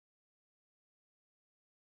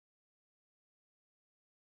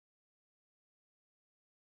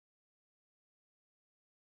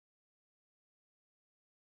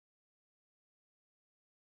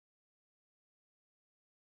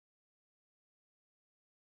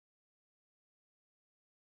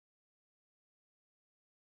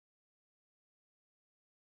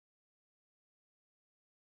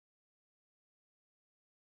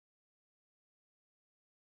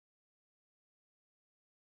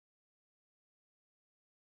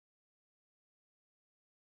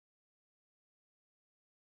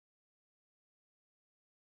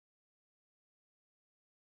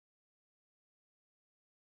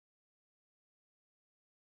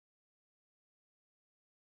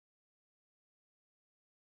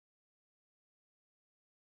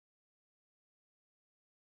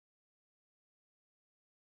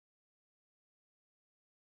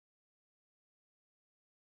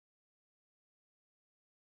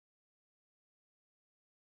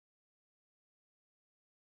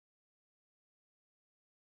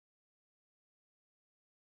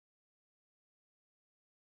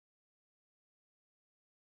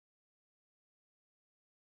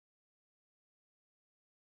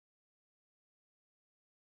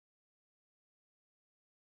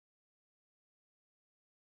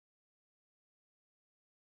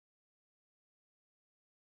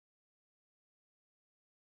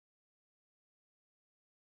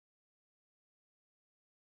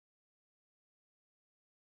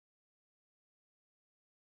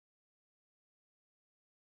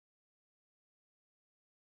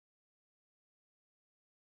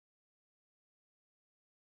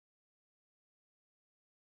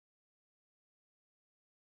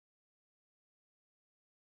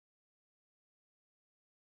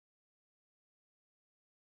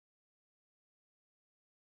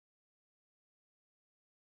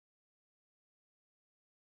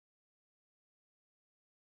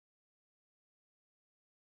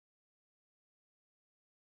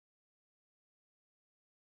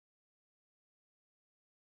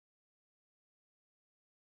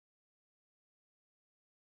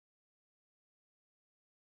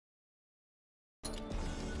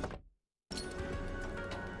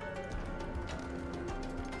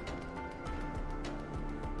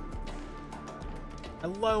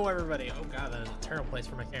Hello, everybody. Oh god, that is a terrible place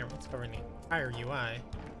for my camera. It's covering the entire UI.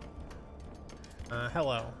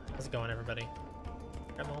 Hello. How's it going, everybody?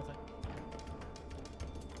 Grab the whole thing.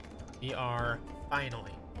 We are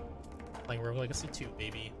finally playing Rogue Legacy 2,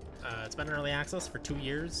 baby. It's been in early access for 2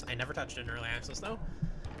 years. I never touched it in early access, though.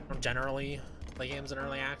 I don't generally play games in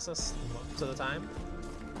early access most of the time.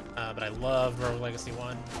 But I love Rogue Legacy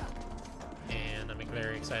 1. And I'm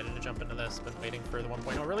very excited to jump into this. Been waiting for the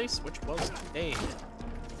 1.0 release, which was today.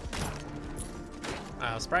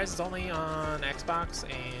 Surprise, it's only on Xbox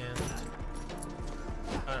and...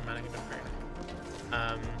 Oh, I'm not even great.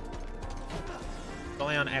 It's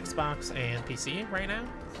only on Xbox and PC right now.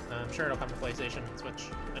 I'm sure it'll come to PlayStation and Switch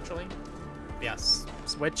eventually. Yes,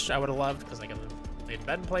 Switch I would have loved because I could have laid in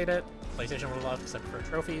bed and played it. PlayStation would have loved because I prefer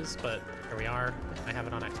trophies, but here we are. I have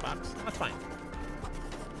it on Xbox. That's fine.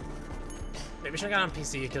 Maybe I should have got on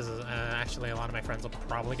PC because actually a lot of my friends will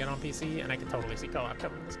probably get on PC, and I can totally see co-op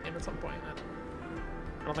coming in this game at some point.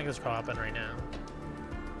 I don't think there's co-op in right now.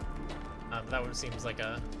 But that one seems like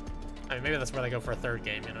a... I mean, maybe that's where they go for a third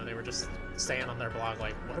game, you know? They were just saying on their blog,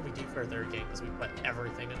 like, what do we do for a third game? Because we put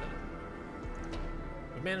everything in it.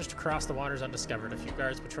 We managed to cross the waters undiscovered. A few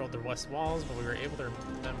guards patrolled the west walls, but we were able to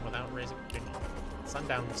remove them without raising a signal. At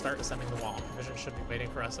sundown, we'll start ascending the wall. Provisions should be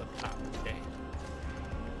waiting for us at the top. Okay.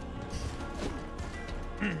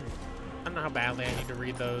 I don't know how badly I need to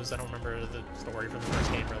read those. I don't remember the story from the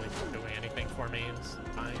first game really doing anything for me. It's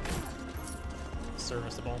fine.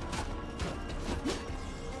 Serviceable.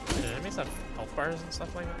 Did enemies have health bars and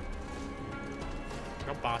stuff like that?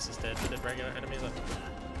 No bosses did. Did regular enemies?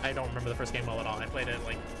 I don't remember the first game well at all. I played it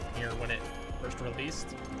like near when it first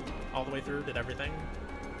released. All the way through, did everything.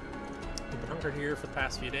 We've been hunkered here for the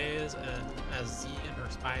past few days, and as Z and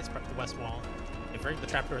her spies prep the west wall. They've rigged the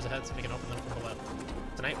trapdoors ahead so we can open them from below.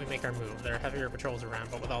 Tonight we make our move. There are heavier patrols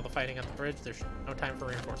around, but with all the fighting at the bridge, there's no time for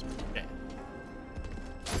reinforcements. Okay.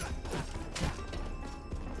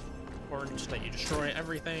 Important that you destroy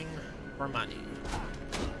everything for money.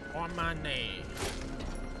 For money.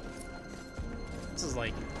 This is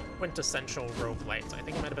like quintessential roguelite. I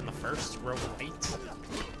think it might have been the first roguelite.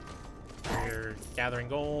 Where you're gathering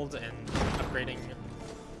gold and upgrading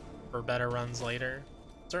for better runs later.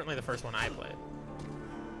 Certainly the first one I played.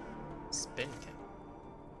 Spin kick.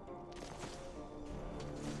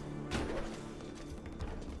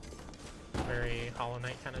 Very Hollow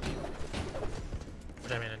Knight kind of deal.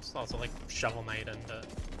 Which I mean, it's also like Shovel Knight and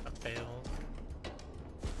DuckTales.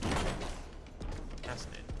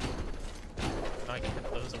 Fascinating. Oh, I can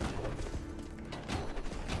hit those over there.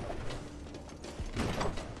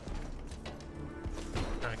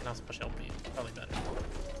 Oh, I can also push LP. Probably better.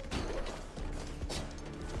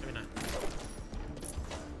 Maybe not.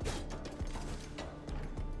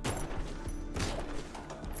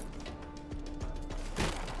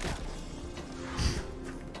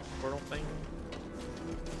 Portal thing.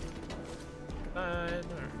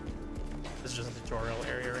 This is just a tutorial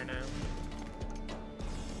area right now.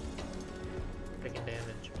 Taking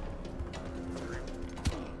damage.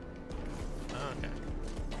 Oh, okay.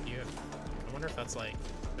 I wonder if that's like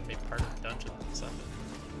gonna be part of the dungeon and stuff.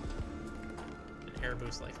 An air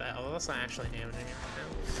boost like that. Although that's not actually damaging it right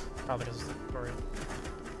now. Probably because it's a tutorial.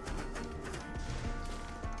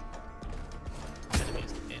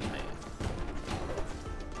 Enemies anti.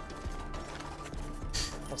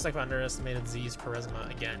 Looks like I've underestimated Z's charisma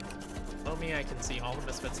again. Below me, I can see all the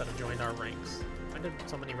misfits that have joined our ranks. Why did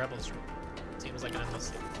so many rebels join? Seems like an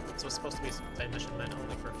endless. This was supposed to be a side mission meant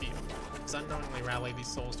only for a few. Because unknowingly rally these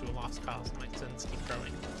souls to a lost cause, and my sins keep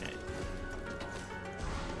growing. Okay.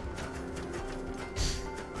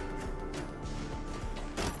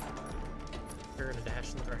 We're gonna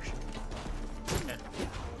dash in the direction. Okay.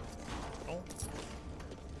 Oh.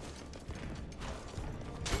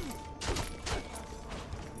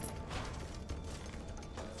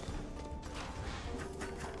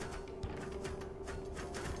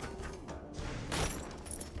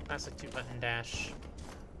 Classic 2-button dash.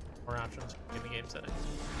 More options in the game settings.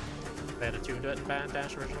 They had a 2-button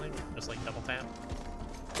dash originally, just like double tap.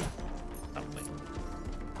 Probably.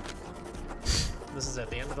 This is at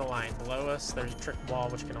the end of the line. Below us, there's a trick wall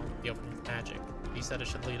which can only be opened with magic. He said it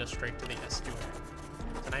should lead us straight to the estuary.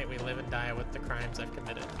 Tonight we live and die with the crimes I've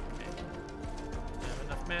committed. Okay. I have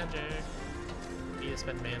enough magic. You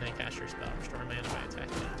spend mana, cast your spell, restore mana by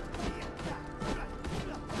attacking.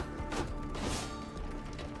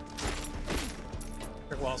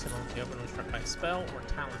 Walls can only be opened when struck by a spell or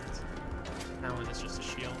talent. Talent is just a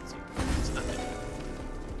shield, so it's nothing.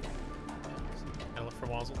 Yeah, so gotta look for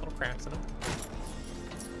walls with little cracks in them.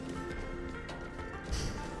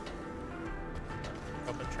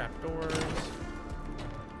 Open trapdoors.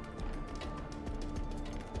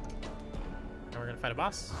 fight a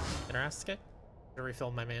boss. Get our ass kicked. To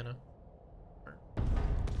refill my mana.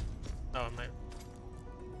 Oh, my.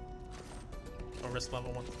 I'll risk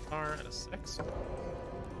level 1 star at a 6. To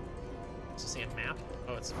see a map.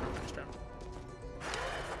 Oh, it's from next round.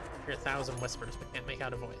 Hear 1,000 whispers, but can't make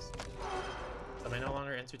out a voice. Am I no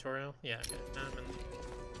longer in tutorial? Yeah, okay. I'm in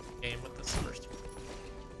game with this first.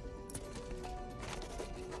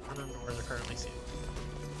 100 doors are currently sealed.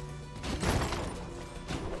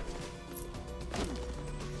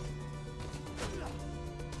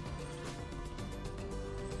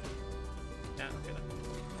 Yeah, okay then.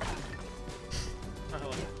 Oh,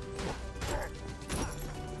 hello.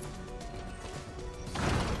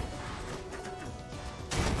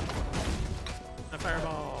 A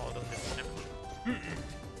fireball doesn't do damage.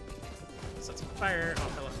 Set some fire.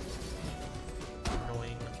 Oh, hello.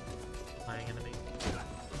 Annoying flying enemy.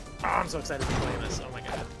 Oh, I'm so excited to play this. Oh my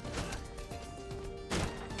god.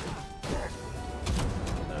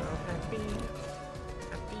 So happy.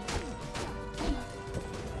 Happy.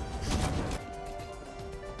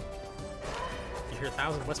 You hear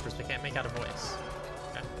 1,000 whispers, but can't make out a voice.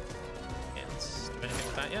 Okay. Can't do anything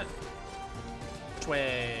with that yet. Which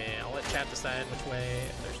way? I'll let chat decide which way.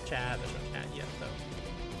 There's chat. There's no chat yet, though.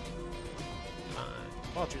 Fine.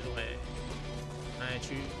 I'll choose a way. I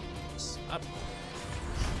choose up.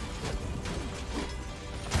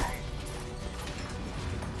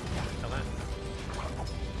 Kill that.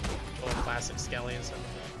 Little classic Skelly and stuff.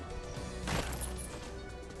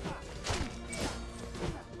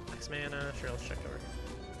 Max mana. Sure, let's check over.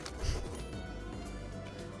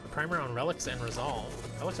 The primer on relics and resolve.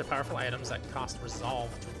 Relics are powerful items that cost resolve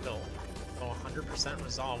to fill. So 100%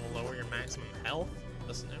 resolve will lower your maximum health.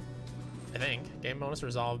 Listen to. I think. Game bonus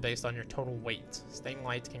resolve based on your total weight. Staying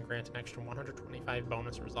light can grant an extra 125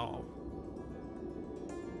 bonus resolve.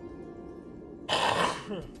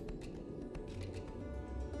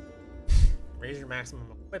 Raise your maximum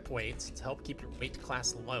equip weight to help keep your weight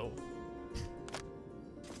class low.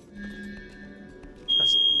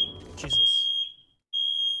 Jesus.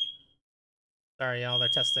 Sorry, y'all. They're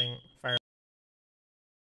testing fire.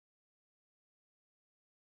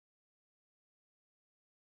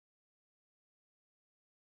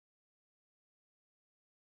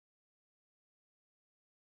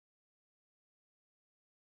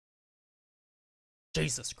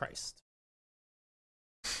 Jesus Christ.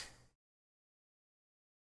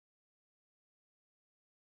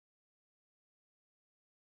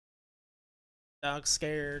 Dog's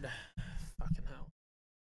scared. Fucking hell.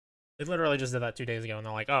 They literally just did that 2 days ago and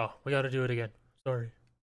they're like, oh, we gotta do it again. Sorry.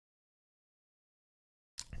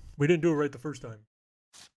 We didn't do it right the first time.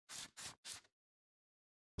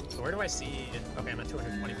 So where do I see it? Okay, I'm at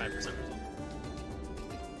 225% resolve.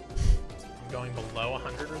 I'm going below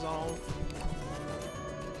 100 resolve.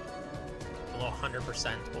 Below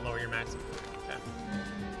 100% will lower your maximum. Okay.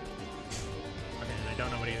 Okay, and I don't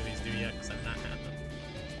know what either of these do yet because I've not had them.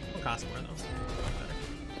 It'll cost more though.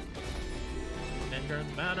 Vanguard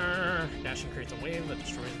the banner. Dashing creates a wave that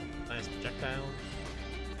destroys the last projectile.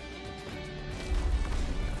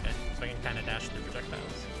 Okay, so I can kind of dash through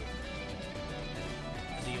projectiles.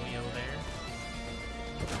 Dealio there.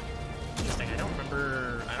 Interesting. I don't even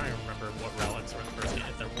remember what relics were in the first game.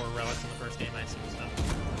 If there were relics in the first game, I assume so.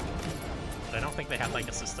 But I don't think they had like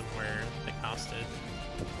a system where they costed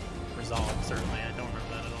resolve. Certainly, I don't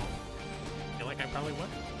remember that at all. I feel like I probably would.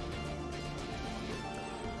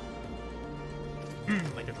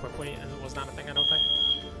 Like a quick wait was not a thing, I don't think.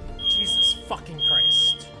 Jesus fucking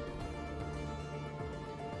Christ.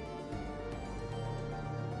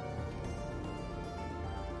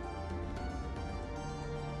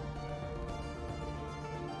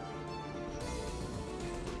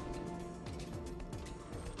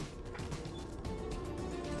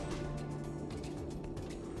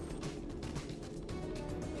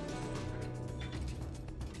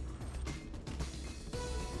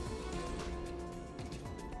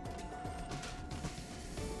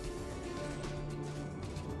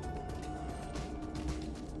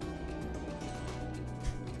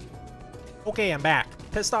 Okay, I'm back.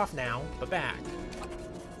 Pissed off now, but back.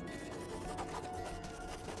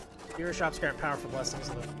 Hero shops grant powerful blessings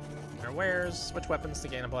of their wares. Switch weapons to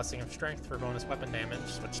gain a blessing of strength for bonus weapon damage.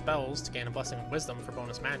 Switch spells to gain a blessing of wisdom for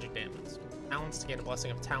bonus magic damage. Talents to gain a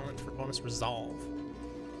blessing of talent for bonus resolve.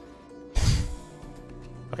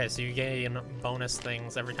 Okay, so you gain bonus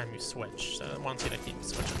things every time you switch. So it wants you to keep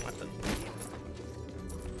switching weapons.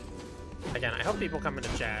 Again, I hope people come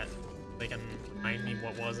into chat. They can remind me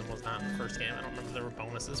what was and was not in the first game. I don't remember there were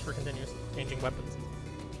bonuses for continuous changing weapons.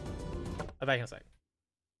 I'll be back in a sec.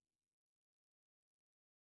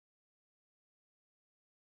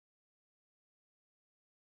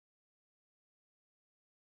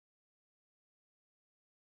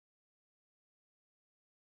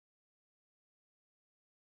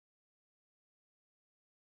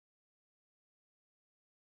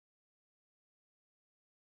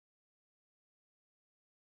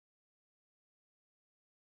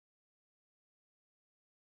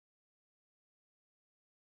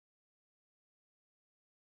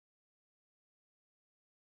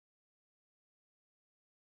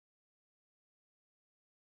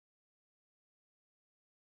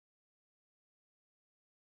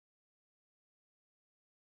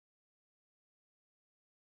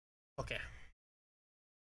 Okay.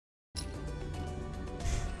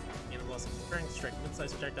 Gain a loss of strength, strike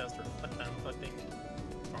mid-sized projectiles to reflect down, reflecting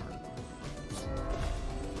bar.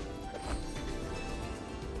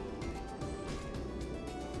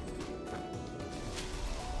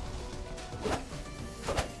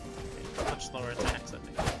 Much slower attacks, I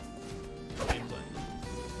think. Seems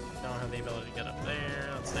like. Don't have the ability to get up there.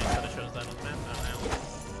 That's nice that it shows that on the map now.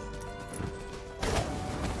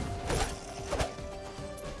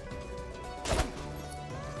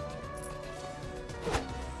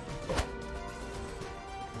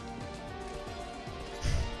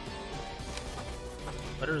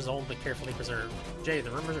 Letters old but carefully preserved. Jay,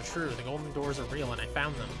 the rumors are true. The golden doors are real, and I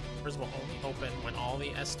found them. Doors will only open when all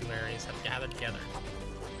the estuaries have gathered together.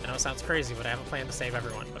 I know it sounds crazy, but I have a plan to save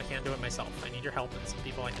everyone, but I can't do it myself. I need your help and some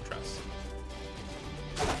people I can trust.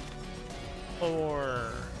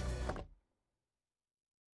 4.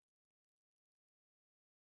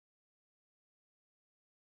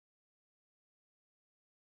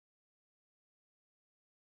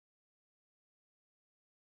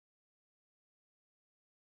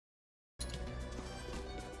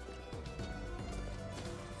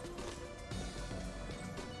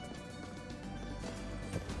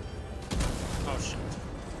 Oh shit.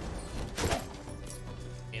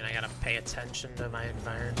 I mean, I gotta pay attention to my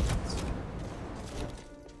environment.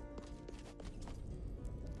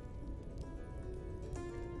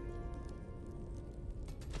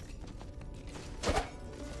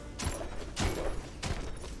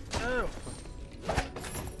 Oh!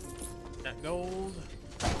 Got gold.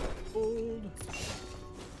 Gold.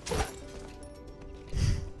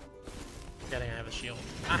 Forgetting I have a shield.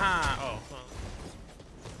 Aha! Oh, well.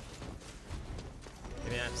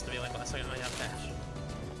 Maybe it has to be like last second I have dash.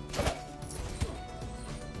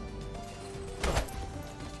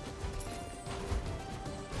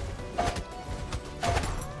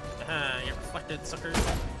 Aha, you're reflected, suckers.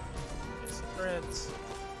 Get some threads.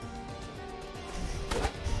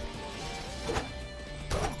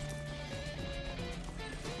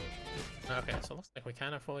 Okay, so it looks like we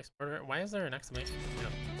kind of fully explored it. Why is there an exclamation point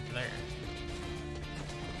up there?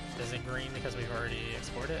 Is it green because we've already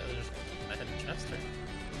explored it? Or just a hidden chest, or?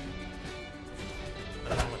 I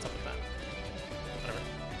don't know what's up with that. Whatever.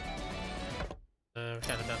 We've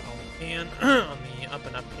kind of done all we can on the up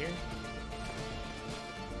and up here.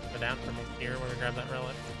 Go down from up here where we grab that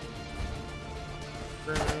relic.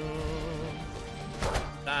 Room.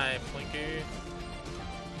 Die, Plinky.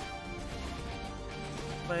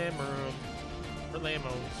 Flame room. For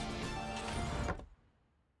lamos.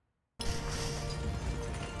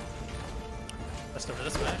 Just over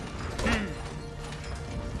this way.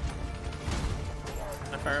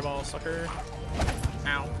 My fireball, sucker.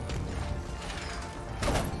 Ow.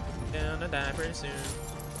 Gonna die pretty soon.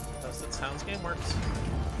 That's how this game works.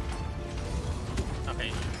 Okay,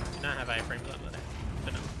 you do not have iframes on the deck. Good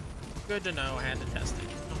to know. Good to know, I had to test it.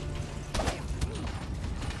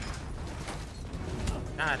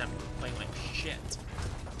 God, I'm playing like shit.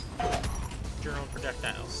 Your own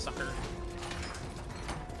projectiles, sucker.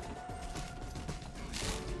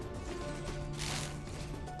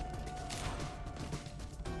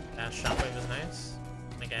 Shockwave is nice.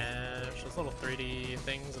 Oh my gosh, those little 3D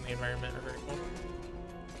things in the environment are very cool.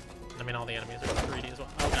 I mean, all the enemies are 3D as well.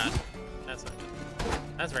 Oh god, that's not good.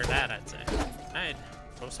 That's very bad, I'd say. I'd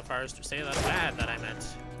go so far as to say that's bad that I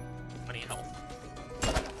meant 20 health.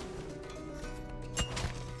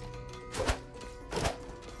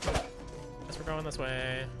 Guess we're going this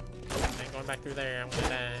way. Okay, going back through there, I'm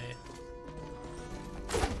gonna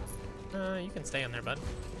die. You can stay in there, bud.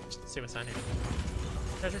 Just see what's on here.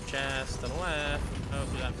 Treasure chest to the left. Oh,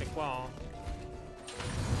 through that big wall.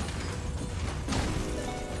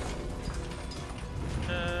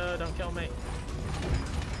 No, don't kill me.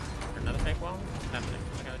 Another fake wall? What's happening?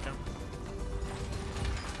 I gotta jump.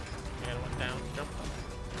 I gotta one down, jump.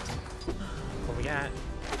 What we got?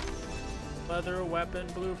 Leather weapon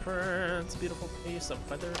blueprints. Beautiful piece of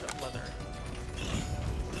weathered leather.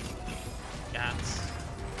 Gats.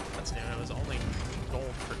 That's new. It was only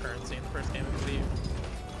gold for currency in the first game, I believe.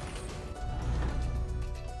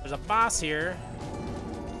 There's a boss here.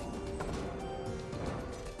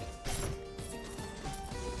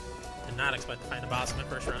 Did not expect to find a boss in my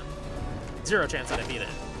first run. 0 chance that I beat it.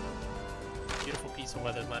 Beautiful piece of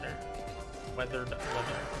weathered leather. Weathered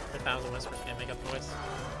leather. 1,000 whispers can't make up noise.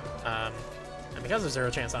 And because there's 0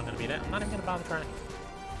 chance I'm gonna beat it, I'm not even gonna bother trying.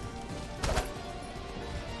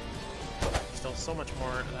 Still so much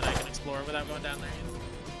more that I can explore without going down there either.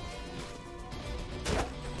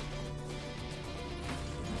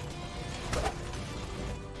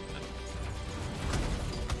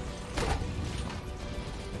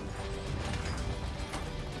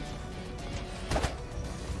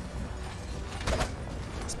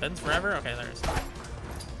 Spins forever? Okay, there it is.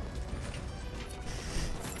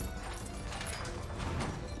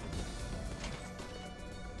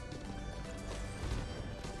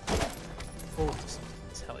 Oh,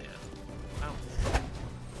 hell yeah. Wow.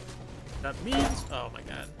 That means... Oh my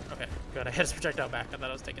god. Okay, good. I had his projectile back. I thought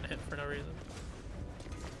I was taking a hit for no reason.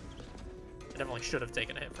 I definitely should have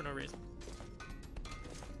taken a hit for no reason.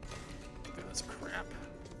 Do this crap.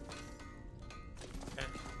 Okay.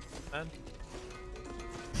 Bad.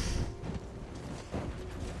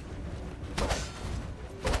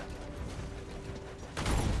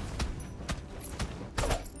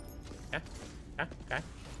 Okay.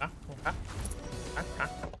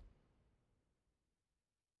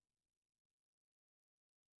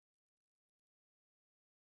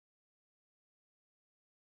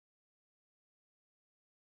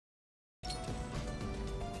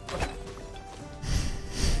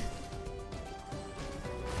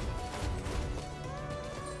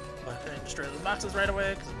 And destroy those boxes right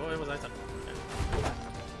away, because boy was I tough. Okay.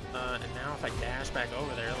 And now if I dash back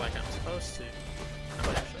over there like I'm supposed to, I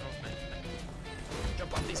might actually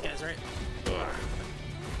jump off these guys, right? Ugh.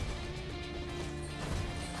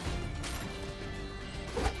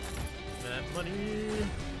 That money.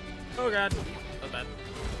 Oh god, that was bad.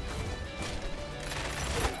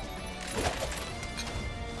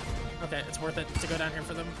 Okay, it's worth it to go down here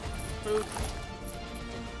for them. Food.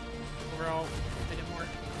 Overall, they get more.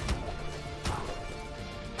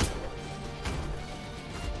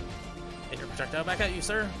 Get your projectile back at you,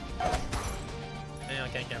 sir. Yeah, I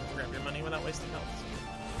can't grab your money without wasting health.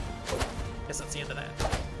 Guess that's the end of that.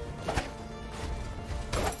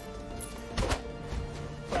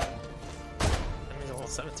 Enemies a level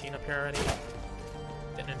 17 up here already.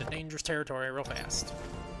 Getting into dangerous territory real fast.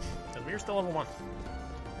 Because we're still level 1.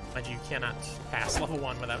 Mind you, you cannot pass level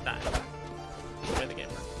 1 without dying. That's the way the game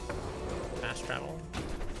works. Fast travel.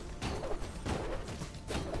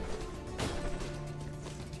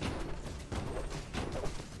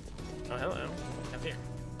 Oh, hello. Up here.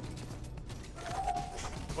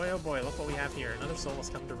 Boy, oh boy, look what we have here. Another soul has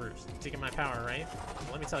come to roost. Seeking my power, right?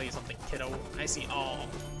 Well, let me tell you something, kiddo. I see all.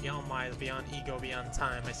 Beyond lies, beyond ego, beyond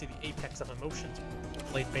time. I see the apex of emotions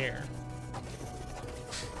laid bare.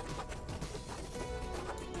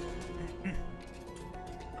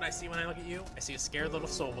 What I see when I look at you, I see a scared little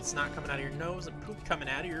soul with snot coming out of your nose and poop coming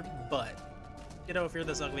out of your butt. Kiddo, if you're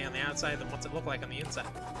this ugly on the outside, then what's it look like on the inside?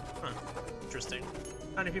 Huh. Interesting.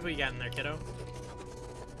 How many people you got in there, kiddo?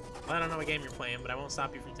 Well, I don't know what game you're playing, but I won't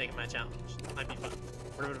stop you from taking my challenge. Might be fun.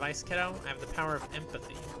 Word of advice, kiddo? I have the power of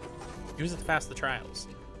empathy. Use it to pass the trials.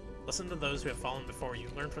 Listen to those who have fallen before you.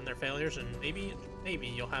 Learn from their failures, and maybe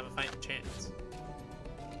you'll have a fighting chance.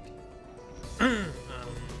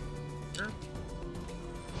 Sure.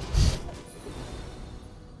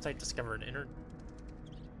 Site discovered. I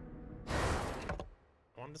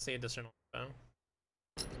wanted to say additional info.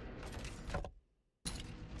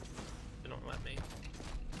 They don't let me.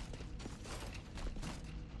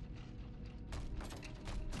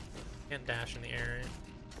 Can't dash in the air. Right?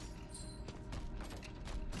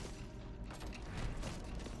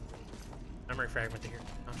 Memory fragment here.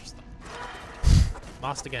 Conscious thought.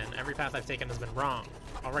 Lost again. Every path I've taken has been wrong.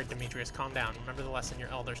 Alright, Demetrius, calm down. Remember the lesson your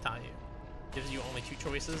elders taught you. Gives you only 2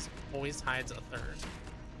 choices, always hides a 3rd.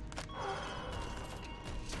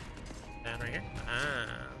 Down right here?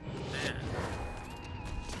 Ah, man.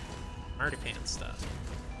 Already paying stuff.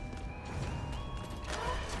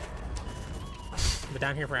 Been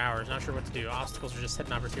down here for hours, not sure what to do. Obstacles are just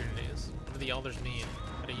hidden opportunities. What do the elders mean?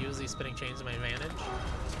 Gotta use these spinning chains to my advantage?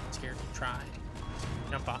 I'm scared to try.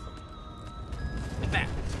 Jump off them. Like that.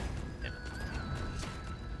 Damn it.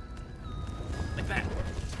 Like that.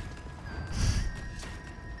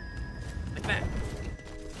 Like that.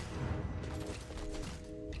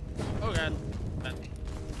 Oh god. That.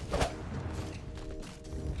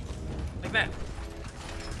 Like that.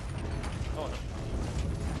 Oh no.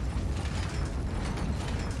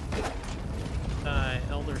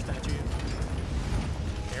 Elder statue.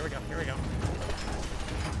 Here we go, here we go.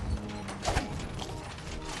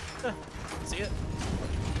 See it?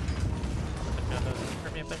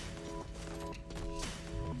 Hurt me up there.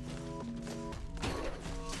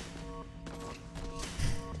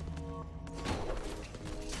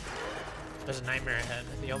 There's a nightmare ahead.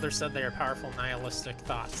 The elders said they are powerful nihilistic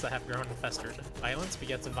thoughts that have grown and festered. Violence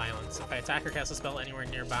begets violence. If I attack or cast a spell anywhere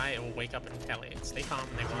nearby, it will wake up and retaliate. Stay calm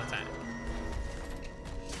and they will attack.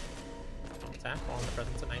 Don't attack while in the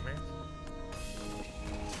presence of nightmares.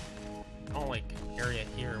 Oh, like, area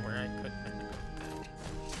here where I could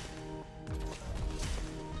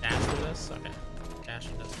dash through this? Okay.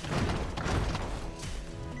 Dashing doesn't count.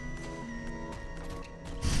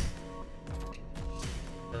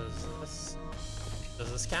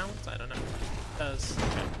 this count? I don't know. It does.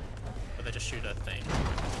 Okay. But they just shoot a thing.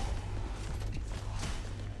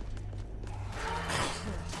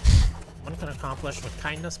 One can accomplish with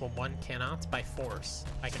kindness what one cannot by force.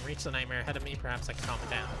 If I can reach the nightmare ahead of me, perhaps I can calm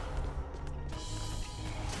it down.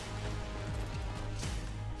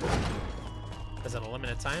 Is it a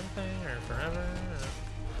limited time thing, or forever?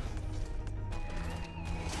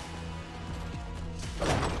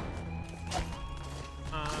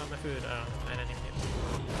 My food. Oh, I didn't even get it.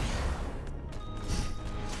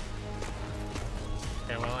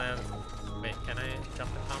 Okay, well I have... Wait, can I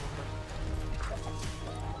jump in common?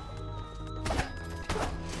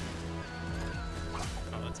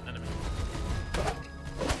 Oh, that's an enemy.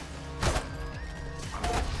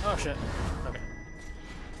 Oh shit. Okay.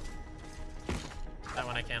 That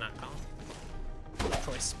one I cannot call. No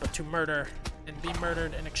choice but to murder and be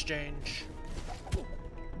murdered in exchange.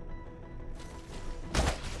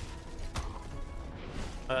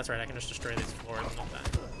 Oh, that's right, I can just destroy these floors and all that.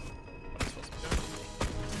 What am I supposed to be doing?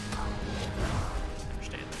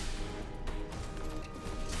 Understand.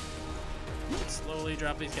 Slowly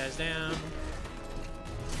drop these guys down.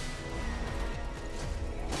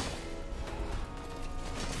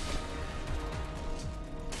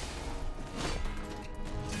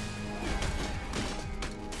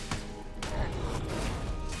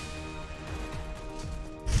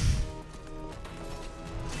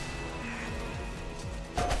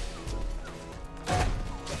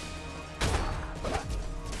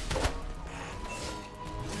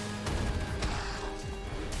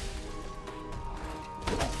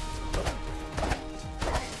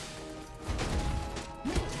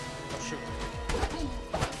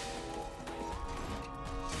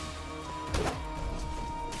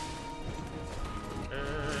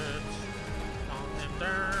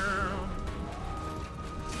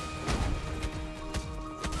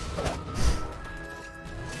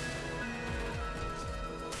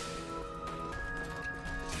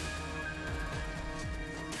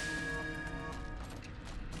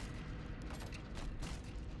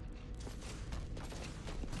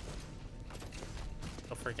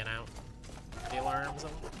 Freaking out. The alarms.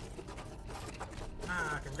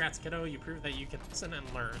 Ah, congrats, kiddo. You proved that you can listen and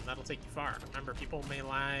learn. That'll take you far. Remember, people may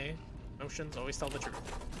lie. Emotions always tell the truth.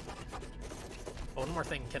 One more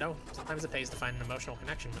thing, kiddo. Sometimes it pays to find an emotional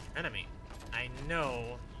connection with your enemy. I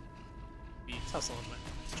know you be tussling with.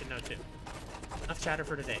 You should know too. Enough chatter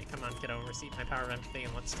for today. Come on, kiddo. Receive my power of empathy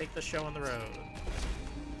and let's take the show on the road.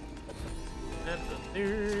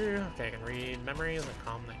 Okay, I can read memories and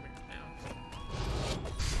calm nightmares now.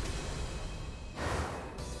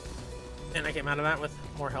 And I came out of that with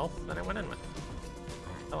more health than I went in with.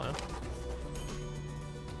 Hello.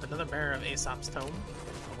 Another bearer of Aesop's tome.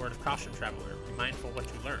 A word of caution, traveler. Be mindful what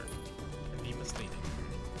you learn. And be misleading.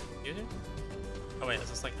 You do? Oh wait, is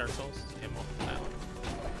this like Dark Souls? Yeah, multiple dialogue.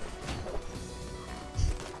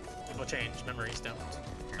 People change, memories don't.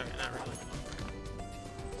 Okay, not really.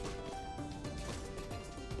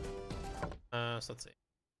 So let's see.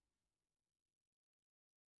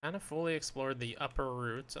 Kind of fully explored the upper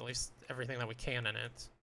route, at least everything that we can in it.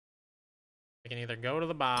 We can either go to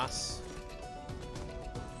the boss,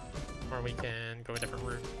 or we can go a different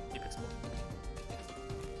route. Keep exploring.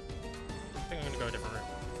 I think I'm gonna go a different route.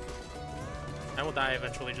 I will die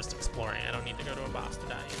eventually just exploring. I don't need to go to a boss to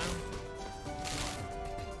die, you know?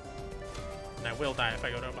 And I will die if I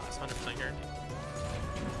go to a boss, 100% guaranteed.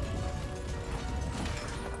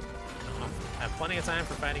 I have plenty of time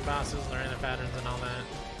for fighting bosses, learning their patterns and all that.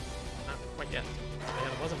 Not quite yet. Yeah,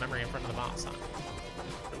 there was a memory in front of the boss, huh?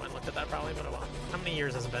 I went and looked at that probably, but oh well. How many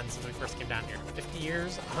years has it been since we first came down here? 50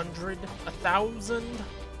 years? 100? 1,000?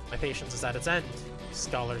 My patience is at its end. These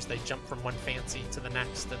scholars, they jump from one fancy to the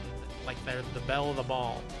next, and like they're the belle of the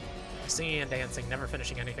ball. Singing and dancing, never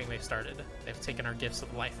finishing anything they've started. They've taken our gifts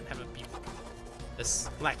of life and have abused them. This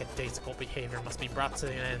lackadaisical behavior must be brought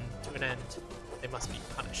to an end. They must be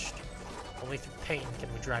punished. Only through pain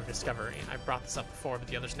can we drive discovery. I've brought this up before, but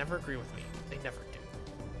the others never agree with me. They never do.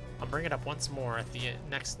 I'll bring it up once more at the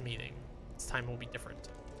next meeting. This time will be different.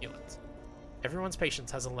 Feel it. Everyone's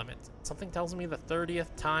patience has a limit. Something tells me the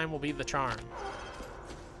 30th time will be the charm.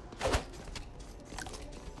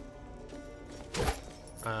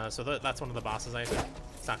 So that's one of the bosses I think.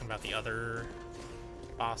 It's talking about the other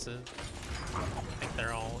bosses. I think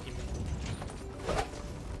they're all even.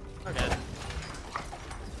 Okay.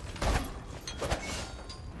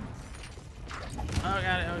 Oh god,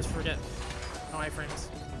 I always forget. Oh, iframes.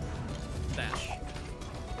 Dash.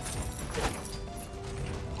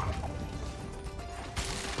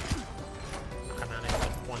 Come on, I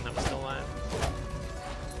hit one that was still alive.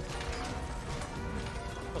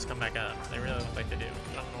 levels come back up. They really look like they do.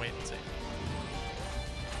 But I'm gonna wait and see.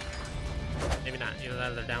 Maybe not. Either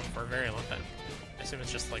that or they're down for a very long time. I assume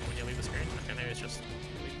it's just like when you leave the screen. Okay, maybe it's just...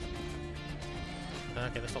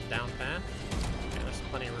 Okay, they're still down path. Okay, there's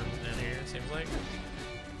plenty of room in here, it seems like.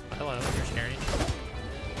 Oh, hello, you're scary.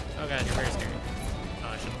 Oh god, you're very scary. Oh,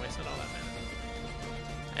 I shouldn't have wasted all that mana.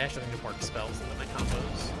 I actually need more spells than my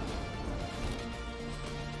combos.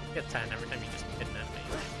 You get 10 every time you just hit an enemy.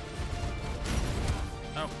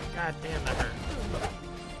 Oh, god damn, that hurt.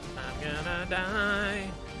 I'm gonna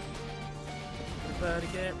die. Everybody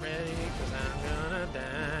get ready, cause I'm gonna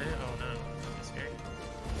die. Oh no, that's scary.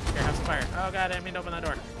 Here, have some fire. Oh god, I didn't mean to open that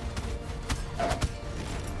door.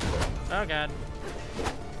 Oh god.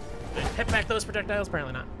 Hit back those projectiles?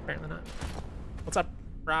 Apparently not. Apparently not. What's up,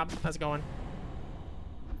 Rob? How's it going?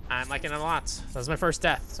 I'm liking it a lot. That was my first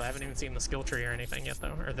death, so I haven't even seen the skill tree or anything yet,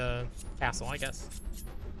 though. Or the castle, I guess.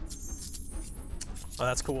 Oh,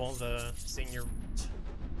 that's cool. Seeing your...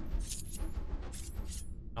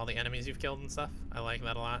 all the enemies you've killed and stuff. I like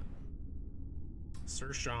that a lot.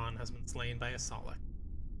 Sir Sean has been slain by a Solak.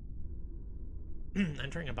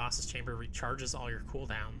 Entering a boss's chamber recharges all your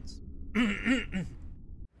cooldowns.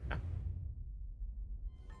 Yeah.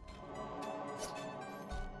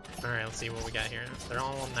 Alright, let's see what we got here. They're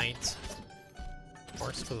all knight. Of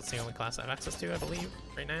course, because it's the only class I have access to, I believe,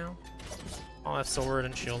 right now. All have sword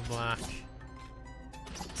and shield block.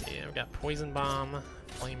 Let's see, I've got Poison Bomb,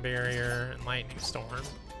 Flame Barrier, and Lightning Storm.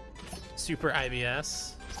 Super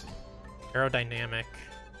IBS, Aerodynamic,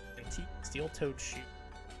 Antique Steel-Toed Shoe.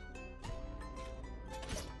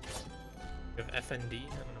 We have FND,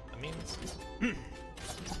 I don't know what that means.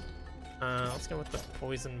 Let's go with the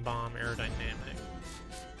Poison Bomb Aerodynamic.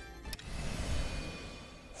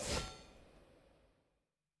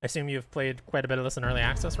 I assume you've played quite a bit of this in Early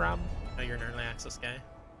Access, Rob? Oh, you're an Early Access guy.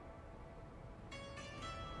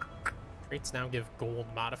 Traits now give gold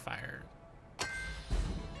modifiers.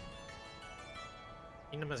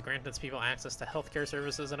 Kingdom has granted its people access to healthcare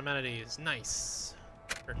services and amenities. Nice.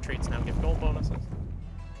 Certain traits now give gold bonuses.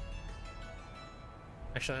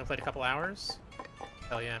 Actually, I only played a couple hours.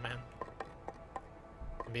 Hell yeah, man.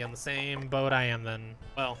 I'll be on the same boat I am then.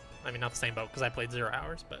 Well, I mean, not the same boat, because I played 0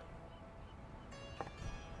 hours, but...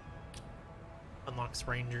 Unlocks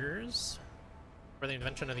Rangers. For the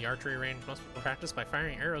invention of the archery range, most people practice by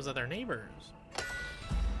firing arrows at their neighbors.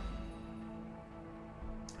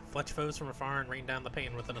 Fletch foes from afar and rain down the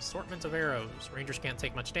pain with an assortment of arrows. Rangers can't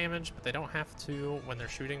take much damage, but they don't have to when they're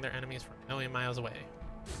shooting their enemies from a million miles away.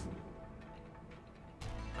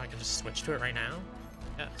 I can just switch to it right now?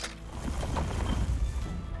 Yes.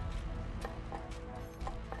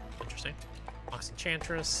 Interesting. Unlocks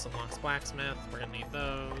Enchantress, unlocks Blacksmith, we're gonna need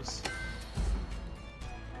those.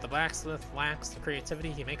 The blacksmith lacks the creativity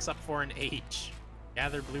he makes up for in age.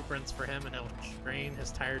 Gather blueprints for him and he'll strain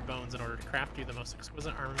his tired bones in order to craft you the most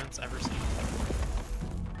exquisite armaments ever seen.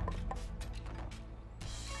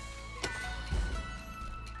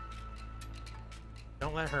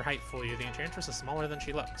 Don't let her height fool you. The Enchantress is smaller than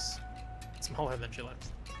she looks. Smaller than she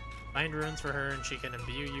looks. Find runes for her and she can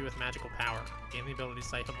imbue you with magical power. Gain the ability to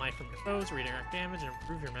siphon life from your foes, redirect damage, and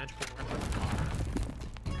improve your magical repertoire.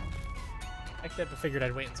 I figured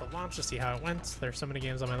I'd wait until launch to see how it went. There's so many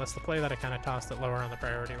games on my list to play that I kind of tossed it lower on the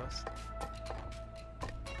priority list.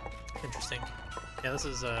 Interesting. Yeah, this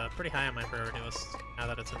is pretty high on my priority list now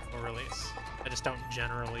that it's in full release. I just don't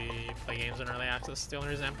generally play games in early access. It's the only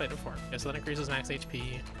reason I haven't played it before. Okay, so that increases max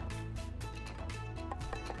HP.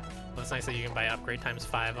 Well, it's nice that you can buy upgrade times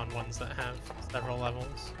 5 on ones that have several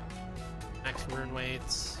levels. Max rune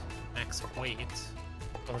weights, max weight.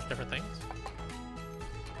 All those different things.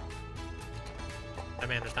 I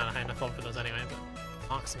mean, there's not a high enough level for those anyway, but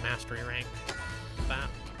Ox Mastery rank. That.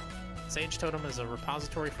 Sage Totem is a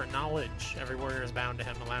repository for knowledge. Every warrior is bound to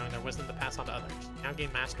him, allowing their wisdom to pass on to others. Now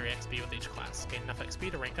gain Mastery XP with each class. Gain enough XP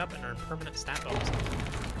to rank up and earn permanent stat bonuses.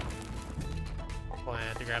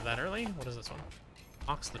 Glad to grab that early. What is this one?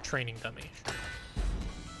 Ox the Training Dummy. Sure.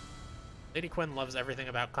 Lady Quinn loves everything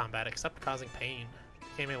about combat except causing pain. She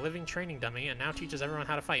became a living training dummy and now teaches everyone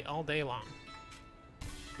how to fight all day long.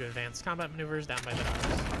 Do advanced combat maneuvers down by the docks.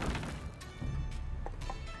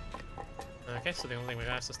 Okay, so the only thing we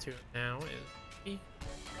have access to now is E.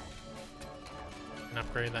 And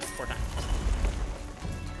upgrade that 4 times.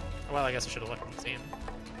 Well, I guess I should have looked and seen.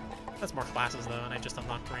 That's more classes though, and I just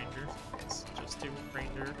unlocked Rangers. Let's just do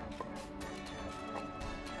Ranger.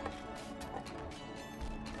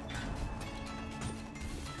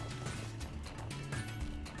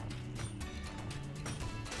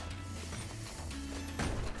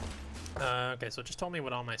 Okay, so it just told me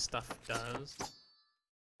what all my stuff does.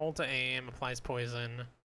 Hold to aim, applies poison,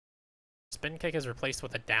 Spin kick is replaced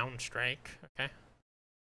with a down strike. Okay.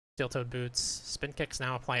 Steel-toed boots. Spin kicks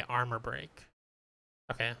now apply armor break.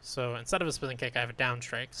 Okay, so instead of a spin kick, I have a down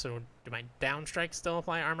strike. So do my down strikes still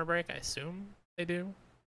apply armor break? I assume they do.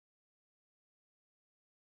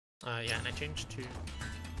 Yeah, and I changed to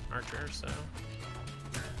archer, so...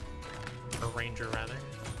 or ranger, rather.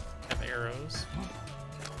 Have arrows.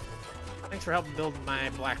 Thanks for helping build my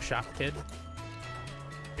black shop, kid.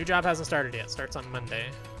 New job hasn't started yet. Starts on Monday.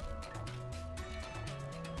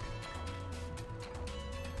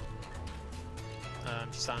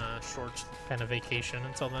 I'm just on a short kind of vacation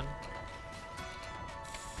until then.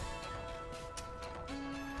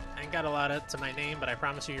 I ain't got a lot to my name, but I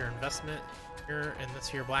promise you your investment here in this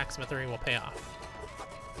here blacksmithery will pay off.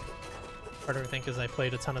 Part of me think is I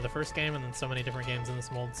played a ton of the first game and then so many different games in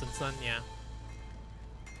this mold since then, yeah.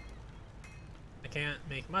 I can't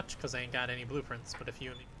make much because I ain't got any blueprints, but if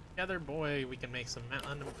you and me together, boy, we can make some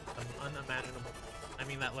unimaginable. I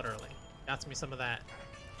mean that literally. Got me some of that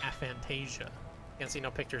aphantasia. Can't see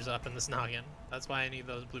no pictures up in this noggin. That's why I need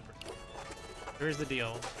those blueprints. Here's the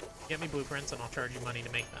deal. Get me blueprints and I'll charge you money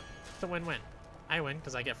to make them. It's a win-win. I win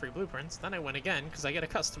because I get free blueprints, then I win again because I get a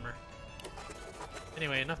customer.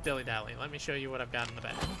 Anyway, enough dilly-dally. Let me show you what I've got in the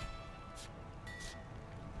bag.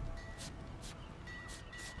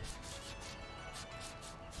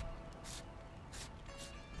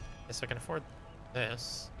 Okay, so I can afford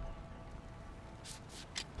this.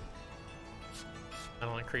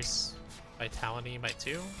 That'll increase vitality by 2.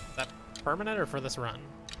 Is that permanent or for this run?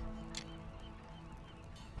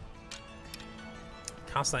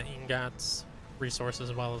 Cost that ingots, resources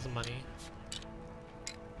as well as money.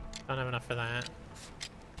 Don't have enough for that.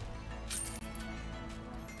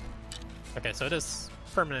 Okay, so it is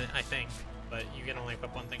permanent, I think, but you can only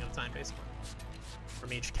equip one thing at a time, basically,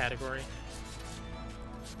 from each category.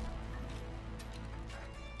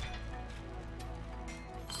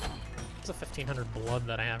 It's a 1500 blood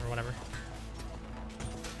that I have, or whatever.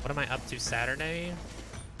 What am I up to Saturday?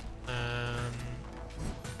 I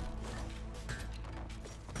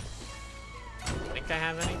think I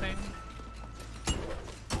have anything.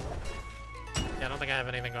 Yeah, I don't think I have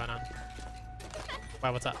anything going on.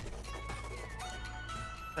 Wow, what's up?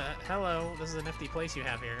 Hello, this is a nifty place you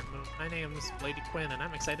have here. My name's Lady Quinn, and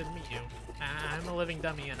I'm excited to meet you. I'm a living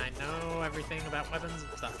dummy, and I know everything about weapons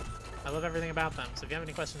and stuff. I love everything about them, so if you have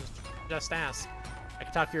any questions, just ask. I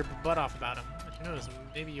can talk your butt off about them. But who knows,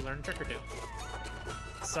 maybe you learn a trick or two.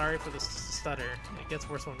 Sorry for the stutter. It gets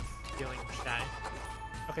worse when feeling shy.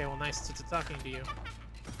 Okay, well, nice to talking to you.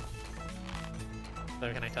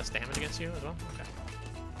 So can I test damage against you as well? Okay.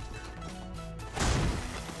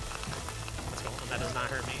 Let's go. And that does not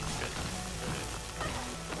hurt me. Good.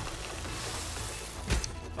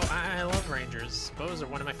 Oh, I love rangers. Bows are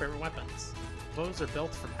one of my favorite weapons. Bows are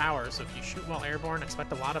built for power, so if you shoot while airborne,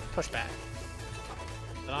 expect a lot of pushback.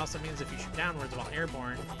 That also means if you shoot downwards while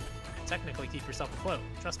airborne, you can technically keep yourself afloat.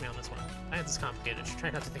 Trust me on this one. Science is complicated. Try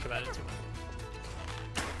not to think about it too much.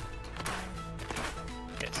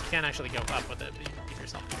 Okay, so you can't actually go up with it, but you can keep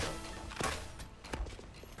yourself afloat.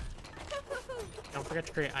 Don't forget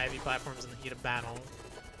to create ivy platforms in the heat of battle.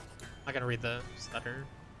 I'm not gonna read the stutter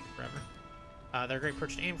forever. They're a great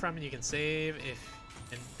perch to aim from, and you can save if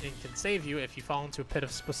and can save you if you fall into a pit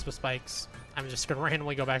of spikes. I'm just gonna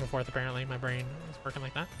randomly go back and forth. Apparently, my brain is working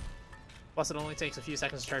like that. Plus, it only takes a few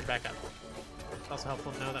seconds to charge back up. It's also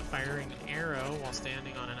helpful to know that firing an arrow while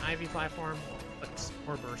standing on an ivy platform will inflict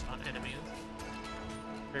spore burst on enemies.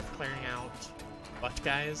 Great for clearing out butt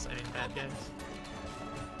guys. I mean, bad guys.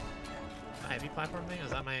 The ivy platform thing?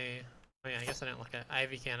 Is that my... Oh yeah, I guess I didn't look at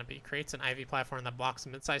Ivy Canopy. Creates an ivy platform that blocks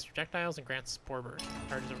mid-sized projectiles and grants spore burst.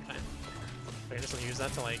 Charges over time. So I can just use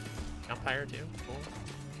that to, like, jump higher too. Cool.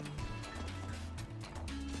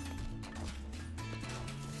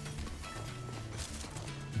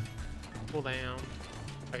 Cool down.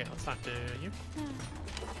 Okay, let's talk to you.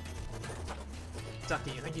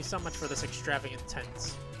 Ducky, thank you so much for this extravagant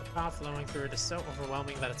tent. The power flowing through it is so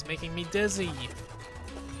overwhelming that it's making me dizzy.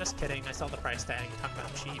 Just kidding, I saw the price tag. Talk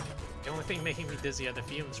about cheap. The only thing making me dizzy are the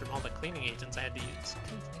fumes from all the cleaning agents I had to use.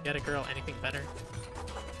 Get a girl anything better?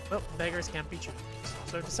 Well, beggars can't be choosers,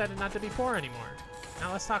 so I decided not to be poor anymore.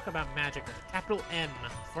 Now let's talk about magic with a capital M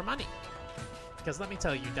for money. Because let me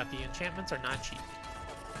tell you, Ducky, enchantments are not cheap.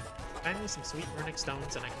 Find me some sweet runic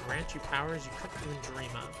stones and I can grant you powers you couldn't even dream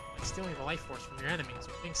of, like stealing the life force from your enemies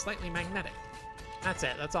or being slightly magnetic. That's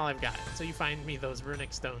it, that's all I've got. So you find me those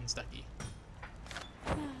runic stones, Ducky.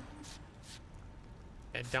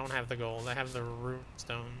 I don't have the gold, I have the rune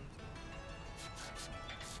stone.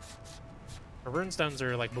 The rune stones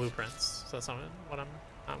are like blueprints, so that's not what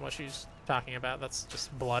I'm not what she's talking about. That's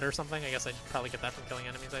just blood or something. I guess I'd probably get that from killing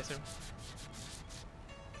enemies, I assume.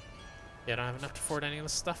 Yeah, I don't have enough to afford any of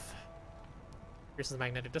this stuff. Increases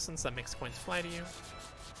magnetic distance, that makes coins fly to you.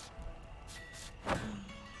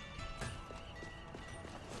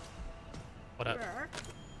 What up?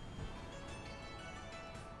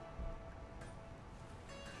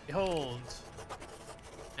 Behold,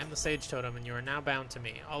 I am the Sage Totem, and you are now bound to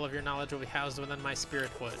me. All of your knowledge will be housed within my spirit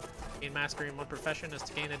wood. To gain mastery in one profession is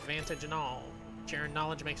to gain advantage in all. Sharing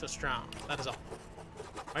knowledge makes us strong. That is all.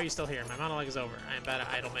 Why are you still here? My monologue is over. I am bad at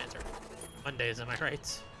idle banter. Mondays, am I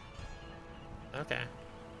right? Okay.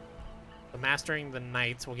 So mastering the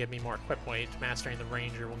Knights will give me more equip weight. Mastering the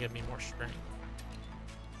Ranger will give me more strength.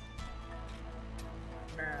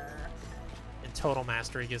 And total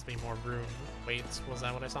mastery gives me more rune weights. Was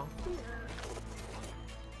that what I saw?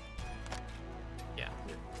 Yeah.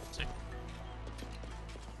 Interesting.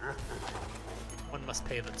 One must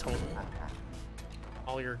pay the toll.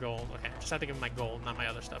 All your gold. Okay, I just have to give him my gold, not my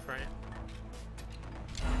other stuff, right?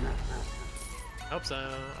 Hope so.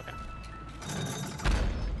 Okay.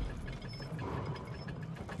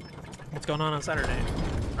 What's going on Saturday?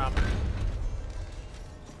 Robin.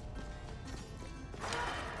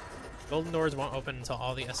 Golden doors won't open until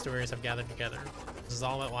all the estuaries have gathered together. This is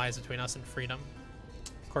all that lies between us and freedom.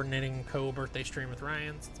 Coordinating co-birthday stream with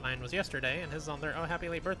Ryan, since mine was yesterday, and his is on their happy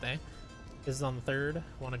late birthday. His is on the 3rd.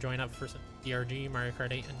 Want to join up for some DRG, Mario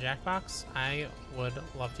Kart 8, and Jackbox? I would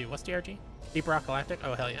love to. What's DRG? Deep Rock Galactic?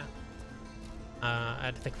 Oh, hell yeah. I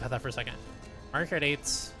had to think about that for a second. Mario Kart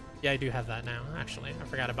 8, yeah, I do have that now, actually. I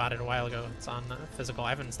forgot about it a while ago. It's on physical. I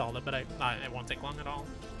haven't installed it, but it won't take long at all,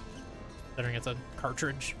 considering it's a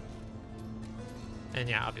cartridge. And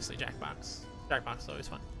yeah, obviously Jackbox. Jackbox is always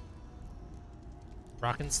fun.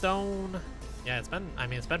 Rock and Stone. Yeah, it's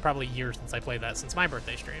been probably years since I played that, since my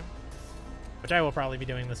birthday stream. Which I will probably be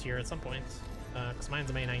doing this year at some point, because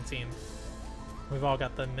mine's May 19th. We've all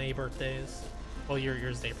got the May birthdays. Well,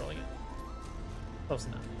 yours is April again. Close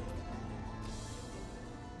enough.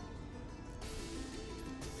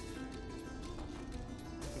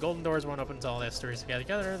 The golden doors won't open until all the stories get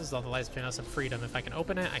together. This is all that lies between us and freedom. If I can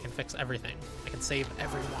open it, I can fix everything. I can save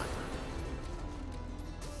everyone.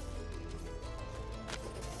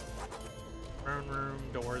 Throne room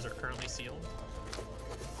doors are currently sealed.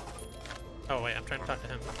 Oh wait, I'm trying to talk to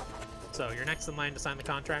him. So, you're next in line to sign the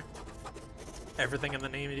contract. Everything in the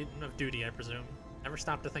name of duty, I presume. Never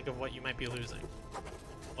stop to think of what you might be losing.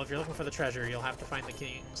 Well, if you're looking for the treasure, you'll have to find the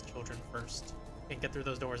king's children first. Can't get through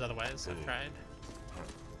those doors otherwise. I've tried.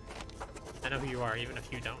 I know who you are, even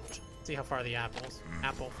if you don't. See how far the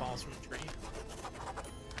apple falls from the tree.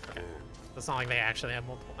 Okay. It's not like they actually have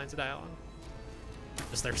multiple lines of dialogue.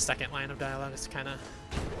 Just their second line of dialogue is kind of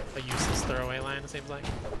a useless throwaway line, it seems like.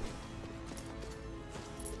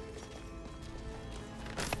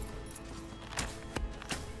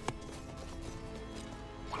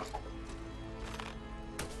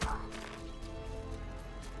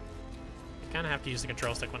 I kind of have to use the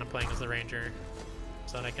control stick when I'm playing as the Ranger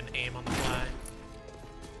so that I can aim on the fly.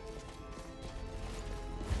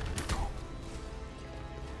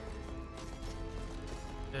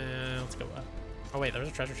 Let's go up. Oh wait, there's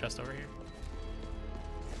a treasure chest over here.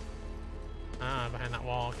 Ah, behind that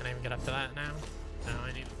wall. Can I even get up to that now? No,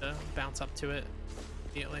 I need to bounce up to it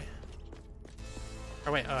immediately.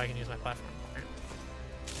 Oh wait, oh, I can use my platform. Right.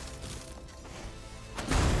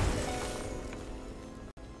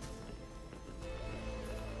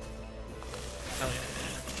 Hell yeah.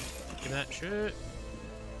 Give me that shit.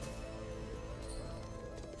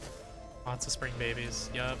 Lots of spring babies.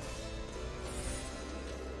 Yup.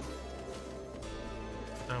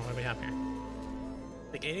 Oh, what do we have here?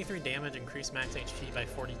 Take 83 damage, increase max HP by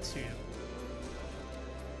 42.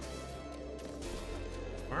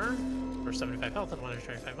 Or 75 health and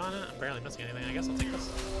 125 mana. I'm barely missing anything. I guess I'll take this.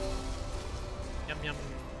 Yum yum.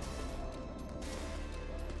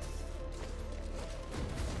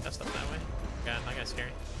 Just up that way. God, that guy's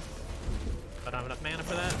scary. I don't have enough mana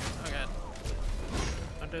for that. Oh god.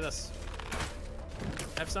 Don't do this.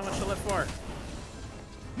 I have so much to live for.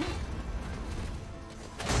 Eat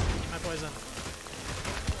my poison.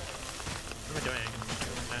 What am I doing? I can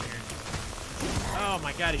shoot him down here. Oh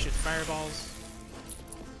my god, he shoots fireballs.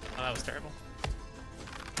 Oh, that was terrible.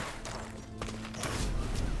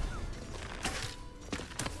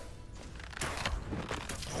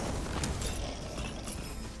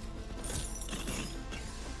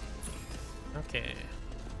 Okay.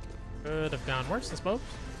 Could have gone worse, I suppose.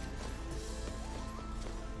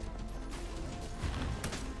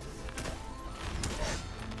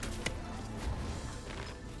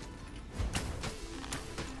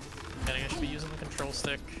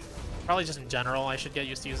 stick. Probably just in general, I should get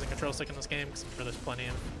used to using control stick in this game, because I'm sure there's plenty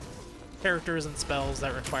of characters and spells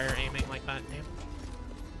that require aiming like that.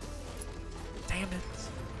 Damn it.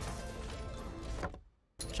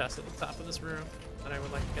 Chest at the top of this room that I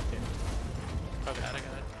would like to get to. Oh god, I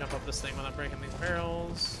gotta jump up this thing without breaking these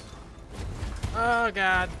barrels. Oh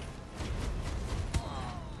god.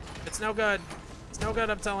 It's no good. It's no good,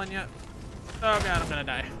 I'm telling you. Oh god, I'm gonna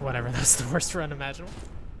die. Whatever, that's the worst run imaginable.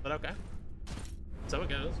 But okay. So it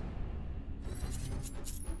goes.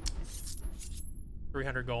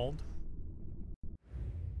 300 gold.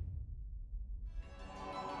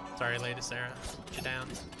 Sorry, Lady Sarah. Put you down.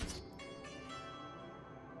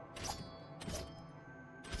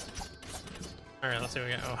 Alright, let's see what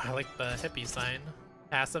we got. Oh, I like the hippie sign.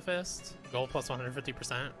 Pacifist. Gold plus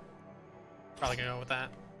 150%. Probably gonna go with that.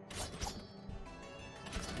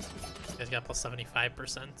 He's got plus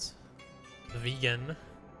 75%. Vegan.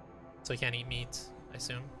 So he can't eat meat, I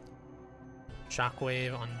assume.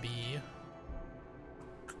 Shockwave on B.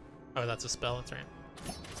 Oh, that's a spell, that's right.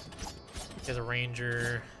 He has a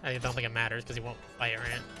ranger. I don't think it matters because he won't fight,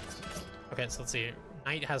 right? Okay, so let's see.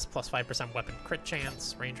 Knight has plus 5% weapon crit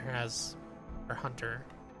chance. Ranger has... or Hunter.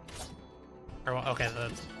 Or, okay,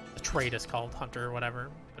 the trait is called Hunter or whatever,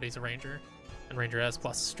 but he's a ranger. And ranger has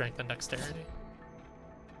plus strength and dexterity.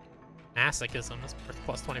 Masochism is worth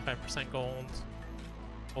plus 25% gold.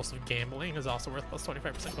 Compulsive gambling is also worth plus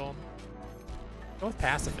 25% gold. Go with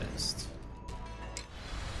pacifist.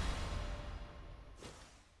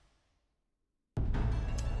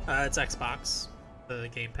 It's Xbox, the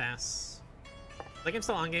Game Pass. Is the game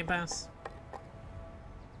still on Game Pass?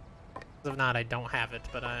 If not, I don't have it,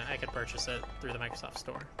 but I could purchase it through the Microsoft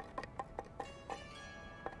Store.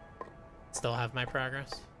 Still have my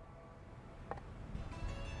progress?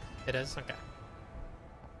 It is? Okay.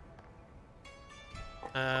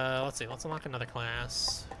 Let's see, let's unlock another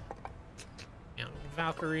class. You know,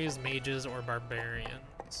 Valkyries, mages, or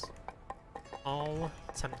barbarians. All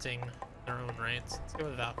tempting in their own right. Let's go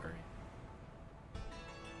with Valkyrie.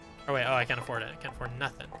 Oh wait, oh, I can't afford it. I can't afford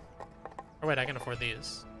nothing. Oh wait, I can afford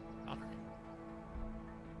these. Valkyrie.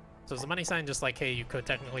 So is the money sign just like, hey, you could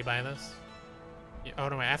technically buy this? Oh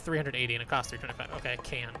no, wait, I have 380 and it costs 325. Okay, I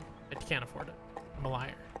can. I can't afford it. I'm a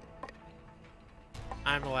liar.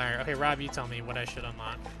 I'm a liar. Okay, Rob, you tell me what I should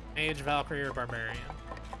unlock. Mage, Valkyrie, or Barbarian?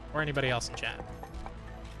 Or anybody else in chat.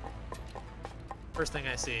 First thing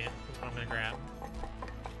I see is what I'm gonna grab.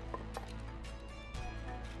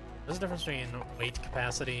 There's a difference between weight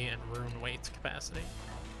capacity and rune weight capacity.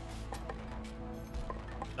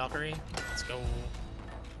 Valkyrie, let's go.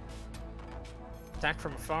 Attack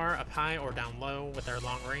from afar, up high, or down low. With their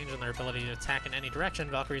long range and their ability to attack in any direction,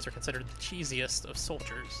 Valkyries are considered the cheesiest of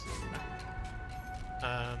soldiers.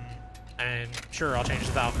 And sure, I'll change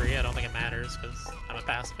to Valkyrie. I don't think it matters because I'm a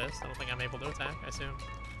pacifist. I don't think I'm able to attack, I assume.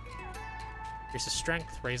 Increases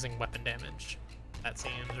strength, raising weapon damage. That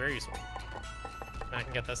seems very useful. And I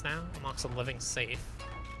can get this now. Unlocks a living safe.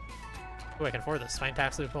 Ooh, I can afford this. Find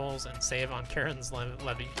tax loopholes and save on Karen's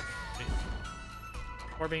levy.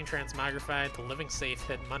 Before being transmogrified, the living safe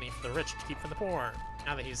hid money for the rich to keep for the poor.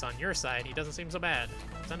 Now that he's on your side, he doesn't seem so bad.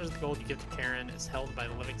 The percentage of the gold you give to Karen is held by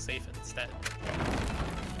the living safe instead.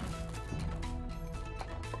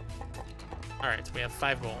 Alright, so we have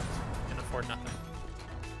 5 gold. Can afford nothing.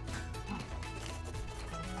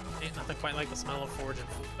 Ain't nothing quite like the smell of forge and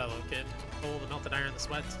food, fellow kid. Gold, the melted iron, the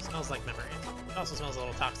sweat. Smells like memories. It also smells a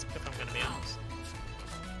little toxic if I'm gonna be honest.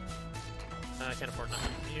 I can't afford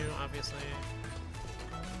nothing from you, obviously.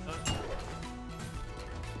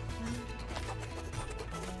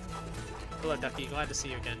 Hello, Ducky. Glad to see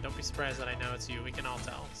you again. Don't be surprised that I know it's you. We can all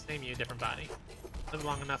tell. Same you, different body. Live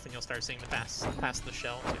long enough and you'll start seeing the past the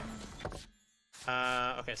shell, too.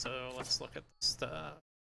 Okay, so let's look at this.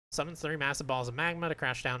 Summons 3 massive balls of magma to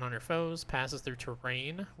crash down on your foes. Passes through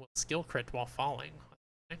terrain. Will skill crit while falling.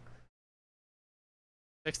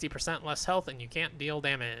 60% less health and you can't deal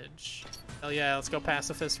damage. Hell yeah, let's go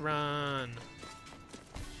pacifist run.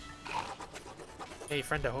 Hey,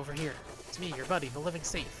 friendo, over here. It's me, your buddy, the living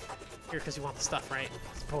safe. Here because you want the stuff, right?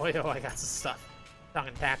 Boy, oh, I got the stuff.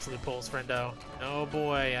 Talking tax loopholes, friendo. Oh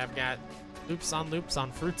boy, I've got loops on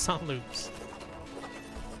fruits on loops.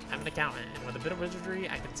 I'm an accountant, and with a bit of wizardry,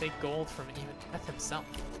 I can take gold from even Death himself.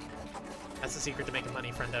 That's the secret to making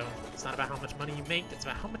money, friendo. It's not about how much money you make, it's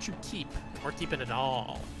about how much you keep, or keeping it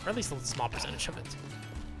all. Or at least a small percentage of it.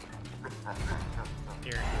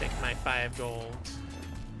 Here, take my 5 gold.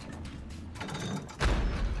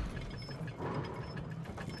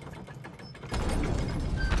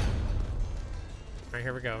 Alright,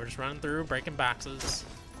 here we go. We're just running through, breaking boxes,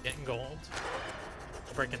 getting gold.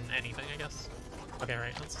 Breaking anything, I guess. Okay,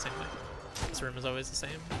 right, that's the same thing. This room is always the same.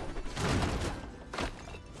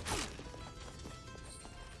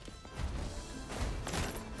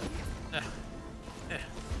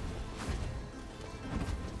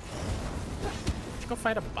 Should go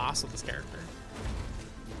fight a boss with this character.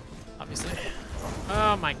 Obviously.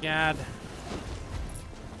 Oh my god.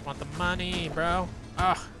 Want the money, bro.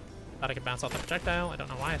 Ugh. Thought I could bounce off the projectile. I don't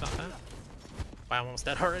know why I thought that. Why I'm almost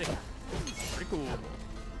dead already. Pretty cool.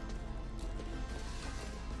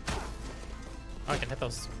 Oh, I can hit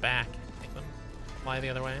those back. Make them fly the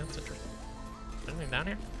other way. That's interesting. Is there anything down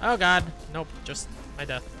here? Oh god. Nope. Just my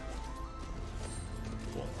death.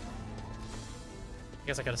 Cool. I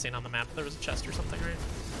guess I could have seen on the map that there was a chest or something, right?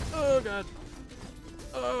 Oh god.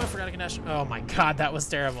 Oh, I forgot I can dash. Oh my god, that was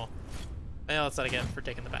terrible. Well, that's what I get for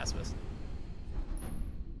taking the pacifist.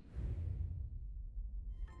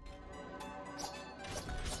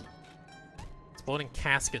 Exploding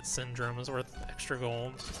casket syndrome is worth extra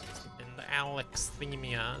gold. And the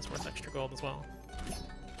alexithymia is worth extra gold as well.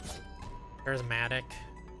 Charismatic.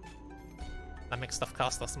 That makes stuff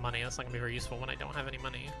cost less money. That's not gonna be very useful when I don't have any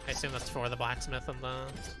money. I assume that's for the blacksmith and the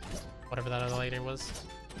whatever that other lady was.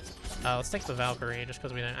 Let's take the Valkyrie just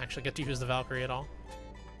because we didn't actually get to use the Valkyrie at all.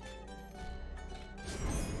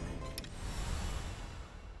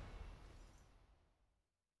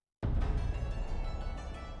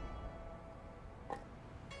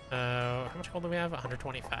 How much gold do we have?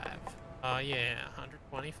 125. Yeah,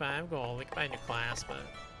 125 gold. We can buy a new class, but...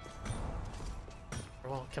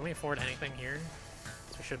 Well, can we afford anything here?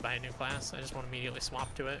 So we should buy a new class. I just want to immediately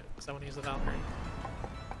swap to it, because I want to use the Valkyrie.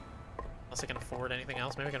 Unless I can afford anything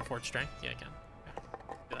else. Maybe I can afford strength? Yeah, I can. Okay,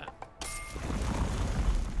 do that.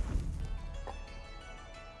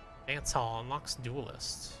 Dance Hall unlocks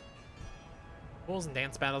Duelist. Duels and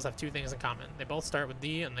dance battles have two things in common. They both start with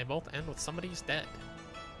D, and they both end with somebody's dead.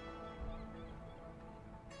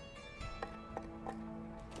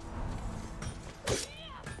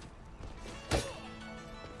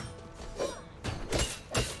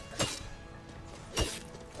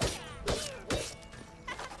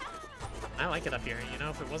 I like it up here, you know,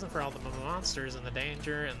 if it wasn't for all the monsters and the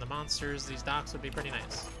danger and the monsters, these docks would be pretty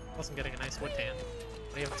nice. Plus I'm getting a nice wood tan.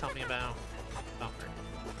 What do you have to tell me about Valkyrie?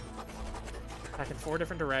 Back in 4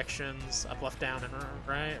 different directions, up, left, down, and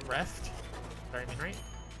right, left. Sorry, I mean right.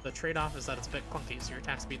 The trade-off is that it's a bit clunky, so your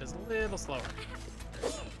attack speed is a little slower.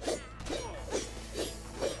 Okay.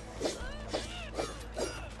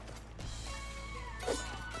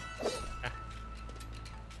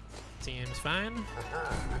 Seems fine.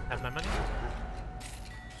 Have my money.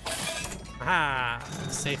 Aha!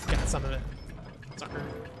 Safe, got some of it. Sucker.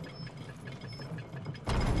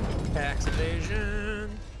 Tax evasion.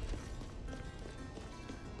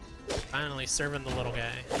 Finally serving the little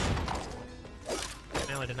guy.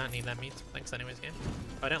 I did not need that meat. Thanks anyways, game.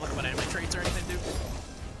 Oh, I didn't look at what any of my traits or anything do.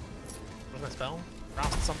 What's my spell?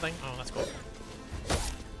 Frost something? Oh, that's cool.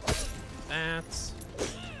 That's...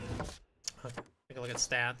 Okay. Take a look at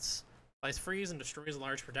stats. Applies freeze and destroys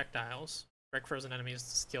large projectiles. Break frozen enemies to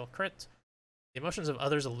skill crit. The emotions of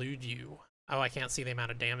others elude you. Oh, I can't see the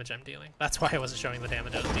amount of damage I'm dealing. That's why I wasn't showing the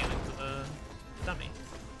damage I was dealing to the dummy.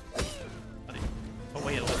 Funny. Oh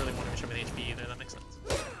wait, it literally won't even show me the HP either. That makes sense.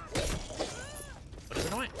 But it's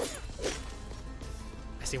annoying.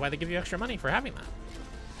 I see why they give you extra money for having that.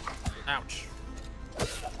 Ouch.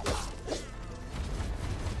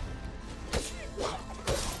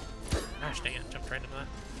 Gosh dang it, jumped right into that.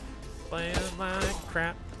 Playing like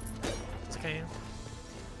crap. It's okay.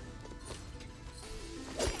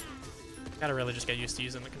 Gotta really just get used to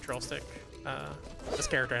using the control stick. This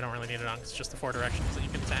character I don't really need it on, it's just the 4 directions that you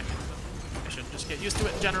can attack in, but I should just get used to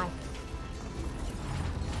it in general.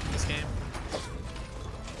 This game.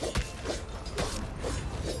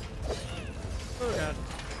 Oh god.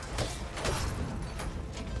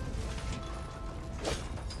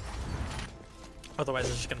 Otherwise,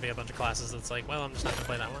 there's just gonna be a bunch of classes that's like, well, I'm just not gonna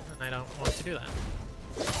play that one, and I don't want to do that.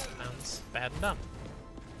 Sounds bad and dumb.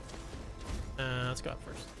 Let's go up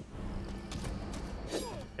first.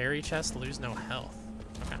 Fairy chest, lose no health.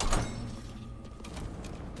 Okay.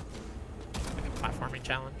 Like a platforming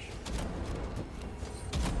challenge.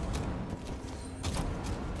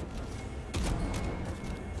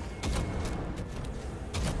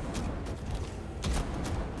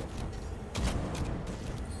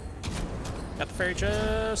 Got the fairy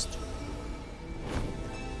chest.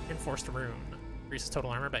 Enforced rune. Increases total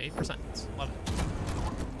armor by 8%. Love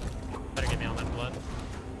it. Better give me all that blood.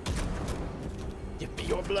 Give me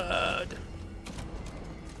your blood.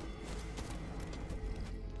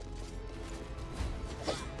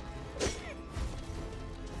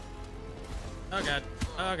 Oh god.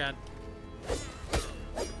 Oh god.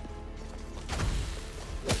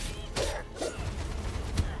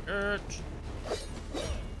 Charge!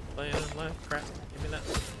 Playing left, crap. Give me that.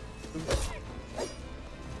 Ooh.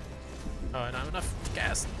 Oh, I don't have enough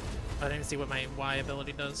gas. I didn't even see what my Y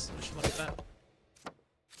ability does. I should look at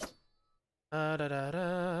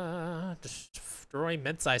that. Destroy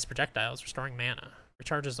mid-sized projectiles, restoring mana.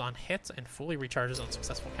 Recharges on hits and fully recharges on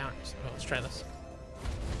successful counters. Oh, let's try this.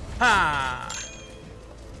 Ha!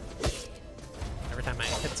 Every time I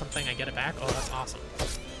hit something, I get it back. Oh, that's awesome.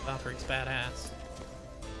 Valkyrie's badass.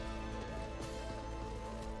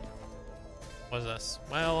 What is this?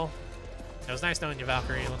 Well, it was nice knowing you,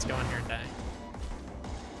 Valkyrie. Let's go in here and die.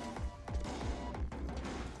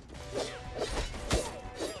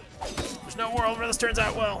 There's no world where this turns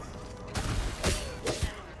out well.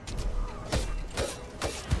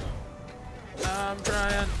 I'm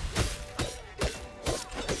trying.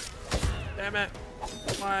 Damn it.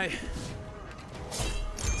 Why?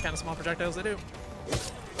 It's kind of small projectiles they do.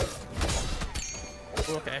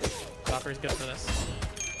 Ooh, okay. Valkyrie's good for this.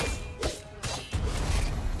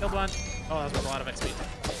 Killed one. Oh, that was worth a lot of XP.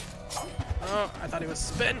 Oh, I thought he was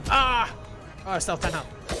spin. Ah! Oh, I still have 10 health.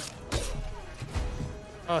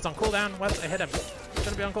 Oh, it's on cooldown. What? I hit him.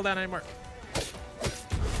 Shouldn't be on cooldown anymore.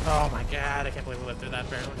 Oh my god, I can't believe we lived through that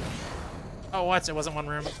barely. Oh, what? It wasn't one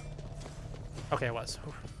room. Okay, it was.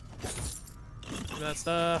 Do that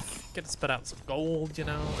stuff. Get to spit out some gold, you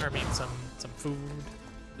know? Or I mean, some food.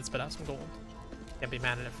 Get spit out some gold. Can't be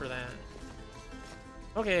mad at it for that.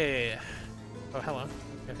 Okay. Oh, hello.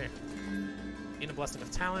 Go here. Gain a blessing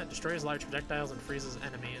of talent. Destroys large projectiles and freezes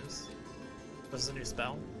enemies. This is a new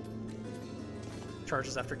spell.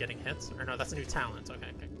 Charges after getting hits. Or no, that's a new talent. Okay,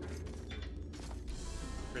 okay.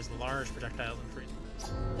 Freezes large projectiles and freezes.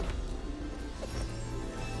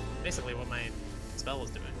 Basically what my spell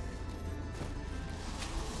is doing.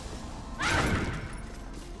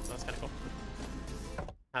 So that's kind of cool.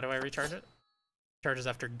 How do I recharge it? Charges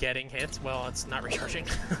after getting hit. Well, it's not recharging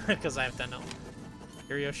because I have 10 health.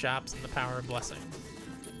 Curio shops and the power of blessing.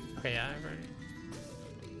 Okay, yeah, I've already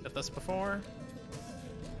did this before.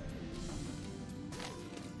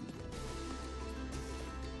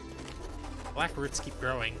 Black roots keep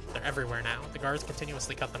growing. They're everywhere now. The guards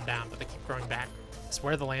continuously cut them down, but they keep growing back. I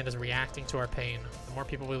swear the land is reacting to our pain. The more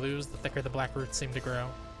people we lose, the thicker the black roots seem to grow.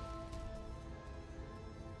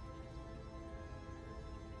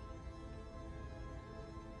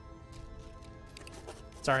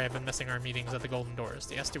 Sorry, I've been missing our meetings at the Golden Doors.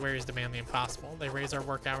 The estuaries demand the impossible. They raise our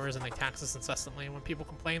work hours and they tax us incessantly. And when people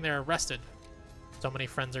complain, they're arrested. So many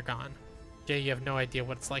friends are gone. Jay, you have no idea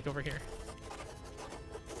what it's like over here.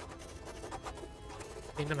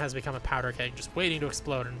 Kingdom has become a powder keg, just waiting to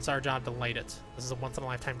explode, and it's our job to light it. This is a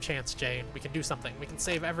once-in-a-lifetime chance, Jay. We can do something. We can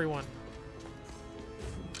save everyone.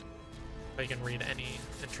 So you can read any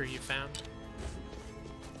entry you found.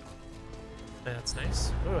 That's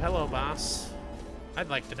nice. Oh, hello, boss. I'd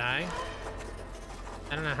like to die.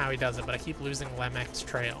 I don't know how he does it, but I keep losing Lemek's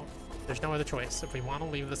trail. There's no other choice. If we want to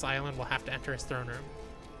leave this island, we'll have to enter his throne room.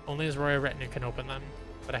 Only his royal retinue can open them,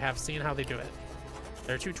 but I have seen how they do it.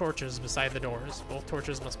 There are 2 torches beside the doors. Both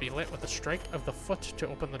torches must be lit with a strike of the foot to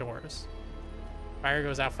open the doors. Fire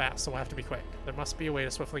goes out fast, so we'll have to be quick. There must be a way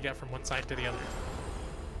to swiftly get from one side to the other.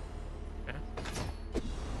 Okay.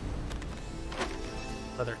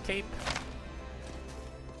 Leather cape.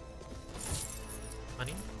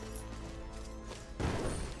 Money.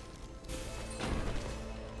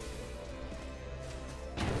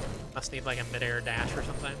 Must need like a mid-air dash or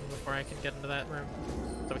something before I can get into that room.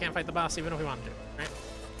 So we can't fight the boss even if we want to, right?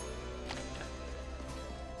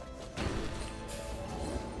 Yeah.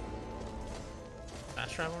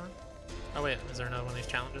 Fast travel room? Oh wait, is there another one of these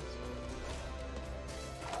challenges?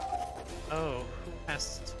 Oh, who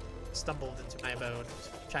hast stumbled into my abode?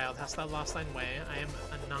 Child, hast thou lost thine way? I am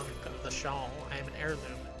a Nunk of the Shawl. I am an heirloom,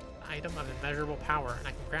 an item of immeasurable power, and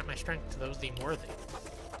I can grant my strength to those deemed worthy.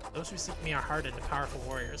 Those who seek me are hardened and powerful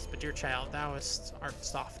warriors, but dear child, thou art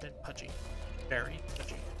soft and pudgy. Very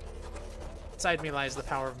pudgy. Inside me lies the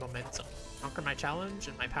power of momentum. Conquer my challenge,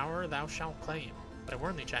 and my power thou shalt claim. But I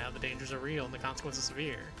warn thee, child, the dangers are real and the consequences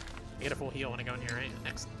severe. I get a full heal when I go in here, right?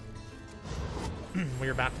 Excellent.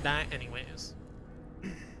 We're about to die anyways.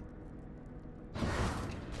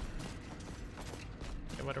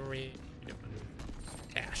 Okay, what are we doing?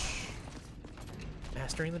 Dash.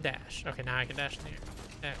 Mastering the dash. Okay, now I can dash in here.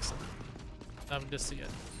 Excellent. Love to see it.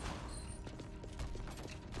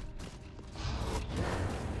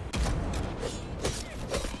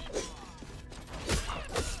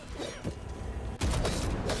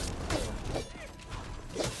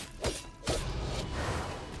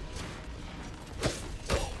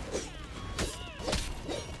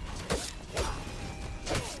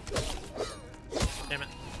 Damn it.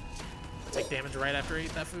 damage right after I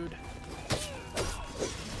eat that food.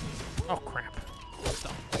 Oh crap.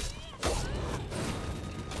 Stop.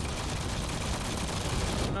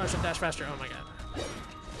 Oh, I should dash faster. Oh my god.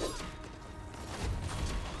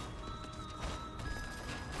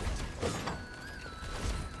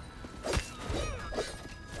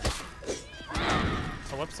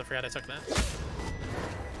 Oh, whoops, I forgot I took that.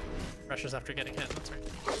 Rushes after getting hit, that's right.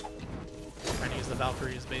 Trying to use the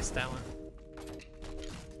Valkyrie's base talent.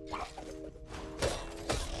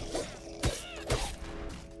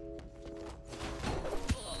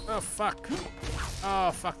 Oh fuck.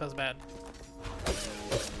 Oh fuck, that was bad.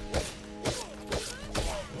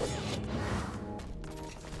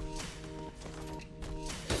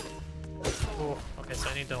 Oh, okay, so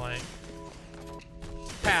I need to like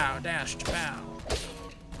pow, dash, pow.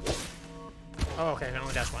 Oh, okay, I can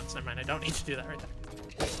only dash once. Never mind, I don't need to do that right there.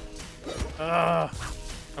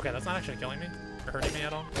 Okay, that's not actually killing me or hurting me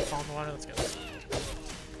at all. Fall in the water, that's good.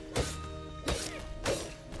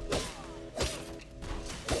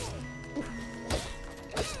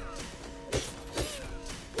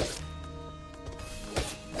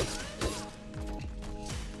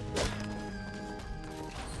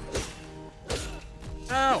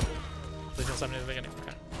 Oh! Please don't summon me at the beginning.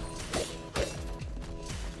 Okay.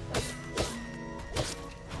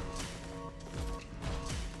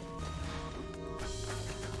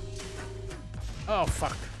 Oh,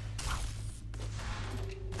 fuck.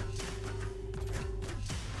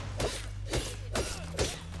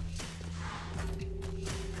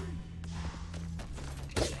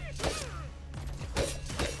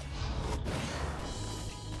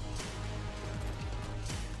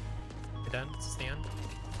 We're done? This is the end.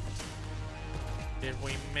 Did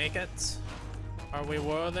we make it? Are we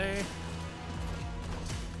worthy?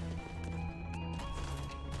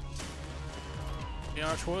 We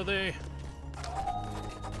are worthy.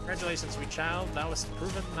 Congratulations, sweet child. Thou hast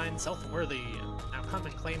proven thine self worthy. Now come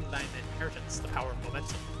and claim thine inheritance, the power of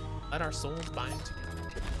momentum. Let our souls bind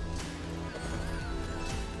together.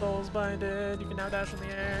 Souls binded. You can now dash in the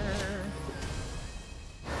air.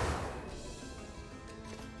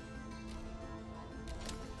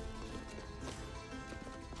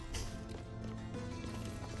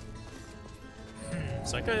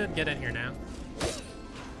 So I could get in here now.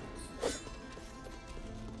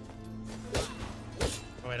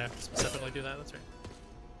 Oh wait, I have to specifically do that, that's right.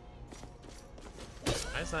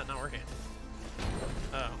 Why is that not working?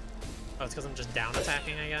 Oh. Oh, it's because I'm just down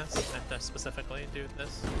attacking, I guess. I have to specifically do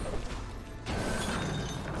this.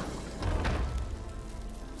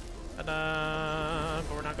 Ta-da!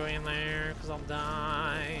 But we're not going in there because I'll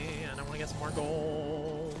die, and I want to get some more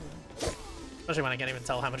gold. Especially when I can't even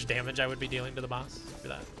tell how much damage I would be dealing to the boss for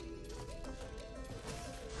that.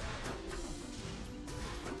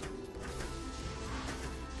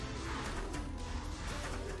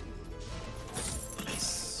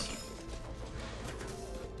 Nice.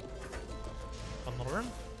 Fun little room.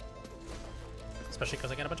 Especially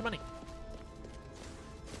because I got a bunch of money.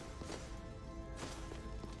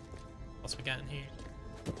 What else we got in here?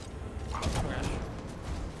 Oh gosh.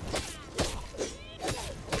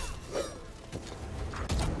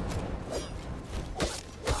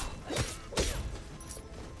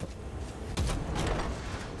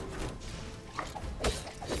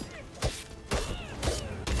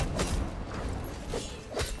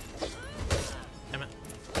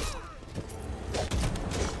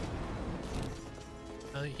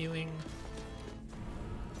 Healing.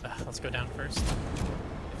 Let's go down first.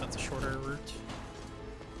 If that's a shorter route.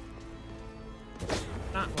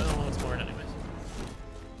 Not well, we'll explore it anyways.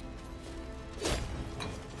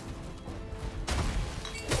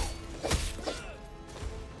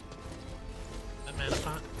 That mana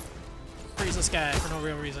pot. Freeze the sky for no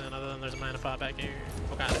real reason other than there's a mana pot back here.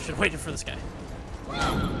 Oh god, I should have waited for the sky.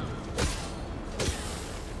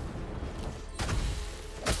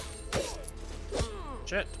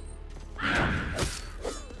 Shit.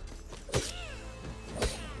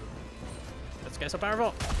 This guy's so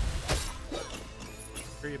powerful.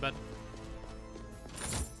 Screw you, bud.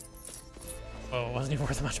 Whoa, it wasn't even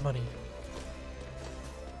worth much money.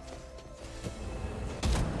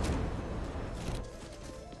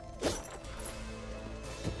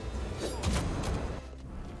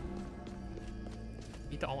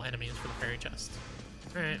 Beat all enemies for the fairy chest.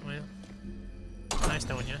 Alright, well. Nice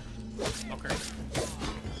knowing you. Okay.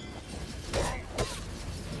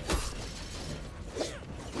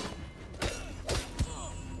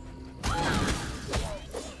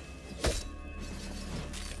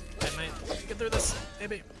 I might get through this,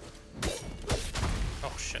 maybe.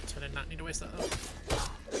 Oh shit, I did not need to waste that though.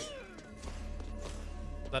 Is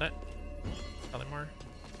that it? Probably more.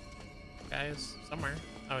 guys somewhere.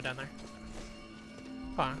 Oh, down there.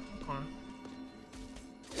 Come on, come on.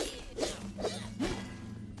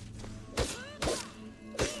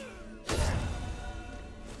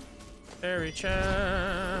 Fairy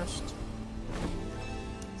chest.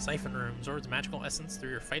 Siphon room. Absorbs magical essence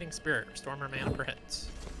through your fighting spirit. Restore more mana per hit.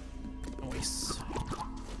 Nice.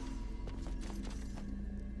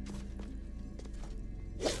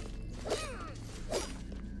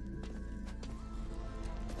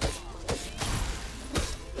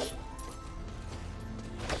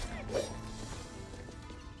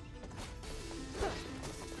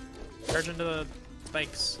 Charge into the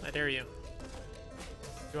spikes. I dare you.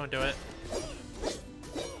 You won't do it.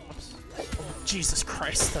 Oops. Oh, Jesus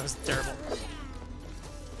Christ, that was terrible.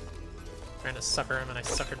 Trying to sucker him and I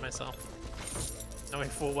suckered myself. Knowing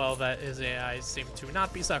full well that his AIs seem to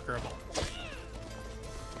not be suckerable.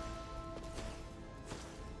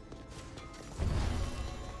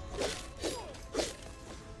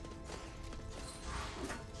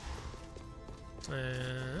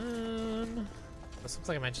 This looks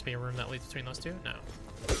like it might just be a room that leads between those two. No.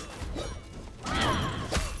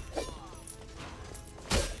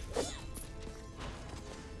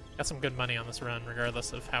 Got some good money on this run,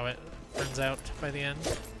 regardless of how it turns out by the end.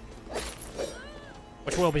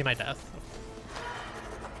 Which will be my death.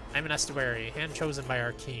 I'm an estuary, hand chosen by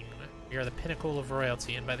our king. We are the pinnacle of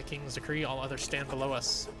royalty, and by the king's decree, all others stand below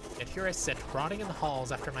us. Yet here I sit, rotting in the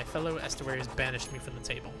halls after my fellow estuaries banished me from the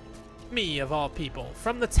table. Me, of all people,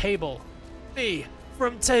 from the table! Me,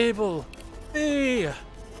 from table! Me! If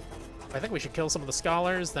I think we should kill some of the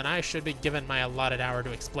scholars, then I should be given my allotted hour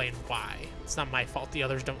to explain why. It's not my fault the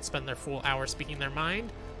others don't spend their full hour speaking their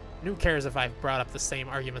mind. And who cares if I've brought up the same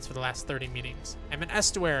arguments for the last 30 meetings? I'm an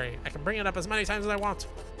estuary. I can bring it up as many times as I want.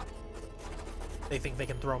 They think they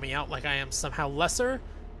can throw me out like I am somehow lesser?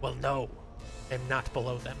 Well, no. I'm not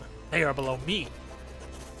below them. They are below me.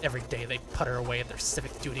 Every day they putter away at their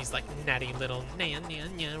civic duties like natty little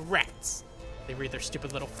rats. They read their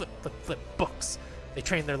stupid little flip books. They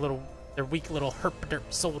train their weak little herp-derp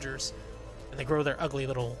soldiers, and they grow their ugly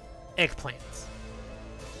little eggplants.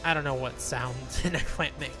 I don't know what sound an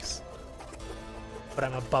eggplant makes, but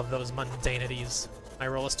I'm above those mundanities. My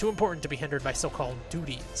role is too important to be hindered by so-called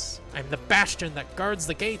duties. I'm the bastion that guards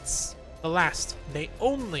the gates, the last, nay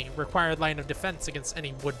only, required line of defense against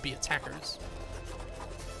any would-be attackers.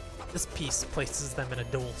 This peace places them in a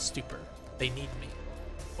dull stupor. They need me.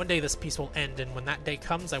 One day this peace will end, and when that day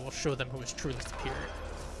comes, I will show them who is truly superior.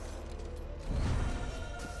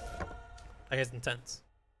 That guy's intense.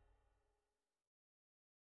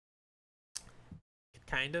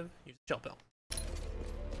 Kind of. Use a chill pill.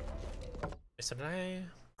 So did I...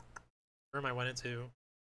 Where am I went into?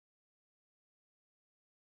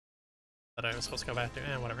 That I was supposed to go back to?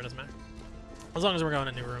 Whatever, it doesn't matter. As long as we're going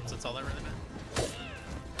to new rooms, that's all that really matters.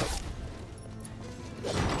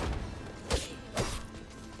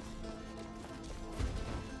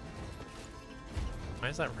 Why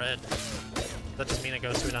is that red? Does that just mean it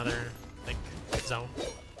goes to another, like, zone?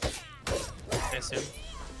 I assume.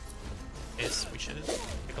 Yes, we should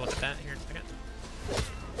take a look at that here in a second.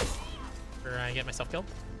 Before I get myself killed.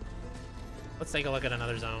 Let's take a look at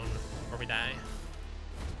another zone before we die.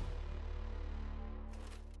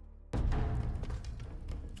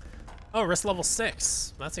 Oh, risk level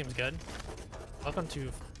 6. That seems good. Welcome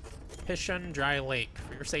to Pishun Dry Lake.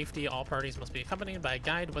 For your safety, all parties must be accompanied by a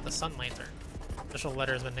guide with a sun lantern. Official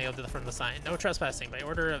letter has been nailed to the front of the sign. No trespassing. By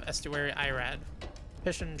order of Estuary Irad.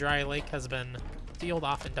 Pishun Dry Lake has been sealed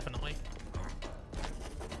off indefinitely.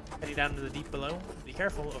 Heading down into the deep below. Be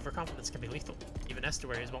careful, overconfidence can be lethal. Even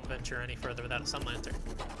estuaries won't venture any further without a sun lantern.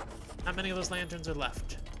 Not many of those lanterns are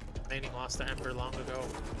left. The remaining lost their ember long ago.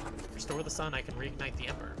 Restore the sun, I can reignite the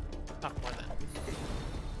ember. Talk more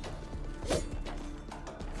then.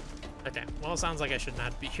 Okay, well it sounds like I should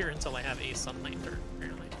not be here until I have a sun lantern,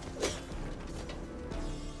 apparently.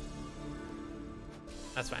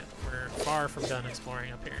 That's fine. We're far from done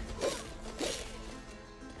exploring up here.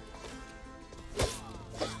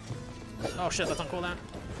 Oh shit, that's on cooldown.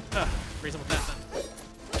 Ugh, reason with that then.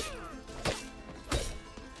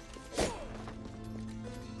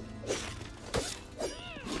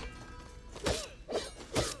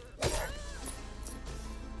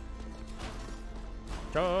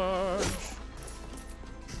 Charge!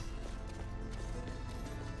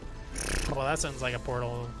 Well, that sounds like a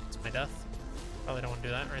portal to my death. Probably don't want to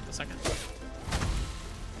do that right this second.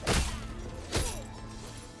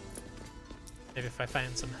 Maybe if I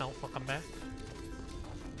find some help, I'll come back.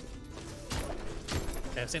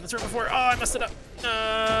 Okay, I've seen this room before. Oh, I messed it up.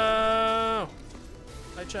 No!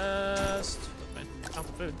 My chest. Fine. Found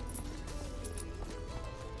some food.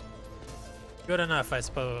 Good enough, I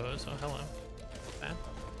suppose. Oh, hello. Bad.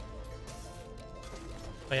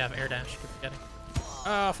 Oh, yeah, I have air dash. Keep forgetting.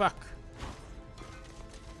 Oh, fuck.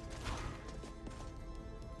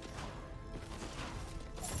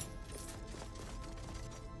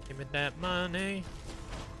 Give me that money.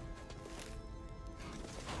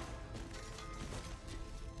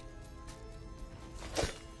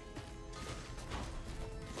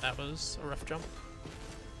 That was a rough jump.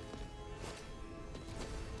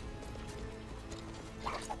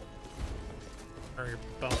 Are your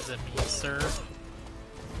bones at me, sir?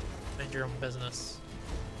 Mind your own business.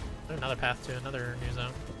 There's another path to another new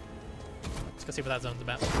zone. Let's go see what that zone's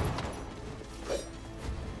about.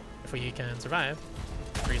 If we can survive,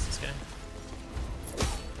 freeze this guy.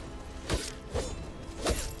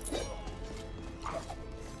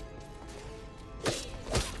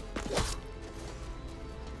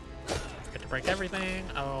 Forget to break everything.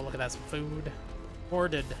 Oh, look at that, some food.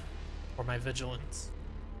 Hoarded for my vigilance.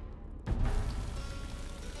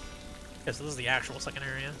 Okay, so this is the actual second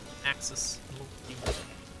area. Axis.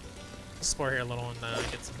 Explore here a little and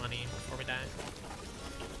get some money before we die.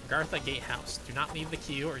 Gartha Gatehouse. Do not leave the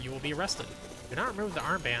queue or you will be arrested. Do not remove the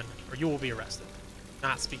armband or you will be arrested. Do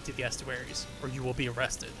not speak to the estuaries or you will be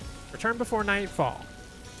arrested. Return before nightfall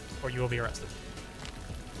or you will be arrested.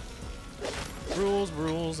 Rules,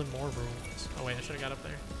 rules, and more rules. Oh wait, I should have got up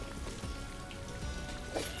there.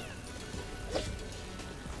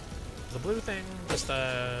 The blue thing, just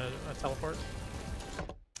a teleport.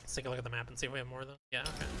 Let's take a look at the map and see if we have more of them. Yeah,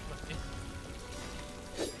 okay. Must be.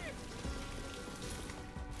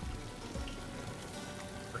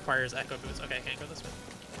 Requires echo boots. Okay, I can't go this way.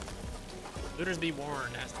 Looters be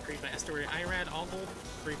warned. As decreed by Estuary Irad, all gold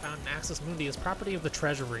free found in Axis Mundi is property of the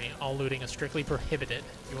Treasury. All looting is strictly prohibited.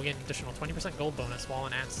 You will get an additional 20% gold bonus while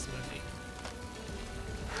in Axis Mundi.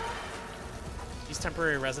 These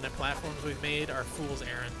temporary resident platforms we've made are fool's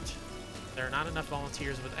errand. There are not enough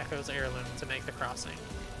volunteers with Echo's heirloom to make the crossing.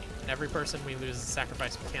 And every person we lose is a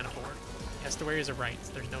sacrifice we can't afford. Estuaries are right.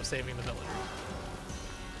 There's no saving the villager.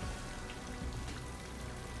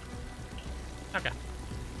 Okay.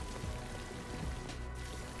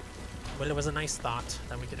 Well, it was a nice thought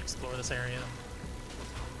that we could explore this area.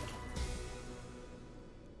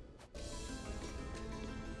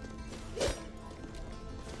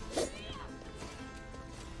 Yeah,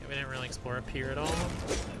 we didn't really explore up here at all.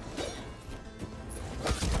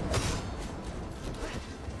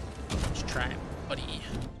 Let's try it, buddy.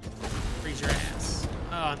 Freeze your ass.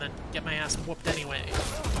 Oh, and then get my ass whooped anyway.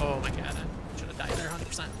 Oh my god, I should have died there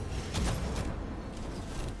 100%.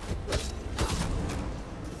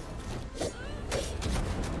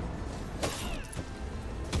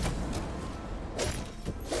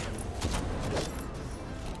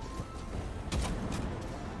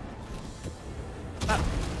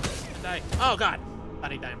 Oh god!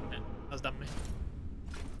 Thought he died. That was dumb of me.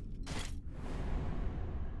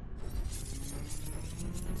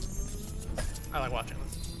 I like watching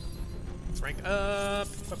this. Rank up!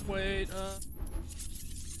 Wait up!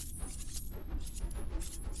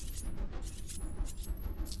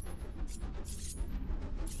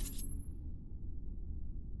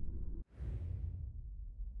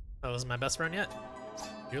 That was my best friend yet.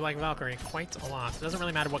 I do like Valkyrie quite a lot. It doesn't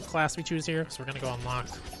really matter what class we choose here, because we're gonna go unlock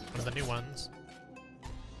one of the new ones.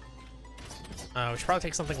 We should probably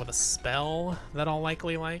take something with a spell that I'll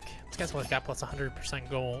likely like. This guy's got plus 100%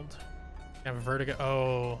 gold. We have a vertigo.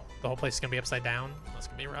 Oh, the whole place is gonna be upside down. That's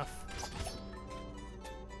gonna be rough.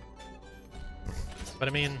 But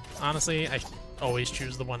I mean, honestly, I always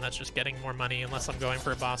choose the one that's just getting more money unless I'm going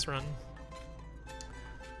for a boss run.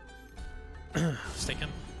 Just taking.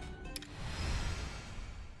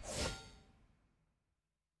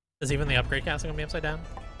 Is even the upgrade castle gonna be upside down?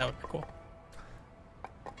 That would be cool.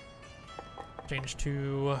 Change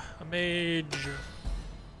to a mage.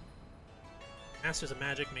 Masters of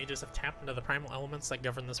magic, mages have tapped into the primal elements that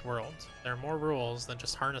govern this world. There are more rules than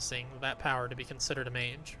just harnessing that power to be considered a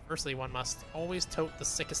mage. Firstly, one must always tote the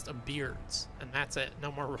sickest of beards, and that's it.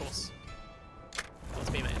 No more rules.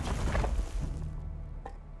 Let's be a mage.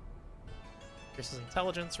 Increases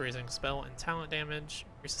intelligence, raising spell and talent damage.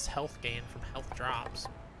 Increases health gain from health drops.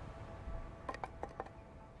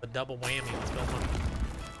 The double whammy. Let's build one.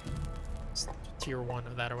 It's tier 1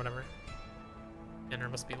 of that or whatever. Manor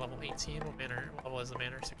must be level 18. What level is the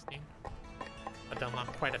manor? 16. I've done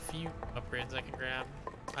quite a few upgrades I can grab,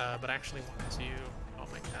 but I actually want to. Oh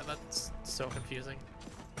my god, that's so confusing.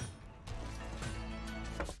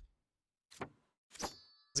 This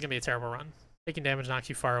is gonna be a terrible run. Taking damage knocks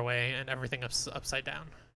you far away, and everything upside down.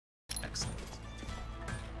 Excellent.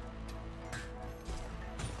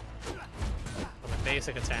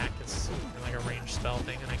 basic attack is like a ranged spell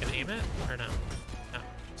thing, and I can aim it? Or no? No.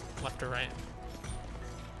 Just left or right.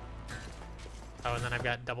 Oh, and then I've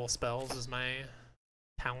got double spells as my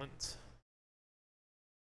talent.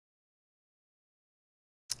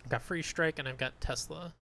 I've got Free Strike, and I've got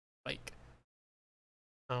Tesla Spike.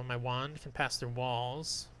 My wand can pass through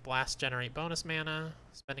walls. Blast generate bonus mana.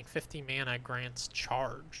 Spending 50 mana grants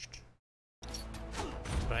charged.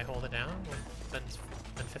 Do I hold it down? Spend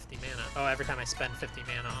 50 mana. Oh, every time I spend 50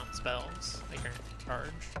 mana on spells, I grant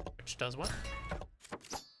charge. Which does what?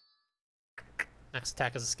 Next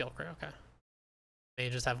attack is a skill crit, okay.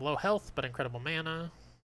 Mages have low health, but incredible mana.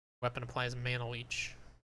 Weapon applies mana leech.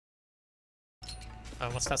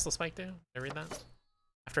 What's Tesla Spike do? Did I read that?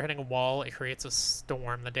 After hitting a wall, it creates a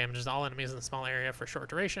storm that damages all enemies in a small area for a short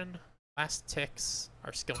duration. Last ticks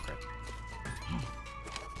are skill crit.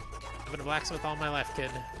 I've been a blacksmith all my life,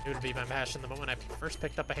 kid. Knew to be my passion the moment I first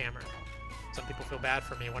picked up a hammer. Some people feel bad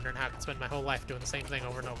for me, wondering how I can spend my whole life doing the same thing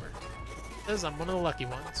over and over. Because I'm one of the lucky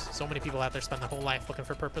ones. So many people out there spend their whole life looking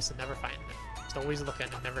for purpose and never find it. Just always looking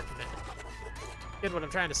and never committing. Kid, what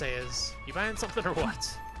I'm trying to say is, you buying something or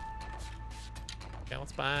what? Okay,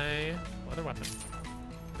 let's buy leather weapon.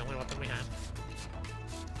 The only weapon we have.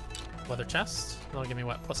 Leather chest. That'll give me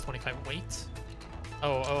what? Plus 25 weight?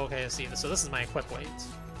 Oh, okay, I see. So this is my equip weight.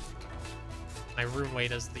 My rune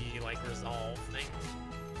weight is the, like, resolve thing.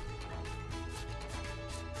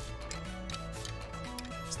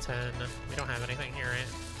 It's 10. We don't have anything here, right?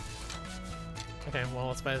 Okay, well,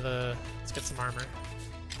 let's buy the... Let's get some armor.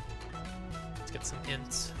 Let's get some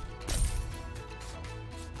int.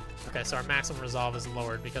 Okay, so our maximum resolve is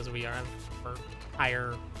lowered because we are for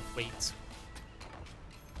higher weight.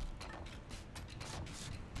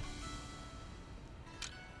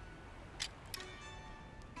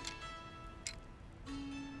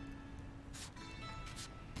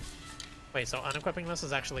 Wait, so unequipping this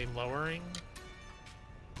is actually lowering?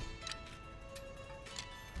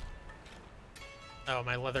 Oh,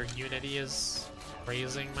 my leather unity is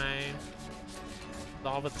raising my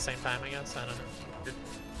resolve at the same time, I guess? I don't know. Weird.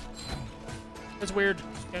 It's weird.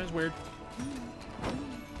 It was weird.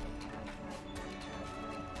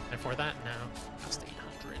 And for that, no. Just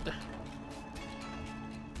 800.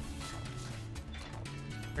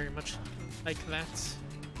 Very much like that.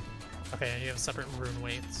 Okay, you have separate rune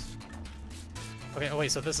weights. Okay, oh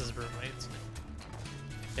wait, so this is rune weights.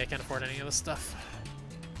 Yeah, I can't afford any of this stuff.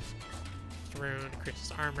 Rune,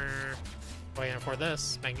 increases armor. Oh, I can afford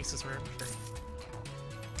this. Magnesis rune, sure.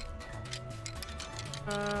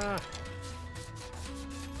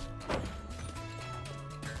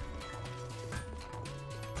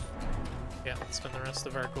 Yeah, let's spend the rest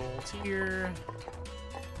of our gold here.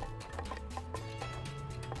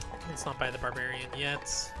 Let's not buy the barbarian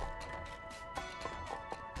yet.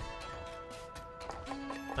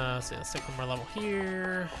 Let's see, let's take one more level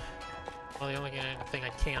here. Well, the only thing I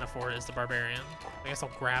can't afford is the barbarian. I guess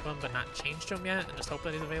I'll grab him, but not change to him yet, and just hope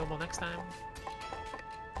that he's available next time.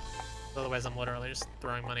 Otherwise, I'm literally just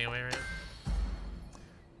throwing money away right now.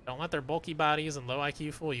 Don't let their bulky bodies and low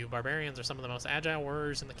IQ fool you. Barbarians are some of the most agile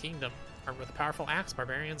warriors in the kingdom. Armed with a powerful axe,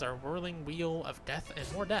 barbarians are a whirling wheel of death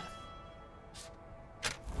and more death.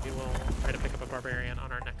 We will try to pick up a barbarian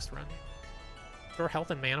on our next run. Store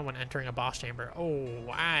health and mana when entering a boss chamber. Oh,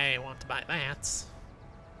 I want to buy that.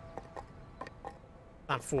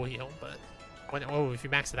 Not full heal, but when if you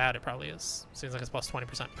max it out, it probably is. Seems like it's plus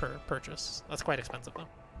 20% per purchase. That's quite expensive though.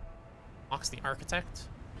 Locks the architect.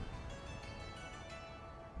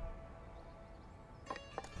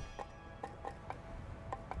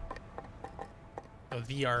 Oh,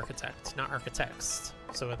 the architect, not architects.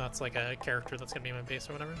 So that's like a character that's gonna be in my base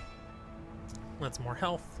or whatever. That's more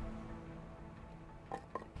health.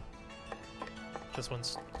 This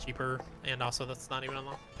one's cheaper, and also that's not even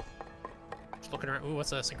unlocked. Just looking around. Ooh, what's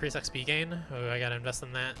this? Increase XP gain. Oh, I gotta invest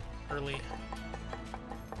in that early.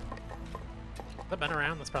 Has that been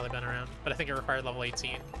around? That's probably been around. But I think it required level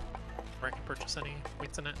 18 where I can purchase any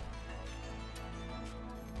weights in it.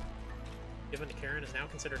 Given to Karen is now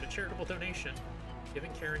considered a charitable donation.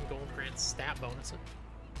 Giving Karen gold grants stat bonuses.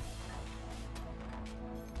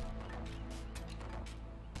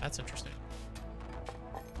 That's interesting.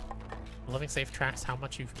 Living safe tracks how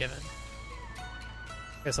much you've given.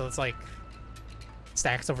 Okay, so it's like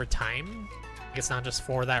stacks over time. It's not just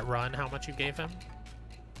for that run how much you gave him.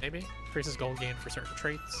 Maybe. Increases gold gain for certain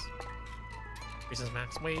traits. Increases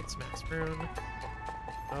max weights, max rune.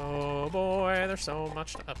 Oh boy, there's so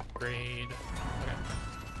much to upgrade. Okay.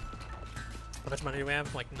 How much money do we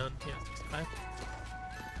have? Like none. Yeah, 65.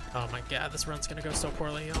 Oh my god, this run's gonna go so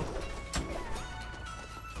poorly, y'all.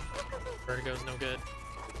 Vertigo's no good.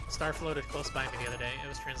 Star floated close by me the other day. It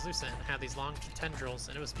was translucent and had these long tendrils,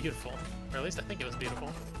 and it was beautiful. Or at least I think it was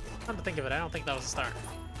beautiful. Come to think of it, I don't think that was a star.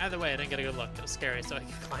 Either way, I didn't get a good look. It was scary, so I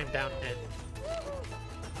could climb down and hit.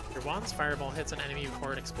 Your wand's fireball hits an enemy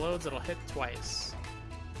before it explodes, it'll hit twice.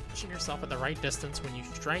 Position yourself at the right distance when you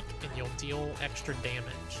strike, and you'll deal extra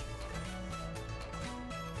damage.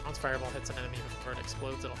 Wand's fireball hits an enemy before it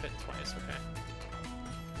explodes, it'll hit twice. Okay.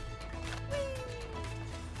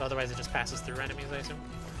 So otherwise, it just passes through enemies, I assume.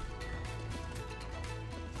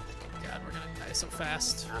 God, we're gonna die so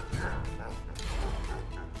fast.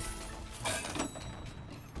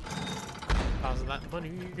 Cause of that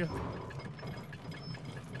money.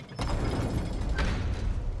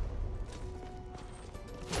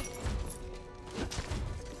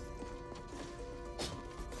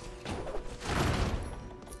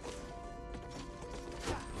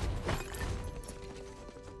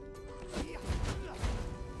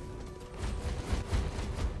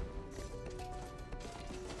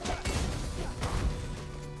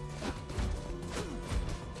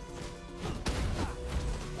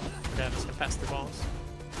 Yeah, I'm just gonna pass the balls.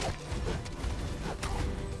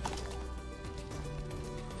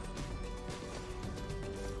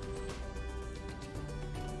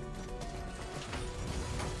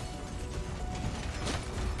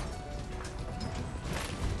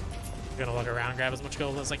 I'm gonna look around, grab as much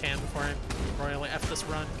gold as I can before I royally F this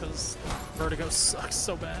run, because Vertigo sucks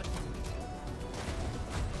so bad.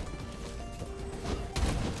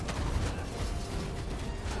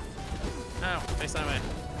 Oh, face that way.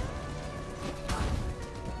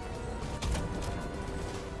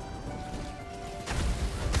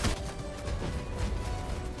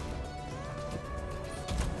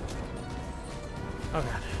 Oh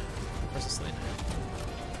god. Where's the slate?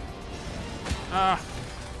 Ah!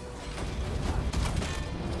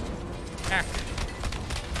 Heck.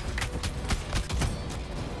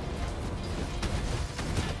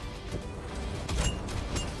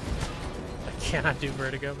 I cannot do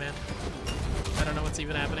Vertigo, man. I don't know what's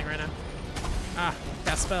even happening right now. Ah,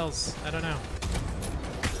 cast spells. I don't know.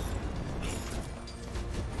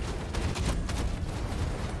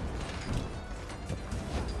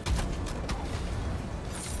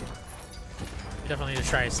 Definitely need to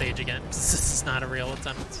try Sage again, because this is not a real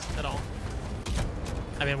attempt at all.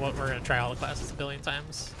 I mean, we're going to try all the classes a billion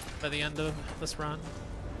times by the end of this run.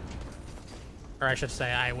 Or I should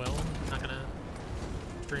say I will. I'm not going to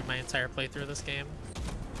stream my entire playthrough of this game.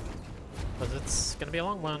 Because it's going to be a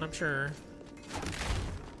long one, I'm sure.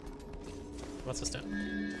 What's this do?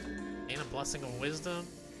 Gain a Blessing of Wisdom?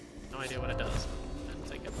 No idea what it does. I'll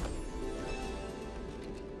take it.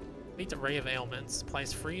 Complete Array of Ailments.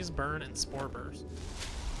 Applies Freeze, Burn, and Spore Burst.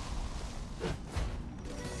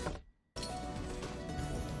 Go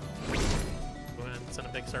ahead and send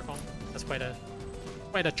a big circle. That's quite a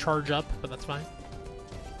charge up, but that's fine.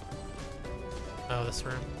 Oh, this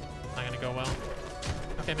room. Not gonna go well.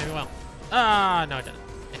 Okay, maybe well. Ah, no, it didn't.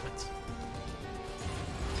 Damn it. To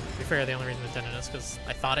be fair, the only reason it didn't is because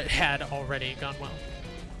I thought it had already gone well.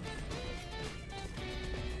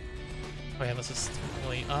 Oh yeah, this is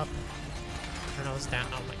really up. Or no, it's down.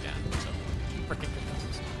 Oh my god, I'm so freaking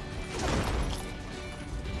confused.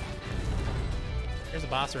 Here's the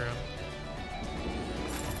boss room.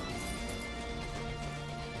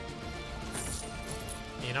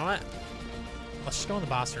 You know what? Let's just go in the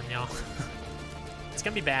boss room, y'all. It's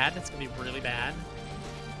gonna be bad. It's gonna be really bad.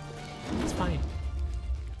 It's fine.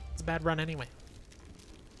 It's a bad run anyway.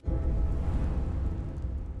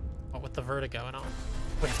 What with the Vertigo and all.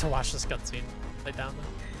 We have to watch this cutscene play down though.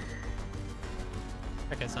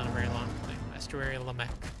 Okay, it's not a very long thing. Estuary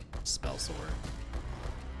Lamech. Spell Sword.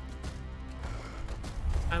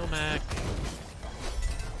 Hi, Lamech.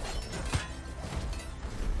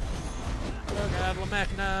 Oh god, Lamech,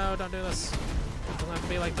 no, don't do this. It doesn't have to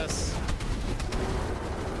be like this.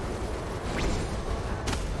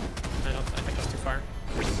 I think that's too far.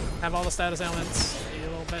 Have all the status ailments, you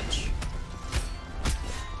little bitch.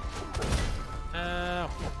 Oh.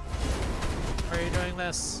 Why are you doing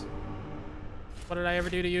this? What did I ever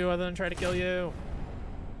do to you other than try to kill you?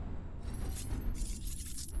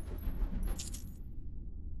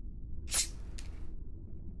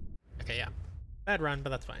 Okay, yeah. Bad run, but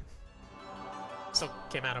that's fine. Still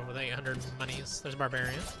came out of with 800 monies. There's a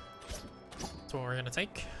Barbarian. That's what we're gonna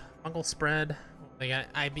take. Fungal Spread. They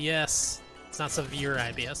got IBS. It's not severe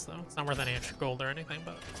IBS though. It's not worth any extra gold or anything,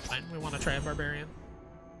 but it's fine. We want to try a Barbarian.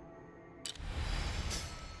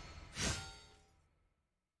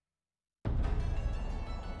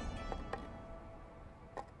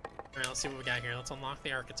 Alright, let's see what we got here. Let's unlock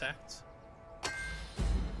the Architect.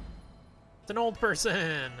 It's an old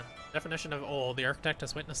person! Definition of old. The architect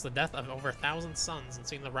has witnessed the death of over 1,000 sons and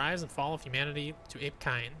seen the rise and fall of humanity to ape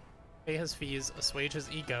kind. Pay his fees, assuage his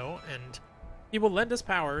ego, and he will lend his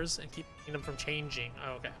powers and keep the kingdom from changing.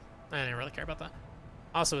 Oh, okay. I didn't really care about that.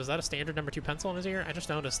 Also, is that a standard number 2 pencil in his ear? I just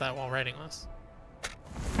noticed that while writing this.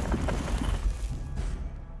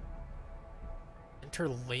 Enter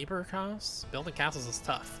labor costs? Building castles is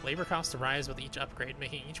tough. Labor costs rise with each upgrade,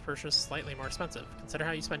 making each purchase slightly more expensive. Consider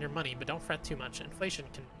how you spend your money, but don't fret too much. Inflation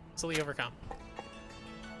can easily overcome.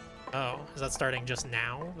 Oh, is that starting just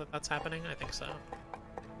now that that's happening? I think so.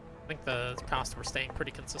 I think the costs were staying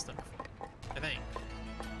pretty consistent before. I think.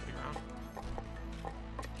 Could be wrong.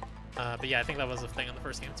 But yeah, I think that was a thing in the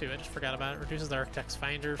first game too. I just forgot about it. Reduces the architect's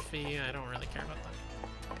finder fee. I don't really care about that.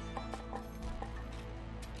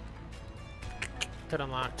 Could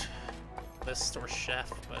unlock list or chef,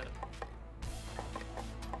 but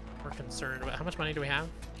we're concerned about how much money do we have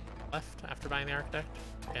left after buying the architect?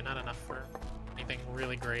 Okay, not enough for anything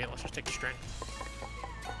really great. Let's just take a strength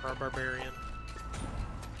for our barbarian.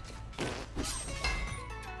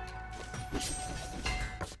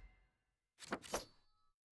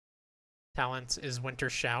 Talent is Winter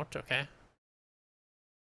Shout, okay.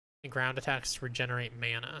 And ground attacks regenerate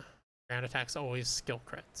mana. Ground attacks always skill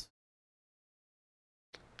crits.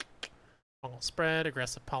 Fungal Spread,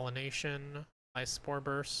 Aggressive Pollination, Ice Spore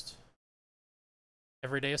Burst.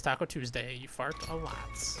 Every day is Taco Tuesday. You fart a lot.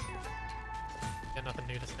 Got nothing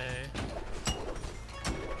new to say.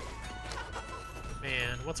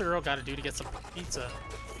 Man, what's a girl gotta do to get some pizza?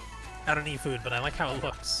 I don't eat food, but I like how it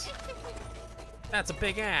looks. That's a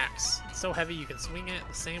big axe. It's so heavy you can swing it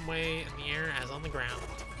the same way in the air as on the ground.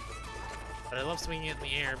 But I love swinging it in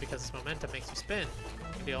the air because its momentum makes you spin.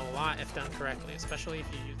 You can deal a lot if done correctly, especially if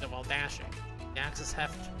you use it while dashing. The axes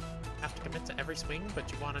have to commit to every swing,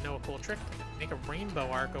 but you want to know a cool trick? Make a rainbow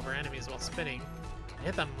arc over enemies while spinning and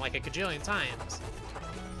hit them like a gajillion times.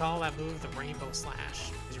 Call that move the Rainbow Slash,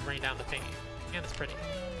 because you rain down the pain. And it's pretty.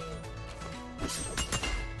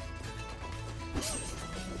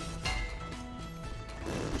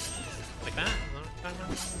 Like that? Is that what you're talking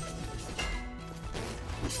about?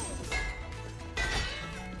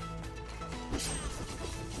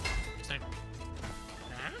 Interesting.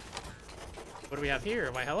 What do we have here?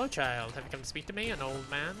 Why, hello, child. Have you come to speak to me, an old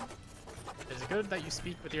man? It is good that you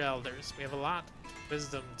speak with your elders. We have a lot to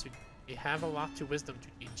wisdom to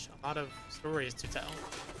teach. A lot of stories to tell.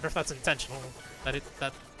 I wonder if that's intentional. That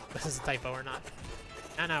this is a typo or not.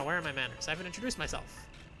 Now, where are my manners? I haven't introduced myself.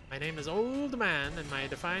 My name is Old Man, and my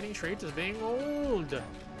defining trait is being old.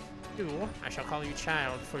 You, I shall call you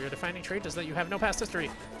child, for your defining trait is that you have no past history.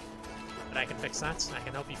 But I can fix that. I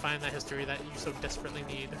can help you find that history that you so desperately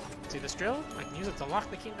need. See this drill? I can use it to lock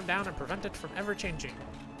the kingdom down and prevent it from ever changing.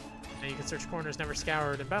 Now you can search corners never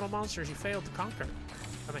scoured and battle monsters you failed to conquer.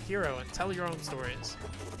 Become a hero and tell your own stories.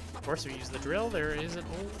 Of course, if you use the drill, there is an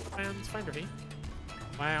old man's finder fee.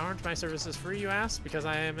 Why aren't my services free, you ask? Because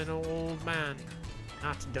I am an old man.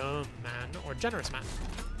 Not dumb man or generous man.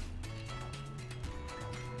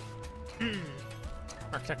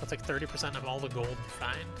 Architect will take 30% of all the gold you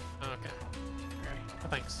find. Oh, okay. Oh,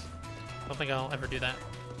 thanks. I don't think I'll ever do that.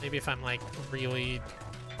 Maybe if I'm like really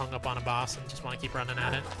hung up on a boss and just want to keep running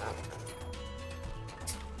at it.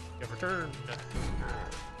 You have returned.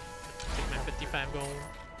 Take my 55 gold.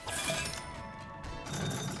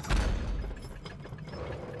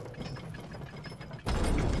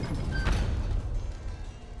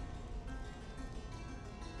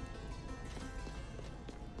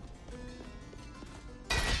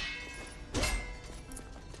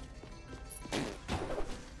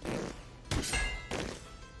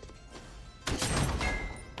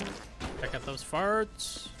 Check out those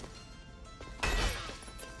farts.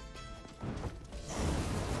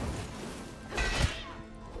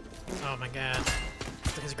 Oh my god.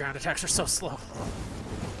 These ground attacks are so slow.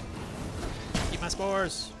 Keep my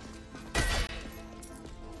spores.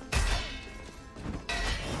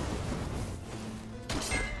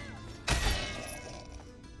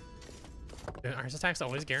 Are his attacks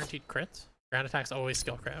always guaranteed crits? Ground attacks always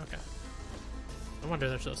skill crit, okay. No wonder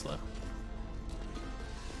they're so slow.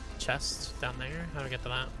 Chest down there? How do we get to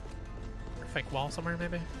that? Or fake wall somewhere,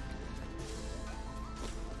 maybe?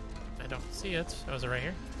 I don't see it. Oh, is it right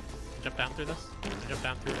here? Jump down through this? Jump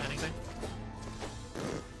down through anything?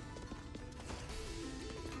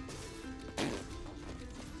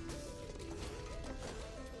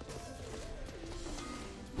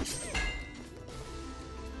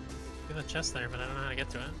 See the chest there, but I don't know how to get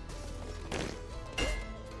to it.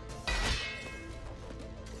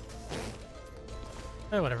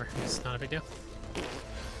 Oh, whatever. It's not a big deal.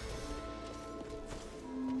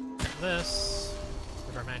 This.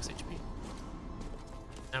 Give our max HP.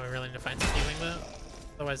 Now we really need to find some healing though.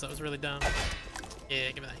 Otherwise that was really dumb. Yeah,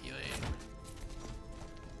 give me that healing.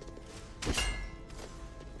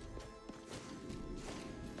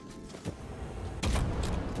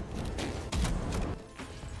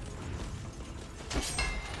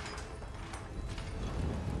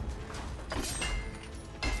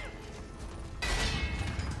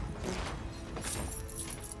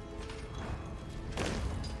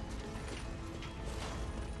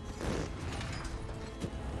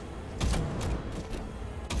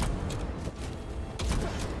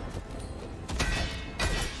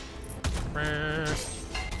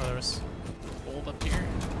 Oh, there was gold up here.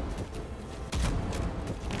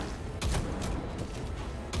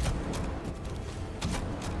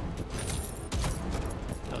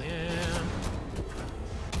 Hell yeah.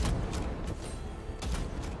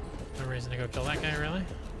 No reason to go kill that guy, really.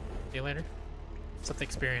 See you later. Except the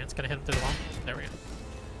experience. Gonna hit him through the wall. There we go.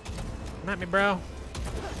 Come at me, bro.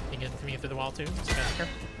 You can get me through the wall, too. So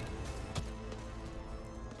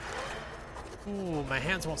ooh, my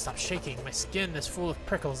hands won't stop shaking. My skin is full of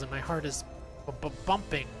prickles and my heart is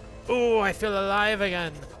bumping. Ooh, I feel alive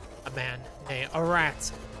again. A man, nay, a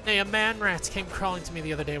rat. Nay, a man-rat came crawling to me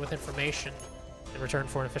the other day with information. In return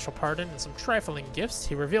for an official pardon and some trifling gifts,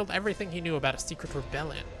 he revealed everything he knew about a secret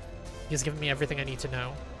rebellion. He has given me everything I need to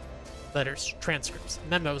know. Letters, transcripts,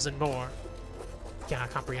 memos, and more. I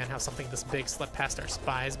cannot comprehend how something this big slipped past our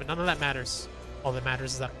spies, but none of that matters. All that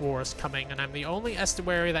matters is that war is coming, and I'm the only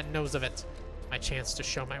estuary that knows of it. My chance to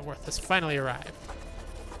show my worth has finally arrived.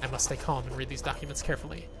 I must stay calm and read these documents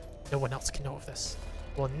carefully. No one else can know of this.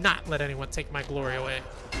 I will not let anyone take my glory away.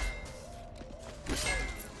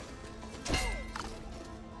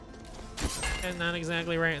 And not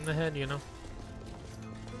exactly right in the head, you know.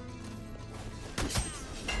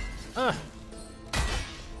 Ugh.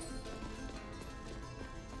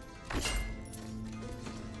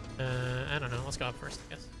 I don't know. Let's go up first,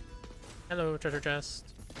 I guess. Hello, treasure chest.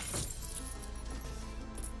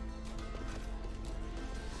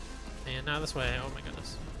 And now this way. Oh my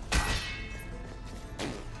goodness.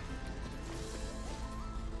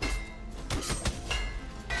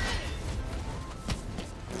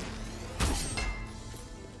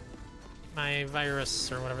 My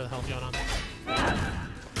virus or whatever the hell's going on there.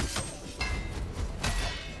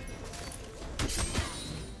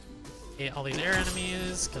 Hit all these air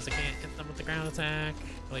enemies because I can't hit them with the ground attack.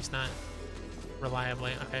 At least not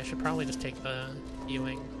reliably. Okay, I should probably just take the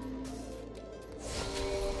healing.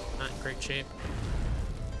 Not in great shape.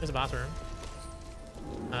 There's a boss room.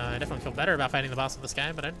 I definitely feel better about fighting the boss with this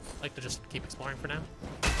guy, but I'd like to just keep exploring for now.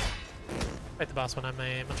 Fight the boss when I'm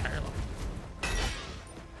a much higher level.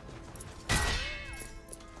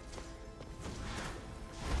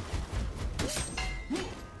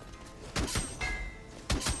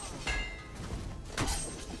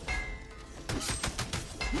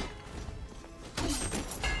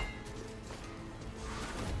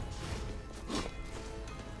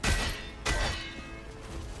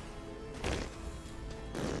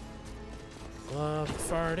 Love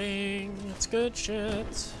farting, it's good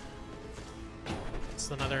shit. It's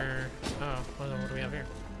another, oh, what do we have here?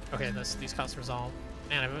 Okay, these costs resolve.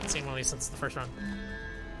 Man, I haven't seen one of these since the first run.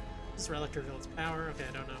 This relic reveals its power, okay,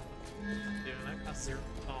 I don't know. Dude, that costs 0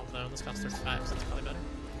 resolve though, this costs 35, so it's probably better.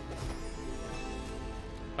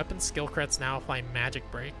 Weapon skill crits now apply magic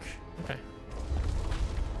break. Okay.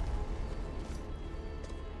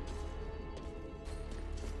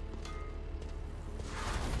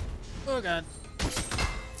 Oh god.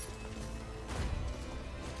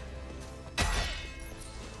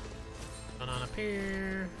 Going on up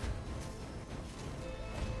here.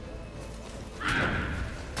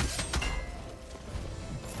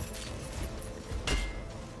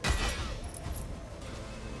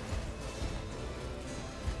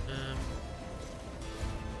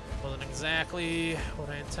 Wasn't exactly what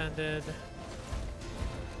I intended.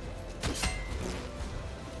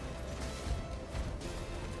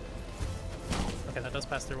 Okay, that does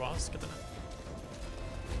pass through walls. Good to know.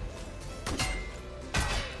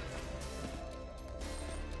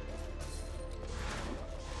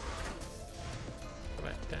 Go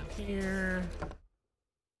back down here.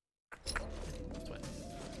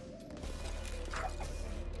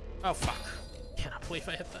 Oh fuck! Cannot believe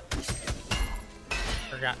I hit that.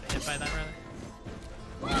 Or got hit by that rather.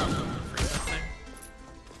 Freeze that thing.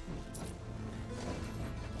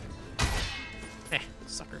 Eh,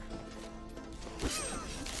 sucker.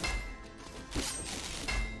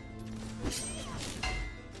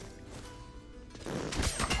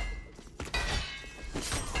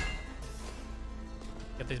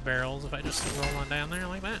 Get these barrels if I just roll on down there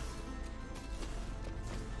like that.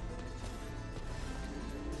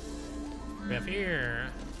 We have here.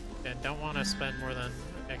 Okay, don't want to spend more than.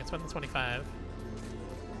 Okay, I can spend the 25.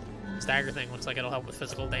 Stagger thing looks like it'll help with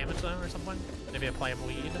physical damage though, or something. Maybe apply a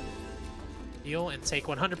bleed. Heal and take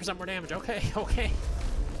 100% more damage. Okay, okay.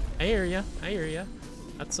 I hear ya. I hear ya.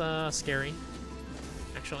 That's scary,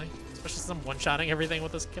 actually. Especially since I'm one-shotting everything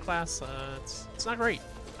with this class. It's not great.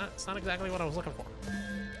 It's not exactly what I was looking for.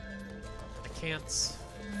 I can't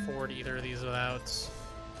afford either of these without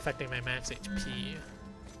affecting my max HP.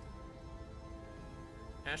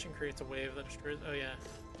 Dashing creates a wave that destroys. Oh yeah,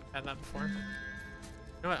 had that before. You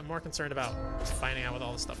know what? I'm more concerned about just finding out what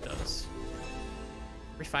all this stuff does.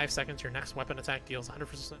 Every 5 seconds, your next weapon attack deals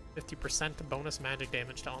 50% bonus magic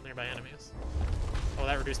damage to all nearby enemies. Oh,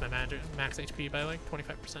 that reduced my max HP by like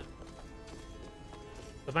 25%.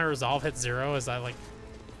 Does my resolve hit 0? Is that like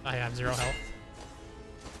I have 0 health?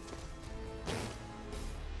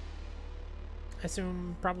 I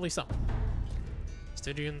assume probably so.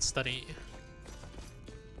 Stygian study.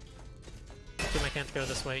 I can't go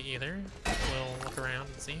this way either. We'll look around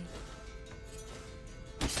and see.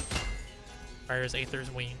 Fires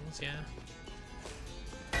Aether's wings, yeah.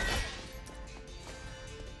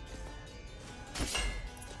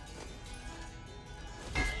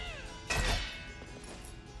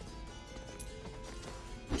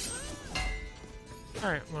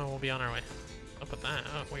 Alright, well, we'll be on our way. Up with that.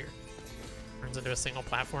 Oh, weird. Turns into a single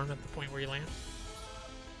platform at the point where you land.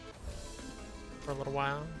 For a little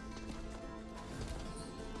while.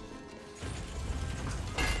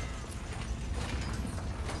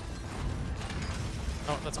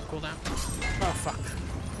 Oh, that's on cooldown. Oh, fuck.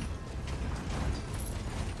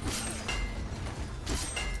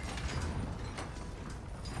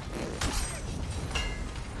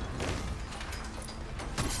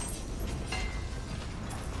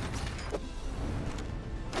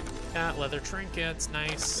 Got leather trinkets,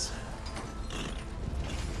 nice.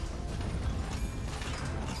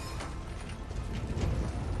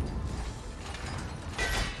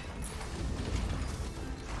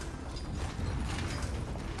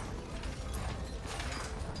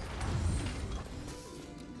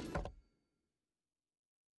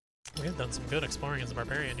 We've done some good exploring as a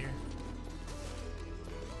barbarian here.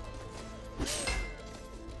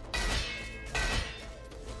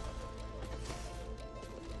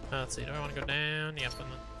 Let's see, do I want to go down? Yep,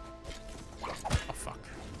 and then... Oh, fuck.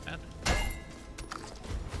 Bad.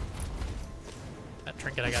 That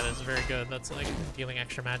trinket I got is very good. That's like dealing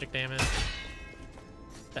extra magic damage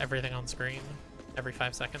to everything on screen every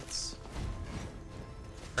 5 seconds.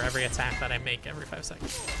 For every attack that I make every 5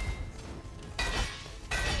 seconds.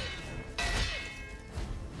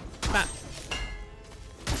 Ah.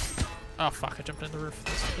 Oh fuck, I jumped in the roof.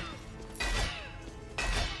 That's stupid.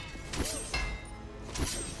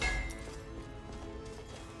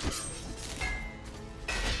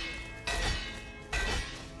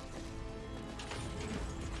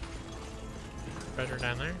 Treasure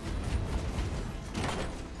down there.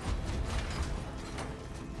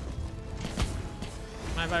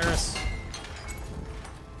 My virus.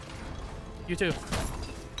 You too.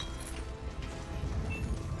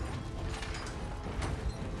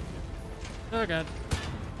 Oh god.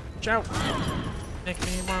 Shout! Make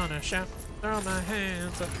me wanna shout. Throw my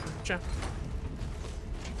hands up and shout.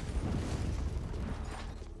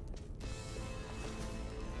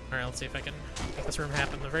 Alright, let's see if I can make this room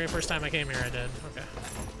happen. The very first time I came here I did. Okay.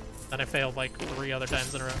 Then I failed like 3 other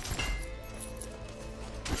times in a row.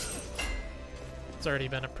 It's already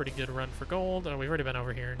been a pretty good run for gold. Oh, we've already been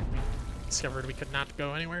over here and we discovered we could not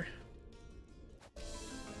go anywhere.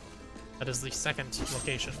 That is the second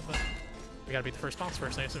location, but we gotta beat the first boss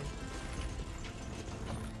first, I assume.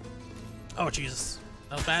 Oh, Jesus.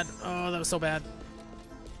 That was bad. Oh, that was so bad.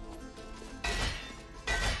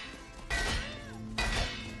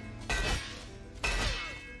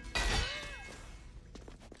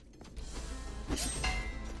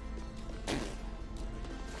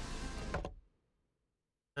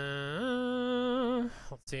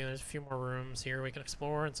 Let's see, there's a few more rooms here we can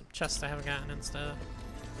explore and some chests I haven't gotten and stuff.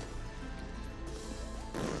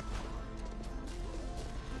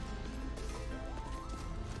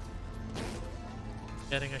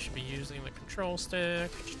 I should be using the control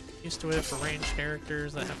stick. Used to it for ranged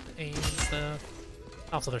characters that have to aim and stuff.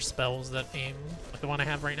 Also, there's spells that aim, like the one I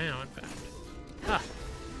have right now, in fact. Ah!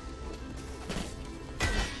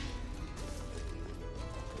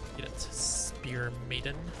 Get it, Spear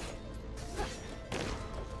Maiden.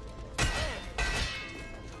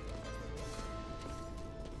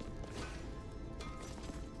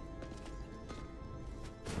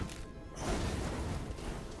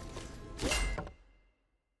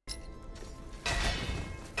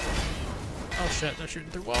 Oh shit, they're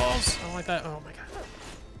shooting through walls. I don't like that. Oh my god.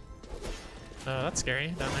 That's scary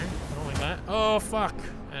down there. I don't like that. Oh fuck.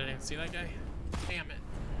 I didn't even see that guy. Damn it.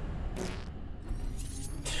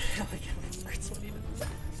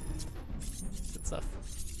 Good stuff.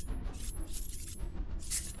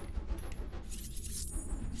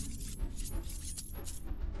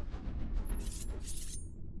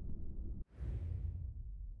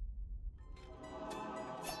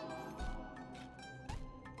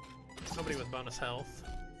 Nobody with bonus health.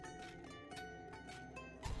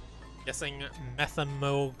 Guessing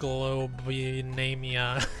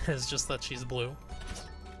methemoglobinemia is just that she's blue.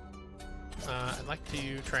 I'd like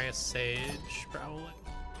to try a sage, probably.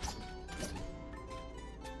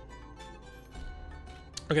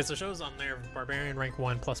 Okay, so it shows on there barbarian rank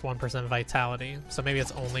 1 plus 1% vitality. So maybe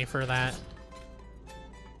it's only for that.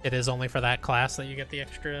 It is only for that class that you get the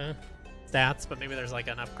extra stats, but maybe there's like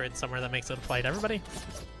an upgrade somewhere that makes it apply to everybody.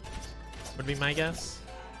 Would be my guess.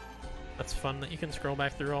 That's fun that you can scroll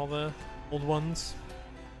back through all the old ones.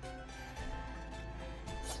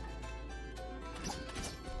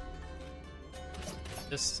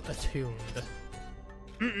 Disattuned.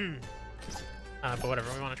 But whatever,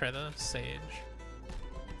 we want to try the sage.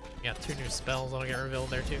 We got 2 new spells that'll get revealed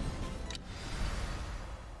there too.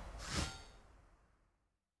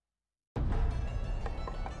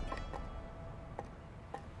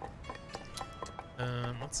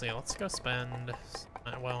 Let's see, let's go spend,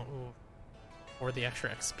 well, ooh, for the extra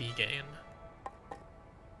XP gain. I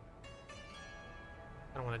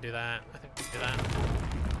don't want to do that. I think we can do that.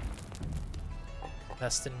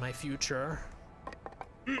 Invest in my future.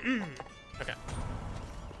 Okay.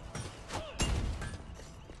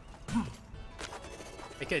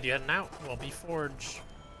 Hey kid, you heading out? Well, be forge.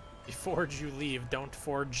 Be forge you leave. Don't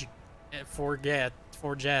forge, forget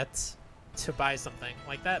to buy something.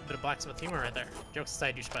 Like that bit of blacksmith humor right there. Jokes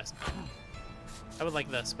aside, you should buy something. I would like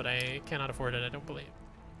this, but I cannot afford it, I don't believe.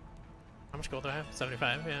 How much gold do I have?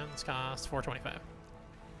 75, yeah, this costs 425.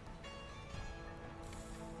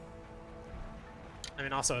 I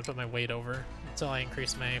mean, also I put my weight over. Until I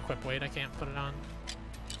increase my equip weight, I can't put it on.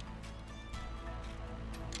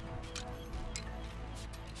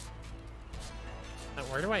 Now,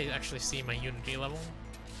 where do I actually see my unity level?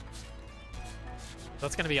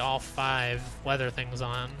 That's gonna be all 5 leather things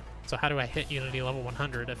on. So how do I hit unity level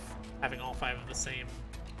 100 if having all 5 of the same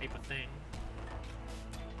type of thing?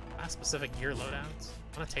 Specific gear loadouts.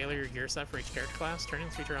 Want to tailor your gear set for each character class? Turning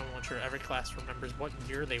this feature on will ensure every class remembers what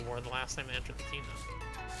gear they wore the last time they entered the kingdom.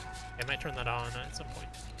 I might turn that on at some point.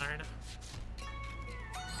 Alright.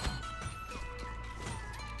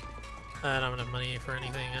 I don't have money for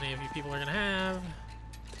anything any of you people are gonna have.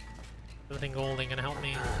 Everything gold ain't gonna help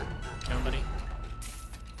me. Go, buddy.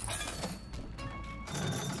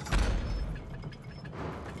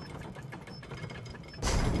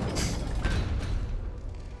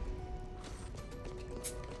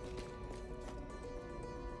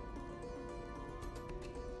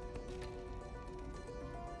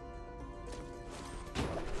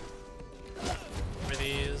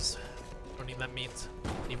 That meat,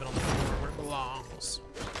 even on the floor where it belongs.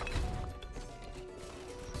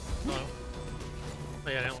 Hello. Oh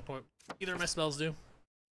yeah, I don't know what either of my spells do.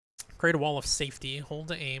 Create a wall of safety. Hold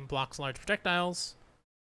to aim, blocks large projectiles.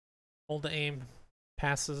 Hold to aim,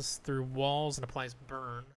 passes through walls and applies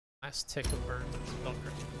burn. Last tick of burn with spell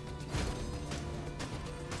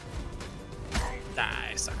crit.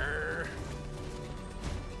 Die, sucker.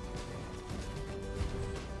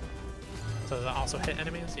 So does that also hit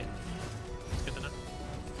enemies? Yeah. Good to know.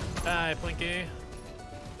 Die, Plinky.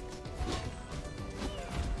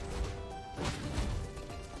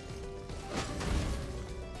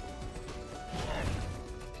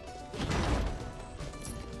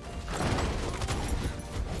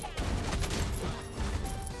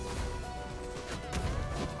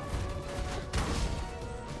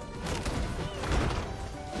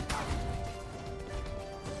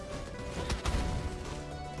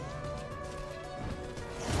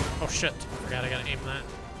 Oh shit, forgot I gotta aim that.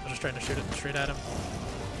 I was just trying to shoot it straight at him.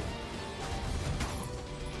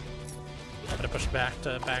 I'm gonna push back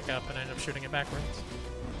to back up and I end up shooting it backwards.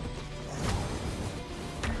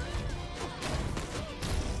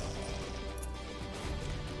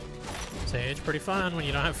 Sage, pretty fun when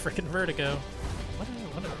you don't have freaking vertigo.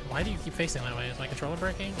 Why do you keep facing that way? Is my controller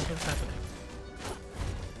breaking? What's happening?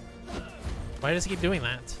 Why does he keep doing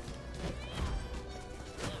that?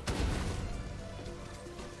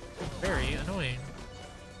 Very annoying.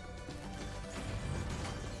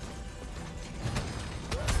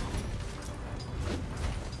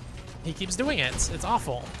 He keeps doing it. It's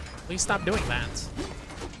awful. Please stop doing that.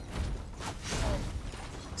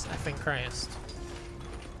 This effing Christ.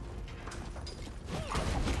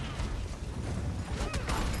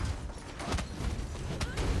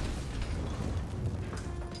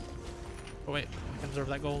 Oh wait, I can observe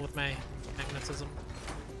that goal with my magnetism.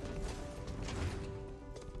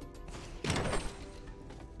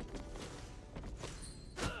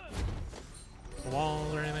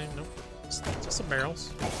 Walls or anything? Nope. Just some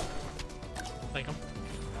barrels. Take them.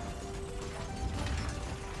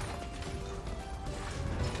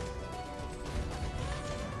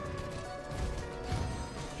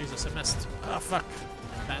 Jesus, I missed. Oh fuck.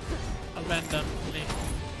 Bad. Oh, bad done for me.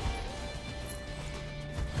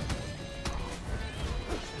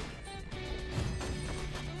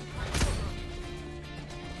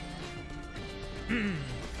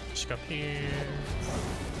 Just go up here.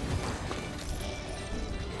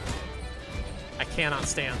 I cannot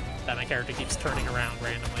stand that my character keeps turning around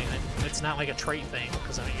randomly. It's not like a trait thing,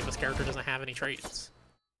 because I mean, this character doesn't have any traits.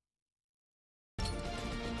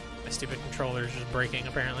 My stupid controller is just breaking,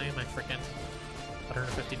 apparently. My freaking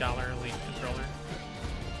 $150 Elite controller.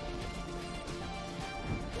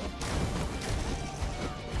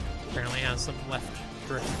 Apparently has some left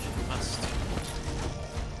drift must.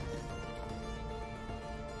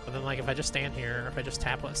 But then, like, if I just stand here, or if I just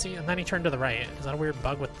tap, let's see, and then he turned to the right. Is that a weird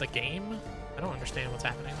bug with the game? I don't understand what's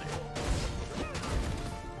happening there.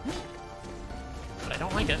 But I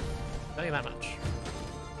don't like it. I'll tell you that much.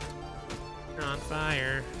 You're on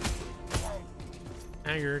fire.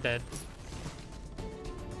 Now you're dead.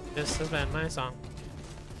 This has been my song.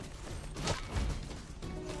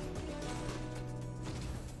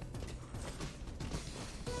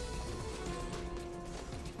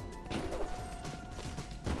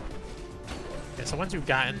 Okay, so once you've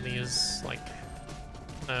gotten these, like,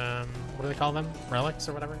 what do they call them? Relics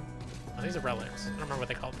or whatever? Oh, these are relics. I don't remember what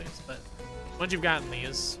they called these, but once you've gotten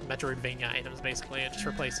these Metroidvania items, basically, it just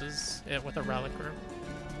replaces it with a relic room.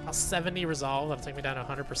 I'll 70 resolve, that'll take me down to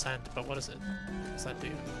 100%, but what is it? What does that do?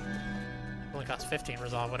 It only costs 15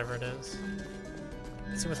 resolve, whatever it is.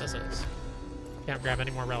 Let's see what this is. Can't grab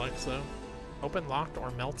any more relics, though. Open locked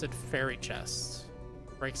or melted fairy chests.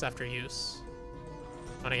 Breaks after use.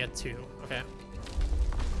 I'm gonna get 2. Okay.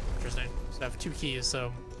 Interesting. So I have 2 keys,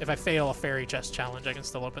 so if I fail a fairy chest challenge, I can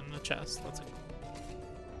still open the chest. Let's see.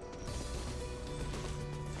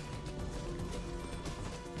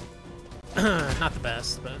 Not the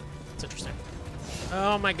best, but it's interesting.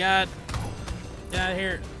 Oh my god. Get out of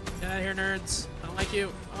here. Get out of here, nerds. I don't like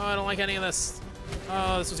you. Oh, I don't like any of this.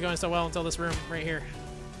 Oh, this was going so well until this room right here.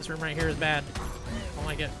 This room right here is bad. I don't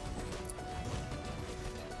like it.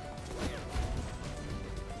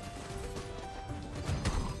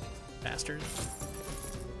 Bastard.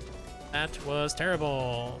 That was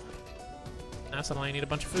terrible. Now suddenly I need a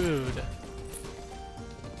bunch of food.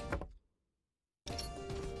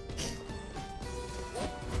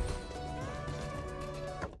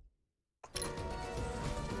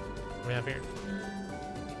 What do we have here?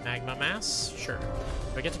 Magma mass? Sure.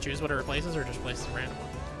 Do I get to choose what it replaces or just replaces randomly?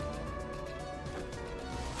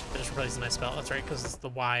 It just replaces my spell, that's right, because the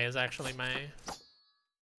Y is actually my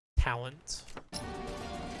talent.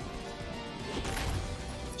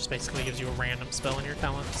 Just basically gives you a random spell in your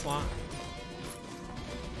talent slot.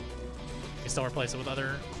 You can still replace it with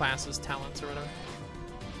other classes' talents or whatever.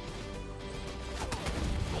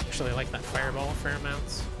 Actually, I like that fireball a fair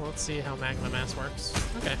amount. Well, let's see how Magma Mass works.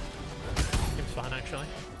 Okay. Seems fun, actually.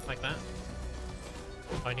 Like that.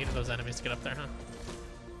 Oh, I needed those enemies to get up there, huh?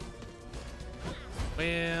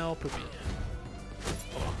 Well, poopy.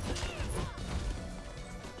 Hold on.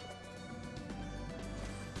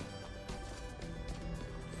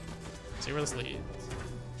 See where this leads.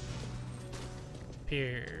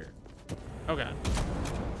 Here. Oh god.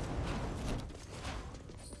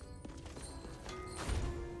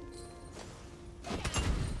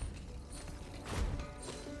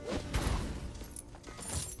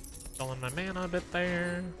 Stolen my mana a bit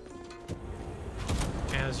there.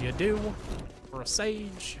 As you do. For a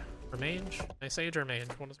sage. Or mage. A sage or mage?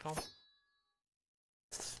 What is it called?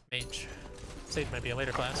 Mage. Sage might be a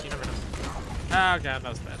later class, you never know. Oh god, that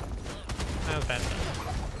was bad. That was bad.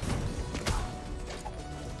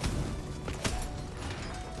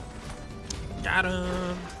 Got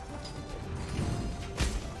him!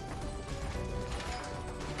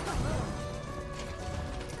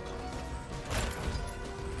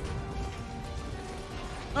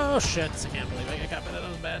 Oh shit, I can't believe I got bit. That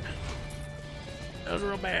was bad. That was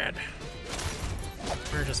real bad.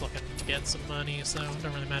 We're just looking to get some money, so it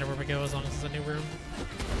don't really matter where we go as long as it's a new room.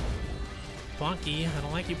 Plonky, I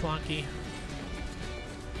don't like you, Plonky.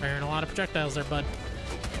 Firing a lot of projectiles there, bud.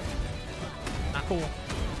 Not cool.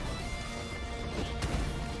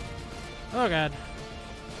 Oh god.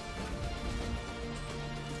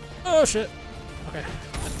 Oh shit. Okay,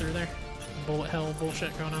 get through there. Bullet hell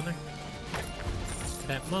bullshit going on there.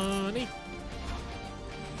 That money.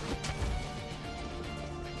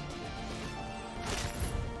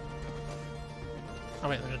 Oh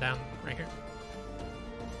wait, there's a down right here.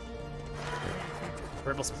 The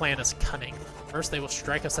rebels' plan is cunning. First, they will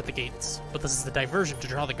strike us at the gates, but this is the diversion to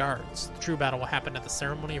draw the guards. The true battle will happen at the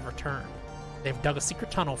ceremony of return. They've dug a secret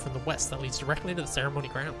tunnel from the west that leads directly into the ceremony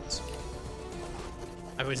grounds.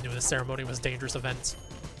 I always knew this ceremony was a dangerous event.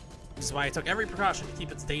 This is why I took every precaution to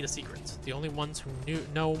keep its date a secret. The only ones who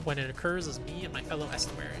know when it occurs is me and my fellow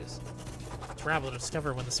estuaries. To travel to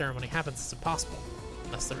discover when the ceremony happens is impossible,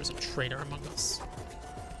 unless there is a traitor among us.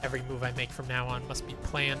 Every move I make from now on must be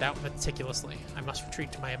planned out meticulously. I must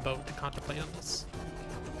retreat to my abode to contemplate on this.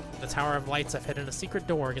 In the Tower of Lights, I've hidden a secret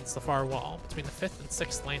door against the far wall, between the 5th and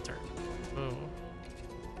 6th lantern. Ooh.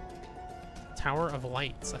 Tower of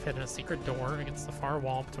Lights. I've hidden a secret door against the far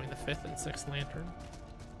wall between the 5th and 6th lantern.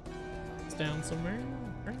 It's down somewhere.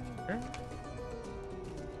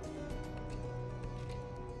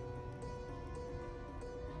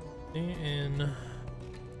 In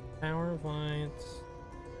Tower of Lights.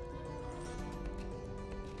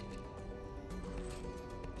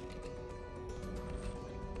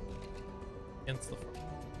 Against the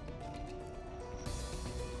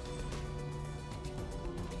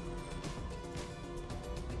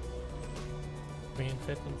between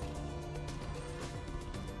 5th and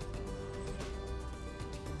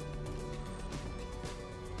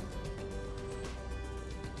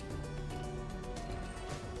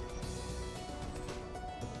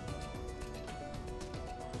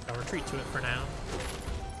I'll retreat to it for now.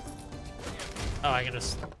 Oh, I can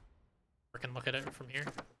just freaking look at it from here.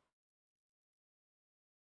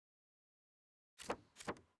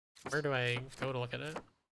 Where do I go to look at it?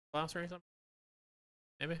 Glossary or something?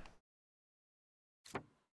 Maybe?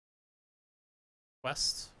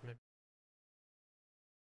 West? Maybe.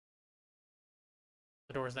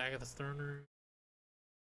 The doors to Agatha's throne room.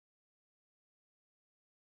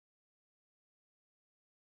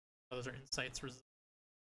 Oh, those are insights.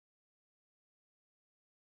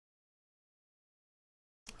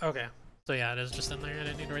 Okay. So yeah, it is just in there. I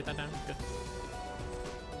didn't need to write that down. Good.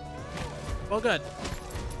 Well, good.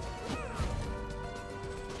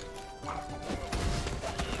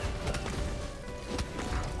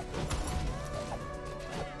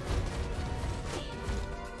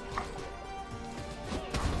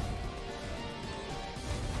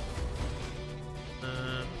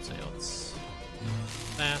 So let's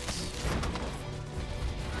that.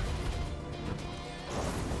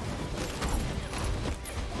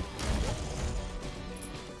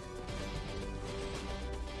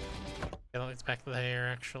 Okay, that leads back there,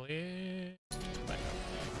 actually. Back up.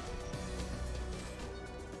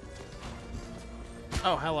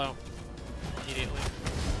 Oh, hello. Immediately.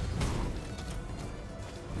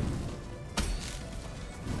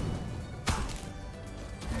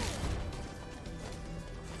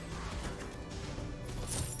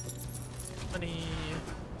 Money.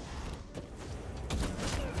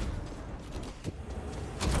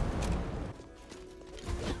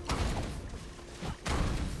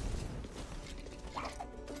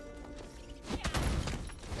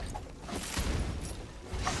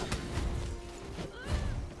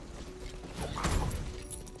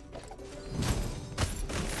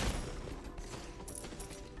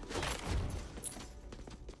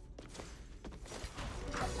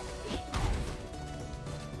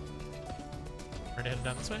 Already headed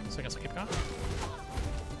down this way, so I guess I'll keep going.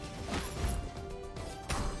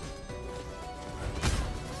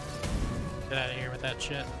 Get out of here with that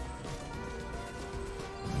shit.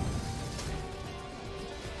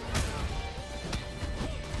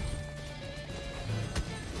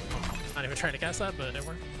 Not even trying to cast that, but it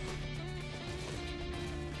worked.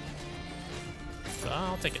 So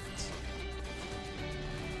I'll take it.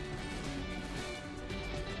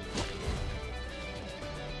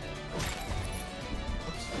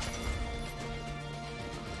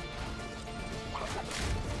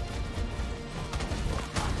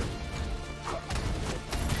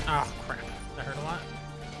 Oh crap, that hurt a lot.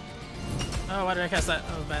 Oh, why did I cast that?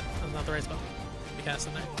 Oh, that was not the right spell to be cast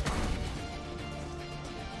in there.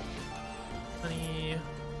 Honey.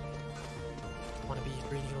 Wanna be a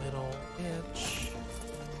greedy little bitch.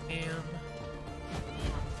 And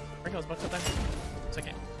bring those books up there. It's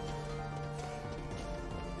okay.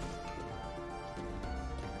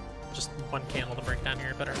 Just one candle to break down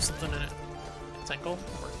here, better have something in it. It's gold.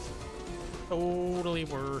 Worth. Totally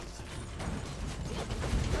worth.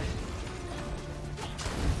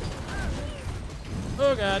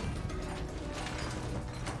 Oh god.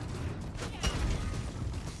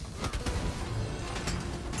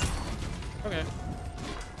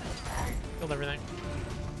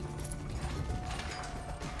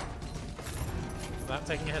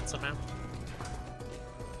 taking a hit somehow.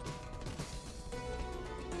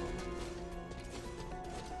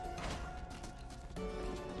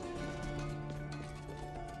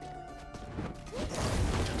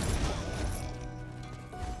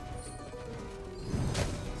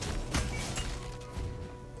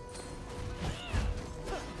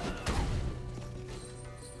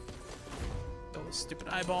 Stupid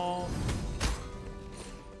eyeball.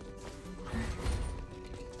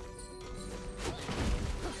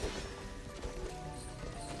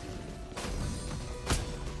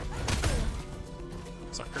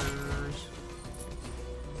 Suckers.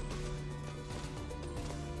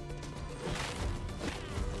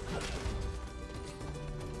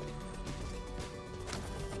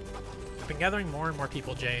 I've been gathering more and more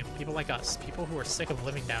people, Jay. People like us. People who are sick of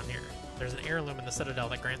living down here. There's an heirloom in the Citadel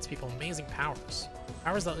that grants people amazing powers.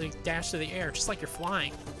 Powers that let you dash through the air, just like you're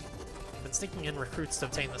flying. I've been sneaking in recruits to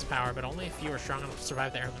obtain this power, but only a few are strong enough to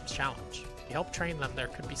survive the heirloom's challenge. If you help train them, there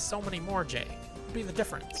could be so many more, Jay. What would be the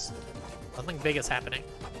difference? Something big is happening.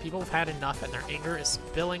 People have had enough, and their anger is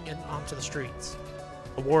spilling onto the streets.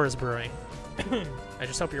 A war is brewing. I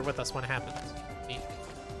just hope you're with us when it happens. Neat.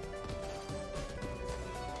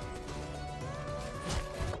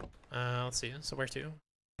 Let's see. So where to?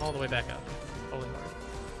 All the way back up. Holy Lord.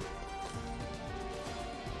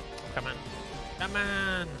 Come on. Come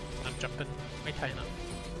on! I'm jumping way high enough.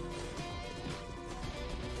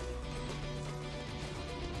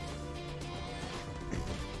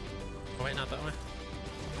 Oh wait, not that way.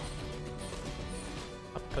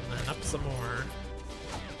 Up and then up some more.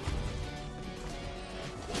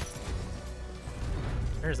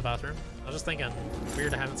 Here's the boss room. I was just thinking,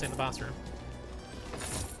 weird I haven't seen the boss room.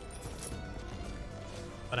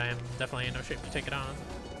 But I am definitely in no shape to take it on.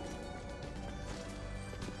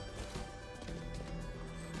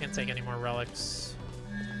 Can't take any more relics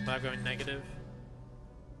without going negative.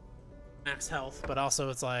 Max health, but also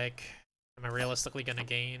it's like, am I realistically gonna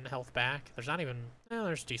gain health back? There's not even,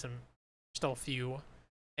 there's decent, still a few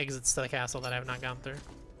exits to the castle that I have not gone through.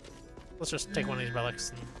 Let's just take one of these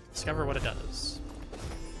relics and discover what it does.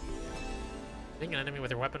 Hitting an enemy with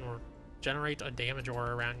your weapon will generate a damage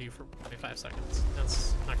aura around you for 25 seconds.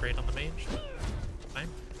 That's not great on the mage. Fine.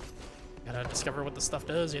 Gotta discover what the stuff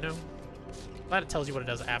does, you know? Glad it tells you what it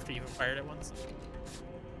does after you've fired it once.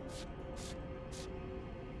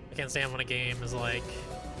 I can't stand when a game is like,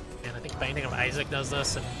 man, I think Binding of Isaac does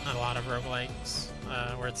this and a lot of roguelikes,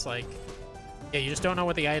 where it's like, yeah, you just don't know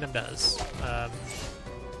what the item does. Yeah,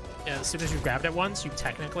 as soon as you've grabbed it once, you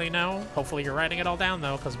technically know. Hopefully you're writing it all down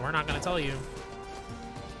though, because we're not going to tell you.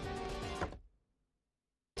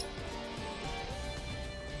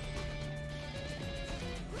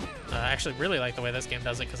 I actually really like the way this game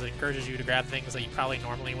does it because it encourages you to grab things that you probably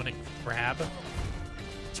normally wouldn't grab.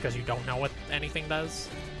 It's because you don't know what anything does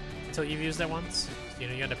until you've used it once. You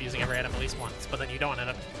know, you end up using every item at least once, but then you don't end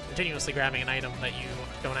up continuously grabbing an item that you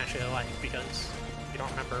don't actually like because you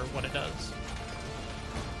don't remember what it does.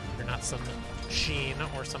 You're not some Sheen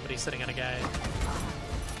or somebody sitting at a guide.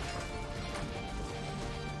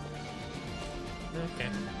 Okay.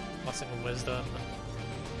 Blessing of Wisdom.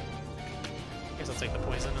 I guess I'll take the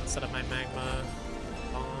poison instead of my magma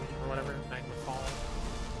bomb or whatever. Magma fall.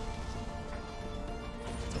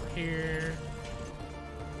 It's over here.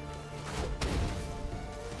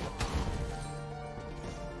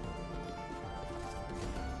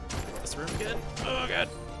 This room good? Oh god.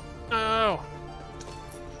 Oh!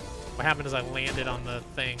 What happened is I landed on the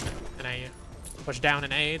thing and I pushed down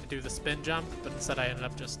an A to do the spin jump, but instead I ended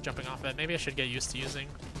up just jumping off it. Maybe I should get used to using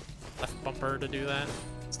left bumper to do that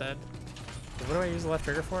instead. What do I use the left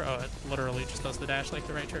trigger for? Oh, it literally just does the dash like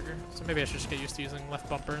the right trigger. So maybe I should just get used to using left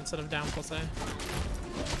bumper instead of down plus A.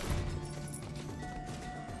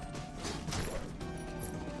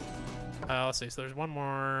 Let's see, so there's one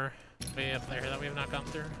more way up there that we have not gone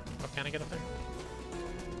through. Oh, can I get up there?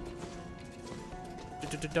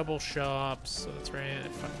 Double shops, so that's right, I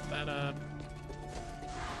fucked that up.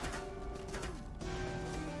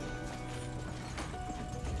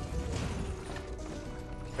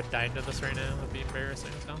 If I died to this right now, that'd be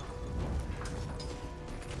embarrassing as hell.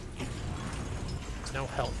 There's no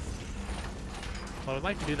health. Well, I would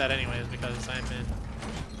like to do that anyways because I'm in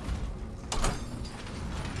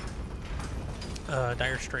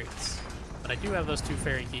dire straits. But I do have those 2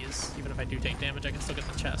 fairy keys. Even if I do take damage, I can still get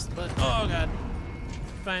the chest. But, oh god.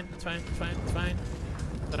 It's fine, it's fine, it's fine, it's fine.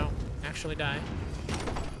 I don't actually die.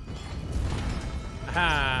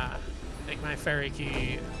 Aha! Take my fairy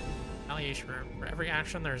key. Retaliation room. For every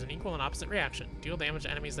action, there's an equal and opposite reaction. Deal damage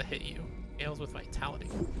to enemies that hit you. Scales with vitality.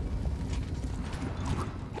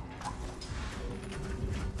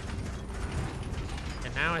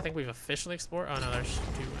 And now I think we've officially explored. Oh no, there's 2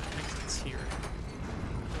 exits here.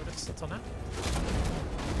 Notice until now.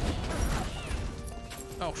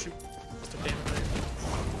 Oh shoot. Just took damage there.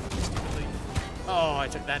 Stupidly. Oh, I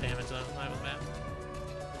took that damage though. That was bad.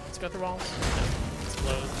 Let's go through walls. No.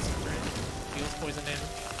 Explodes. Deals poison damage.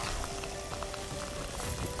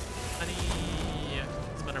 Honey. Yeah.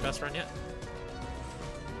 It's been our best run yet.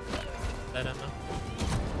 Dead end though.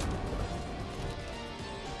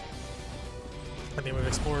 I mean, we've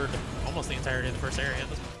explored almost the entirety of the first area at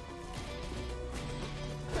this point.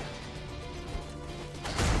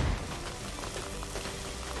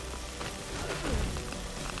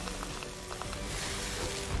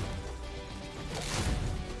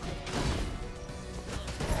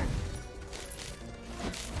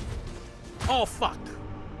 Oh, fuck!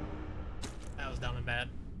 That was dumb and bad.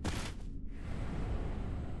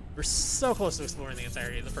 We're so close to exploring the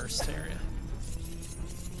entirety of the first area.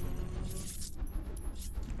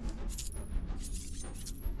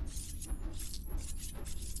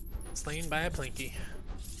 Slain by a Plinky.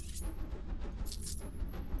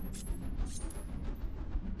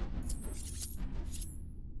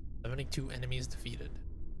 "72 enemies defeated."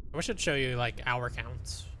 I wish I'd show you like hour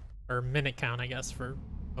count or minute count, I guess, for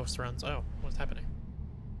most runs. Oh, what's happening?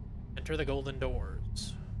 Enter the golden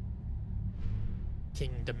doors.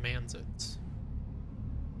 King demands it.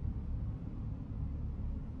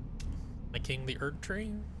 My king, the Erd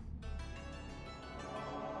Tree.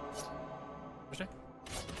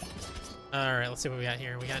 Alright, let's see what we got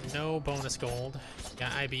here. We got no bonus gold. We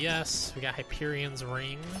got IBS. We got Hyperion's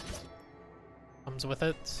Ring. Comes with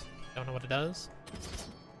it. Don't know what it does.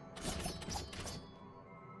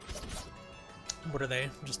 What are they?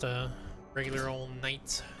 Just a regular old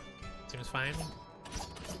knight. Seems fine.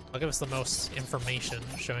 They'll give us the most information,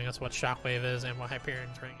 showing us what Shockwave is and what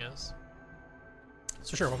Hyperion's Ring is.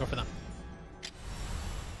 So sure, we'll go for them.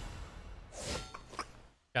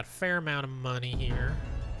 Got a fair amount of money here.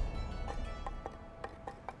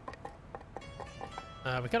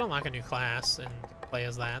 We could unlock a new class and play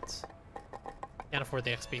as that. Can't afford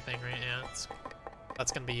the XP thing right now.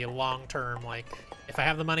 That's gonna be long term. Like, if I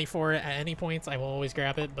have the money for it at any point, I will always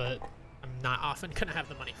grab it, but I'm not often gonna have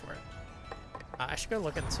the money for it. I should go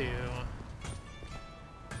look into...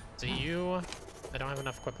 Do you... I don't have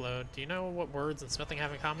enough quick load. Do you know what words and smithing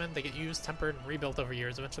have in common? They get used, tempered, and rebuilt over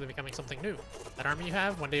years, eventually becoming something new. That armor you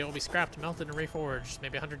have, one day it will be scrapped, melted, and reforged.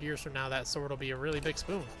 Maybe 100 years from now, that sword will be a really big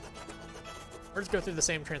spoon. Words go through the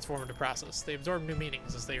same transformative process. They absorb new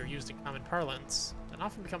meanings as they are used in common parlance, and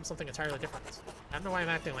often become something entirely different. I don't know why I'm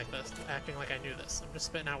acting like this, acting like I knew this. I'm just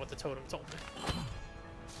spitting out what the totem told me.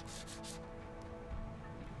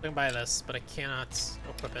 I can buy this, but I cannot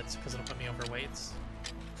equip it because it'll put me overweight.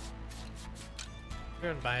 I'm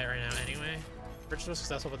going to buy it right now anyway. Purchase was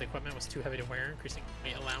successful, but the equipment was too heavy to wear, increasing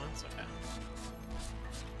weight allowance. Okay.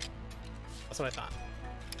 That's what I thought.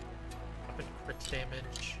 Weapon crit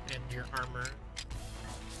damage and your armor.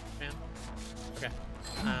 Man. Okay.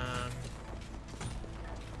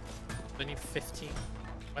 I need 15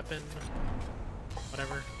 weapon,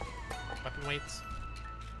 whatever. Weapon weights.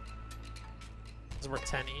 This is worth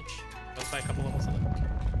 10 each. Let's buy a couple levels of it.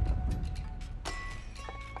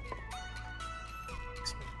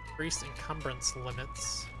 Increased encumbrance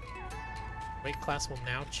limits. Weight class will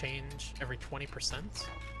now change every 20%.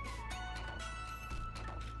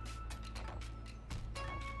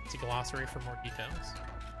 See glossary for more details.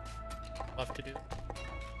 Love to do.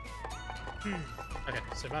 Okay,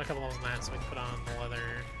 so about a couple levels in that, so we can put on the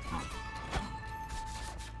leather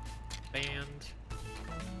band.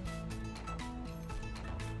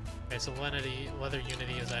 Okay, so leather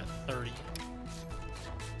unity is at 30.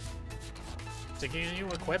 So can you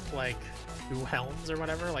equip like 2 helms or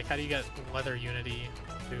whatever? Like, how do you get leather unity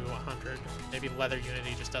to 100? Maybe leather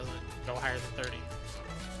unity just doesn't go higher than 30.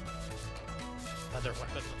 Leather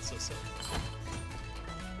weapon, that's so silly.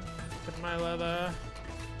 Look at my leather.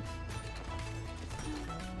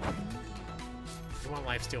 I want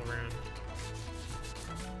lifesteal rune.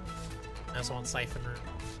 I also want siphon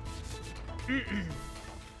rune.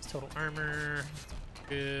 Total armor,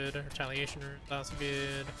 good. Retaliation rune, that's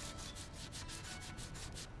good.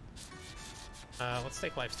 Let's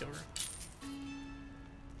take lifesteal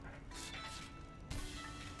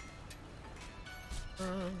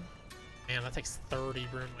rune. Man, that takes 30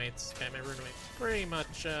 rune weights. Okay, my rune weight's pretty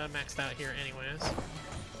much maxed out here anyways.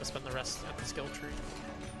 I'll spend the rest at the skill tree.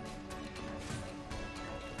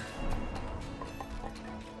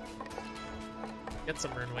 Get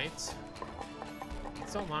some rune weights.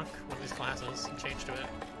 Let's unlock one of these classes and change to it.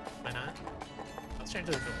 Why not? Let's change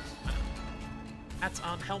to the duels. Why not? Hats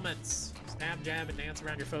on helmets. Let's Jab, jab, and dance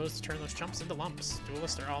around your foes to turn those chumps into lumps.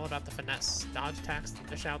 Duelists are all about the finesse. Dodge attacks to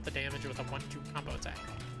dish out the damage with a 1-2 combo attack.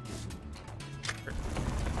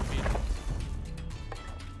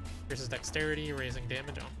 Here's his dexterity, raising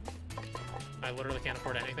damage. Oh. I literally can't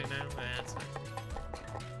afford anything now. That's fine.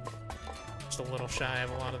 Just a little shy of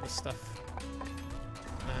a lot of this stuff.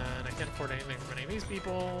 And I can't afford anything from any of these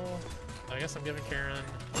people. So I guess I'm giving Karen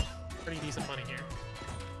pretty decent money here.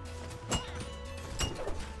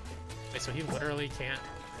 Wait, so he literally can't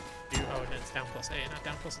do... Oh, it's down plus A, not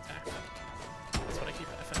down plus attack. That's what I keep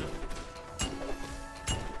F in.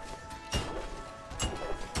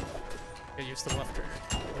 Get used to the left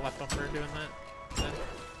bumper doing that. Then.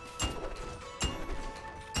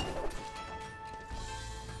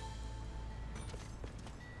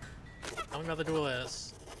 Tell me about the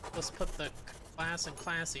duelist. Let's put the class in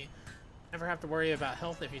classy. Never have to worry about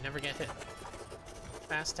health if you never get hit.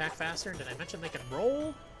 Fast attack faster. Did I mention they can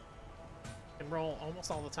roll? They can roll almost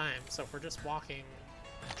all the time. So if we're just walking,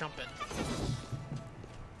 jumping.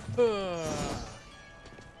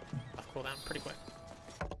 Off cooldown pretty quick.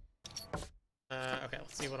 Okay,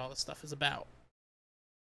 let's see what all this stuff is about.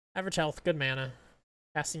 Average health, good mana.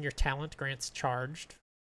 Casting your talent grants charged.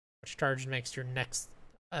 Which charged makes your next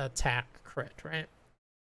attack crit, right?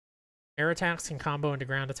 Air attacks can combo into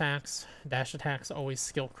ground attacks. Dash attacks always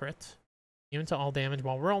skill crit. Immune to all damage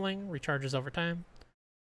while rolling. Recharges over time.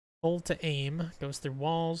 Hold to aim. Goes through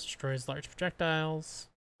walls. Destroys large projectiles.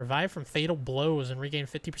 Revive from fatal blows and regain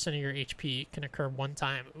 50% of your HP. Can occur one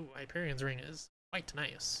time. Ooh, Hyperion's Ring is quite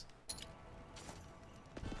nice.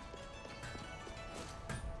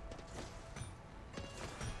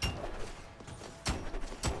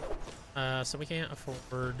 So we can't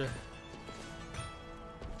afford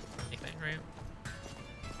anything, right?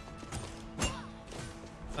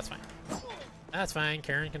 That's fine. That's fine.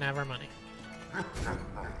 Karen can have our money.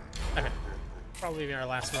 Okay. Probably be our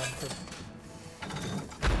last one for...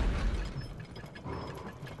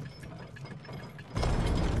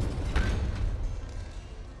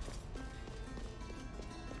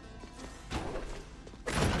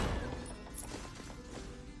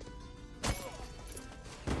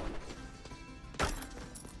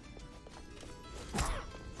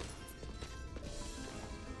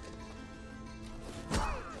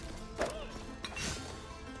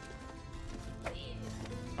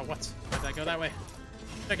 Go that way.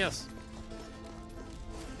 Check us.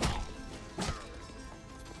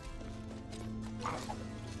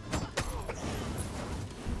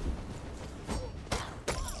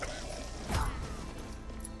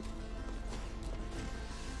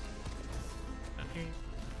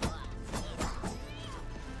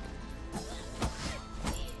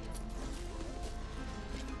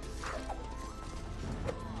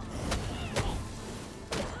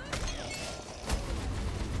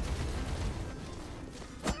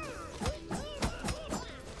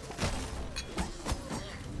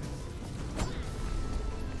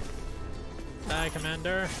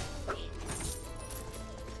 Commander.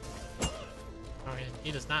 Oh,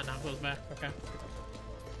 he does not knock those back. Okay.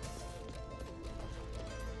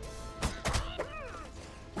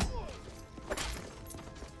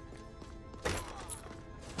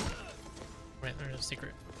 Wait, there's a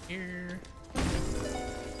secret here.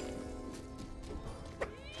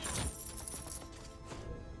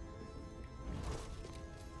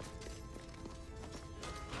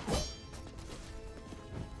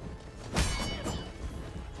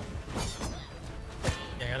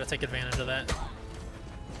 Take advantage of that.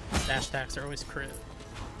 Dash attacks are always crit.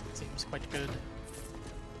 Seems quite good.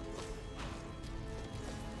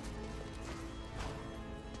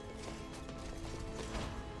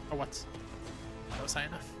 Oh, what? That was high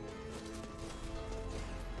enough.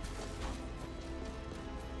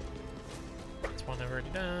 That's one I've already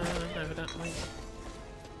done, evidently.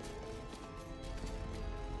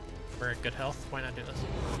 We're at good health. Why not do this?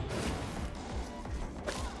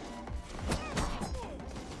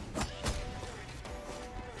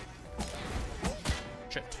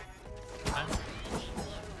 Shit.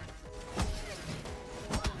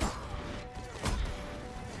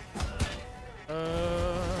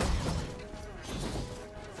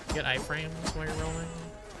 Get iframes while you're rolling?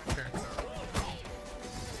 Sure.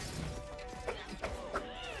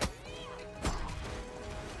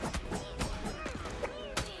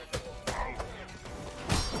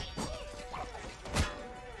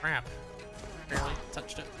 Crap. Barely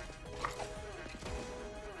touched it.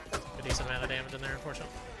 A decent amount of damage in there,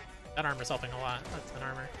 unfortunately. That armor's helping a lot. That's an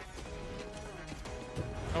armor.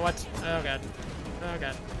 Oh, what? Oh, God. Oh,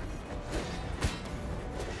 God.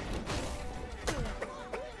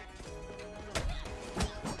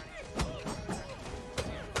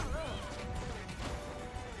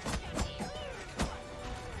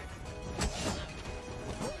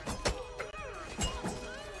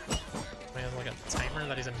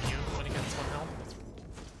 armor that he's immune when he gets 1 health.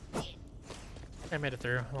 I made it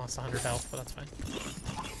through. I lost 100 health, but that's fine.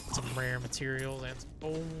 Some rare materials and some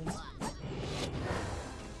gold.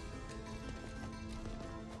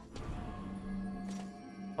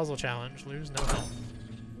 Puzzle challenge. Lose no health.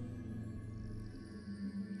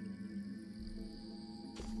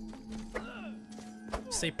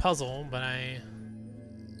 Say puzzle, but I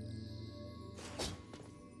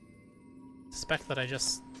suspect that I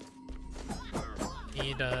just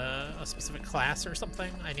need a specific class or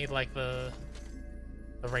something. I need like the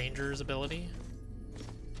ranger's ability.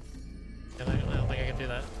 I don't think I can do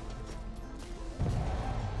that.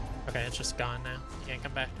 Okay, it's just gone now. You can't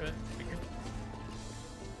come back to it. Figured.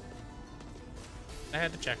 I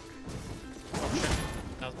had to check. Oh shit,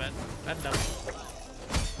 that was bad. Bad and dumb.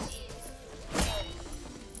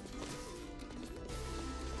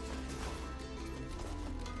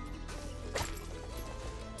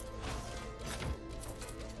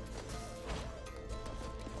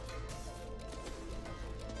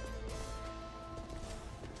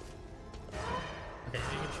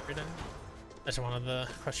 I just wanted the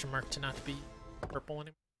question mark to not be purple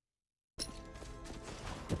anymore.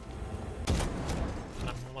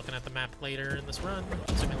 I'm looking at the map later in this run,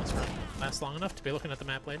 assuming this run lasts long enough to be looking at the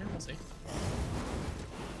map later. We'll see.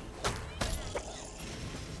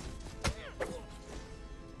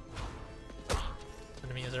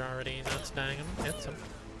 Enemies are already not dying them. Hit some.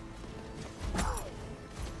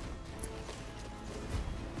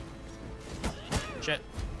 Shit.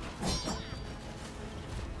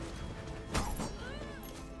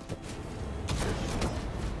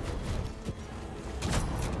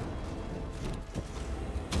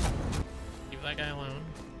 That guy alone.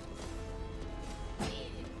 I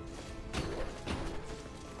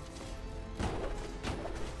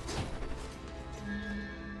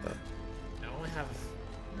only have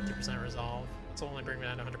 50% resolve. It's only bring me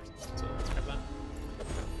down to 100%, so let's grab that.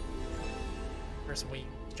 First wing.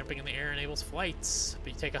 Jumping in the air enables flights,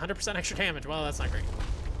 but you take 100% extra damage. Well, that's not great.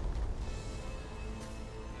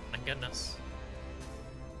 My goodness.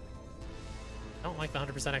 I don't like the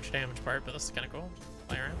 100% extra damage part, but this is kind of cool. Just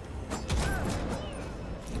play around.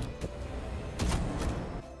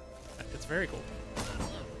 It's very cool.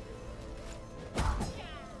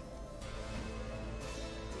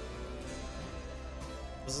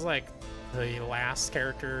 This is like the last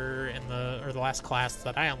character in the last class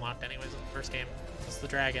that I unlocked anyways in the first game. This is the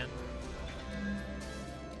dragon.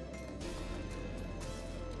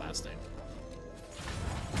 Blasting.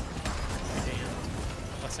 And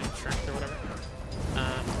blessing strength or whatever.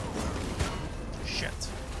 Shit.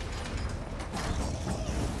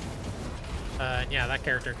 Yeah, that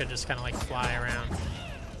character could just kind of like fly around,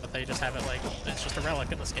 but they just have it like, it's just a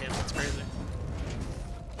relic in this game. That's crazy.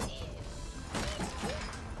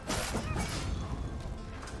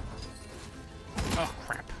 Oh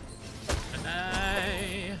crap. And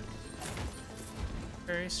I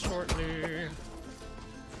very shortly.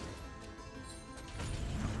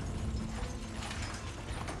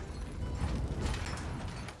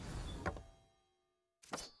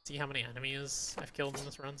 See how many enemies I've killed in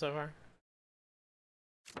this run so far?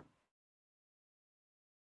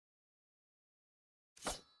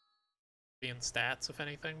 Be in stats, if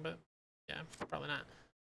anything, but yeah, probably not.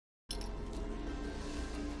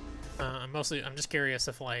 I'm just curious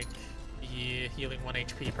if like the healing 1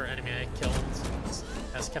 HP per enemy I killed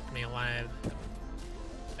has kept me alive.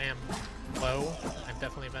 I am low. I've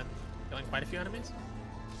definitely been killing quite a few enemies.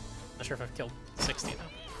 Not sure if I've killed 60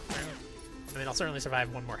 though. I mean, I'll certainly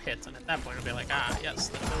survive 1 more hit, and at that point I'll be like, ah, yes,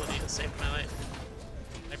 the ability has saved my life.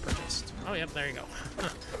 I purchased. Oh, yep, there you go.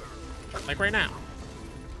 Like right now.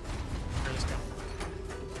 Where'd this go?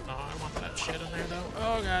 Oh, I want that shit in there though.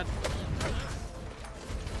 Oh god.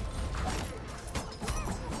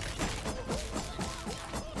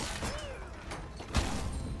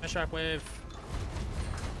 My shockwave.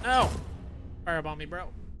 No! Fireball me, bro.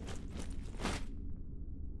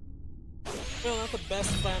 Well, not the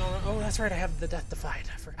best final run. Oh, that's right, I have the Death Defied.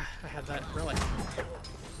 I forgot I had that relic.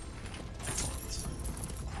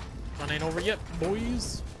 Run ain't over yet,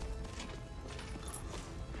 boys.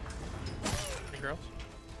 Any girls?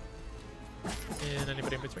 And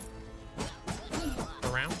anybody in between?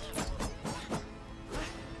 Around?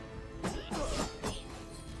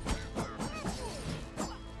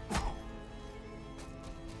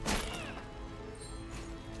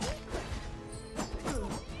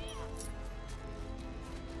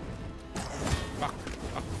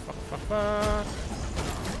 Fuck.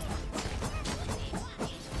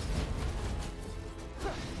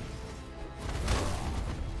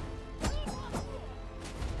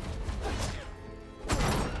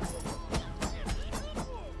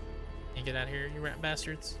 get out of here, you rat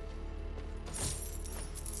bastards.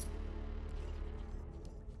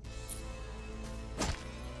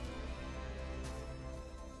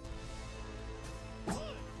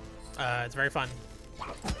 It's very fun.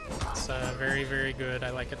 It's very, very good.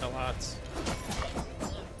 I like it a lot.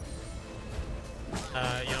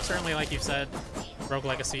 You know, certainly, like you've said, Rogue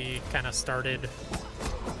Legacy kind of started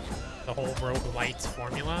the whole roguelite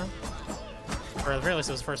formula. Or at the very least,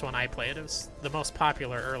 it was the first one I played. It was the most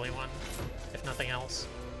popular early one, if nothing else.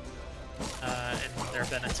 And there have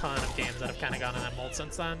been a ton of games that have kind of gone in that mold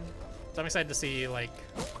since then. So I'm excited to see, like,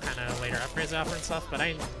 what kind of later upgrades they offer and stuff, but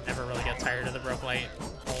I never really get tired of the roguelite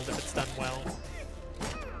mold if it's done well.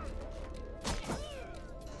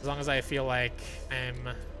 As long as I feel like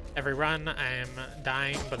every run I'm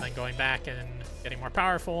dying, but then going back and getting more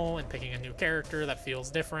powerful and picking a new character that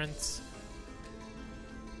feels different,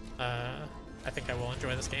 I think I will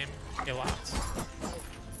enjoy this game a lot.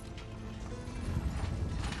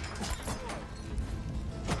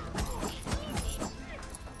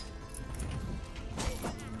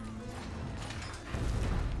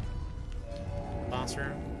 Boss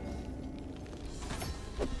room.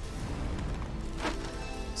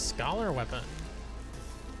 Scholar weapon.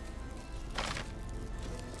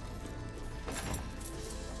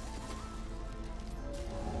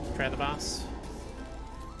 Try the boss.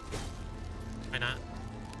 Why not?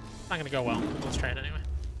 Not gonna go well. Let's try it anyway.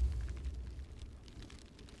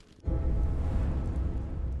 At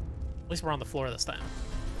least we're on the floor this time,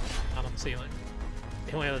 not on the ceiling.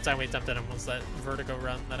 The only other time we attempted him was that vertigo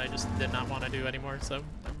run that I just did not want to do anymore, so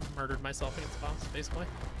I murdered myself against the boss, basically.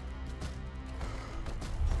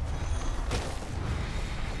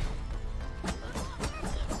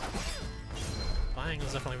 Flying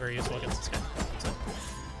is definitely very useful against this guy. So.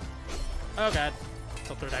 Oh god.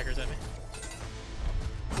 Still throw daggers at me.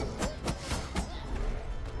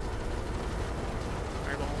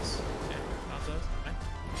 Fireballs. Okay, dodge those. Okay.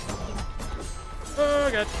 Oh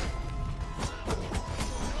god.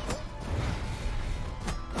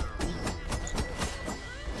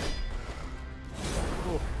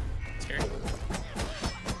 Ooh, scary.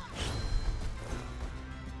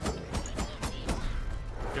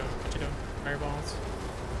 What you doing? Fireballs.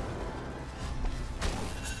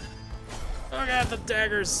 Oh god, the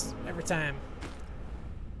daggers every time.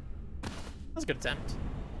 That was a good attempt.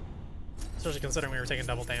 Especially considering we were taking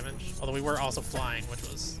double damage. Although we were also flying, which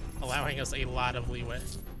was allowing us a lot of leeway.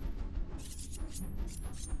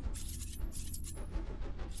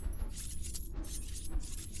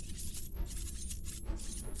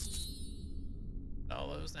 All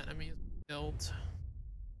those enemies killed.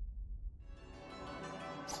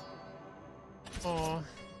 Oh,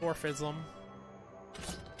 poor Fizzlem.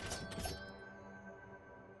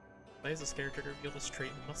 Plays this character to reveal this trait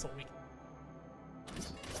in muscle weakness.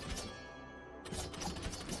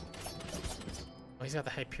 Oh, he's got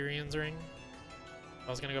the Hyperion's ring. I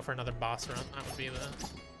was gonna go for another boss run. That would be the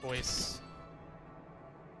voice.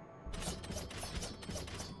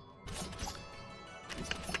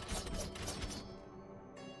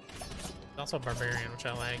 Also a barbarian, which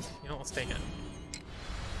I like. You know, let's take it.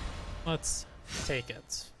 Let's take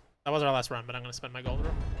it. That was our last run, but I'm gonna spend my gold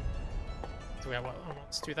room. So we got what,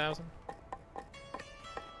 almost 2,000?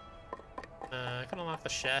 I could unlock the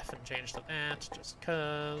chef and change to that just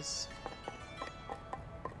cause.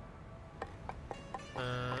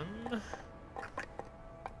 I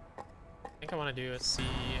think I want to do is see.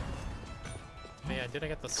 Oh yeah, did I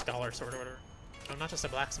get the scholar sword or whatever? I'm not just a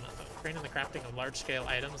blacksmith, I'm trained in the crafting of large-scale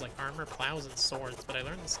items like armor, plows, and swords, but I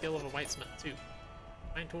learned the skill of a whitesmith too.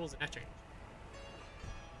 Fine tools and etching.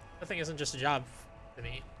 That thing isn't just a job to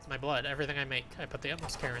me, it's my blood. Everything I make, I put the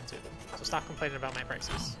utmost care into. So stop complaining about my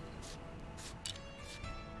prices.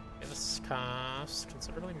 Okay, this costs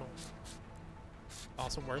considerably more.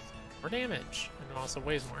 Also worth more damage, and it also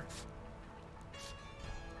weighs more.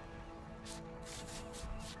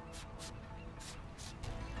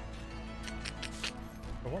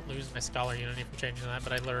 I won't lose my scholar unity from changing that,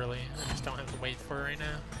 but I just don't have the weight for it right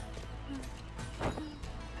now. Let's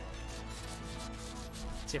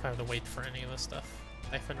see if I have the weight for any of this stuff.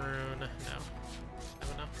 Knife and rune, no. I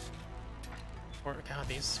don't know. Or, god,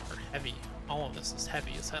 these are heavy. All of this is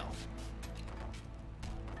heavy as hell.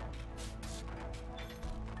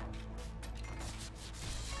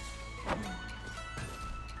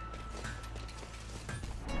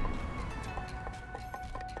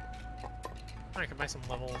 I could buy some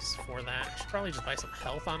levels for that. I should probably just buy some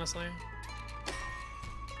health, honestly.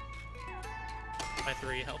 Buy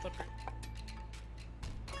 3 health upgrade.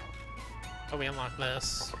 Oh, we unlocked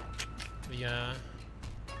this. The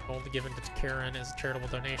Gold given to Karen is a charitable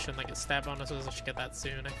donation. Like, it's stat bonuses. I should get that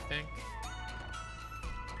soon, I think.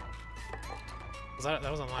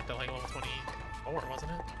 That was unlocked at like level 24,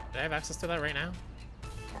 wasn't it? Did I have access to that right now?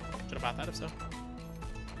 Should have bought that if so.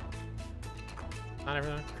 Not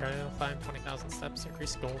everyone credit will climb 20,000 steps.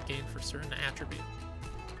 Increase gold gain for certain attributes.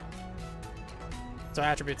 So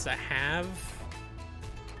attributes that have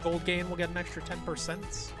gold gain will get an extra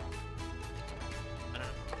 10%. I don't know.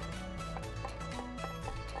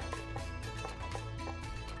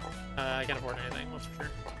 I can't afford anything, that's for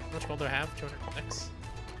sure. How much gold do I have? 206.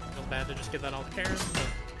 Feels bad to just give that all to Karen, but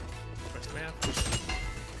what choice do we have?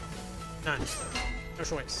 None. No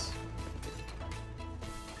choice.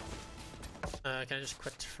 Can I just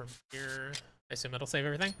quit from here? I assume it'll save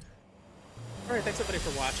everything. Alright, thanks everybody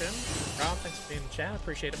for watching. Rob, thanks for being in the chat.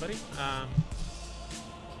 Appreciate it, buddy.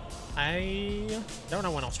 I don't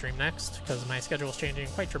know when I'll stream next, because my schedule is changing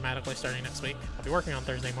quite dramatically starting next week. I'll be working on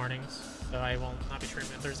Thursday mornings, so I will not be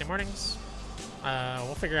streaming on Thursday mornings.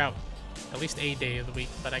 We'll figure out at least a day of the week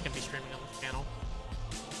that I can be streaming on this channel.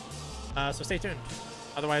 So stay tuned.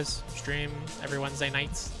 Otherwise, stream every Wednesday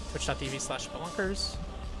nights, twitch.tv/spelunkers.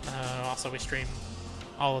 Also, we stream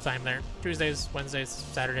all the time there. Tuesdays, Wednesdays,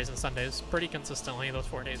 Saturdays, and Sundays. Pretty consistently, those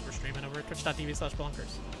 4 days we're streaming over at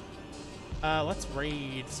twitch.tv/spelunkers. Let's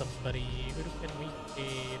raid somebody. Who can we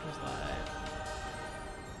raid? Who's live?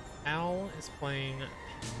 Al is playing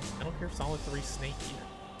Metal Gear Solid 3 Snake Eater.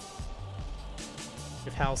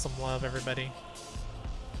 Give Hal some love, everybody.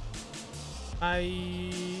 I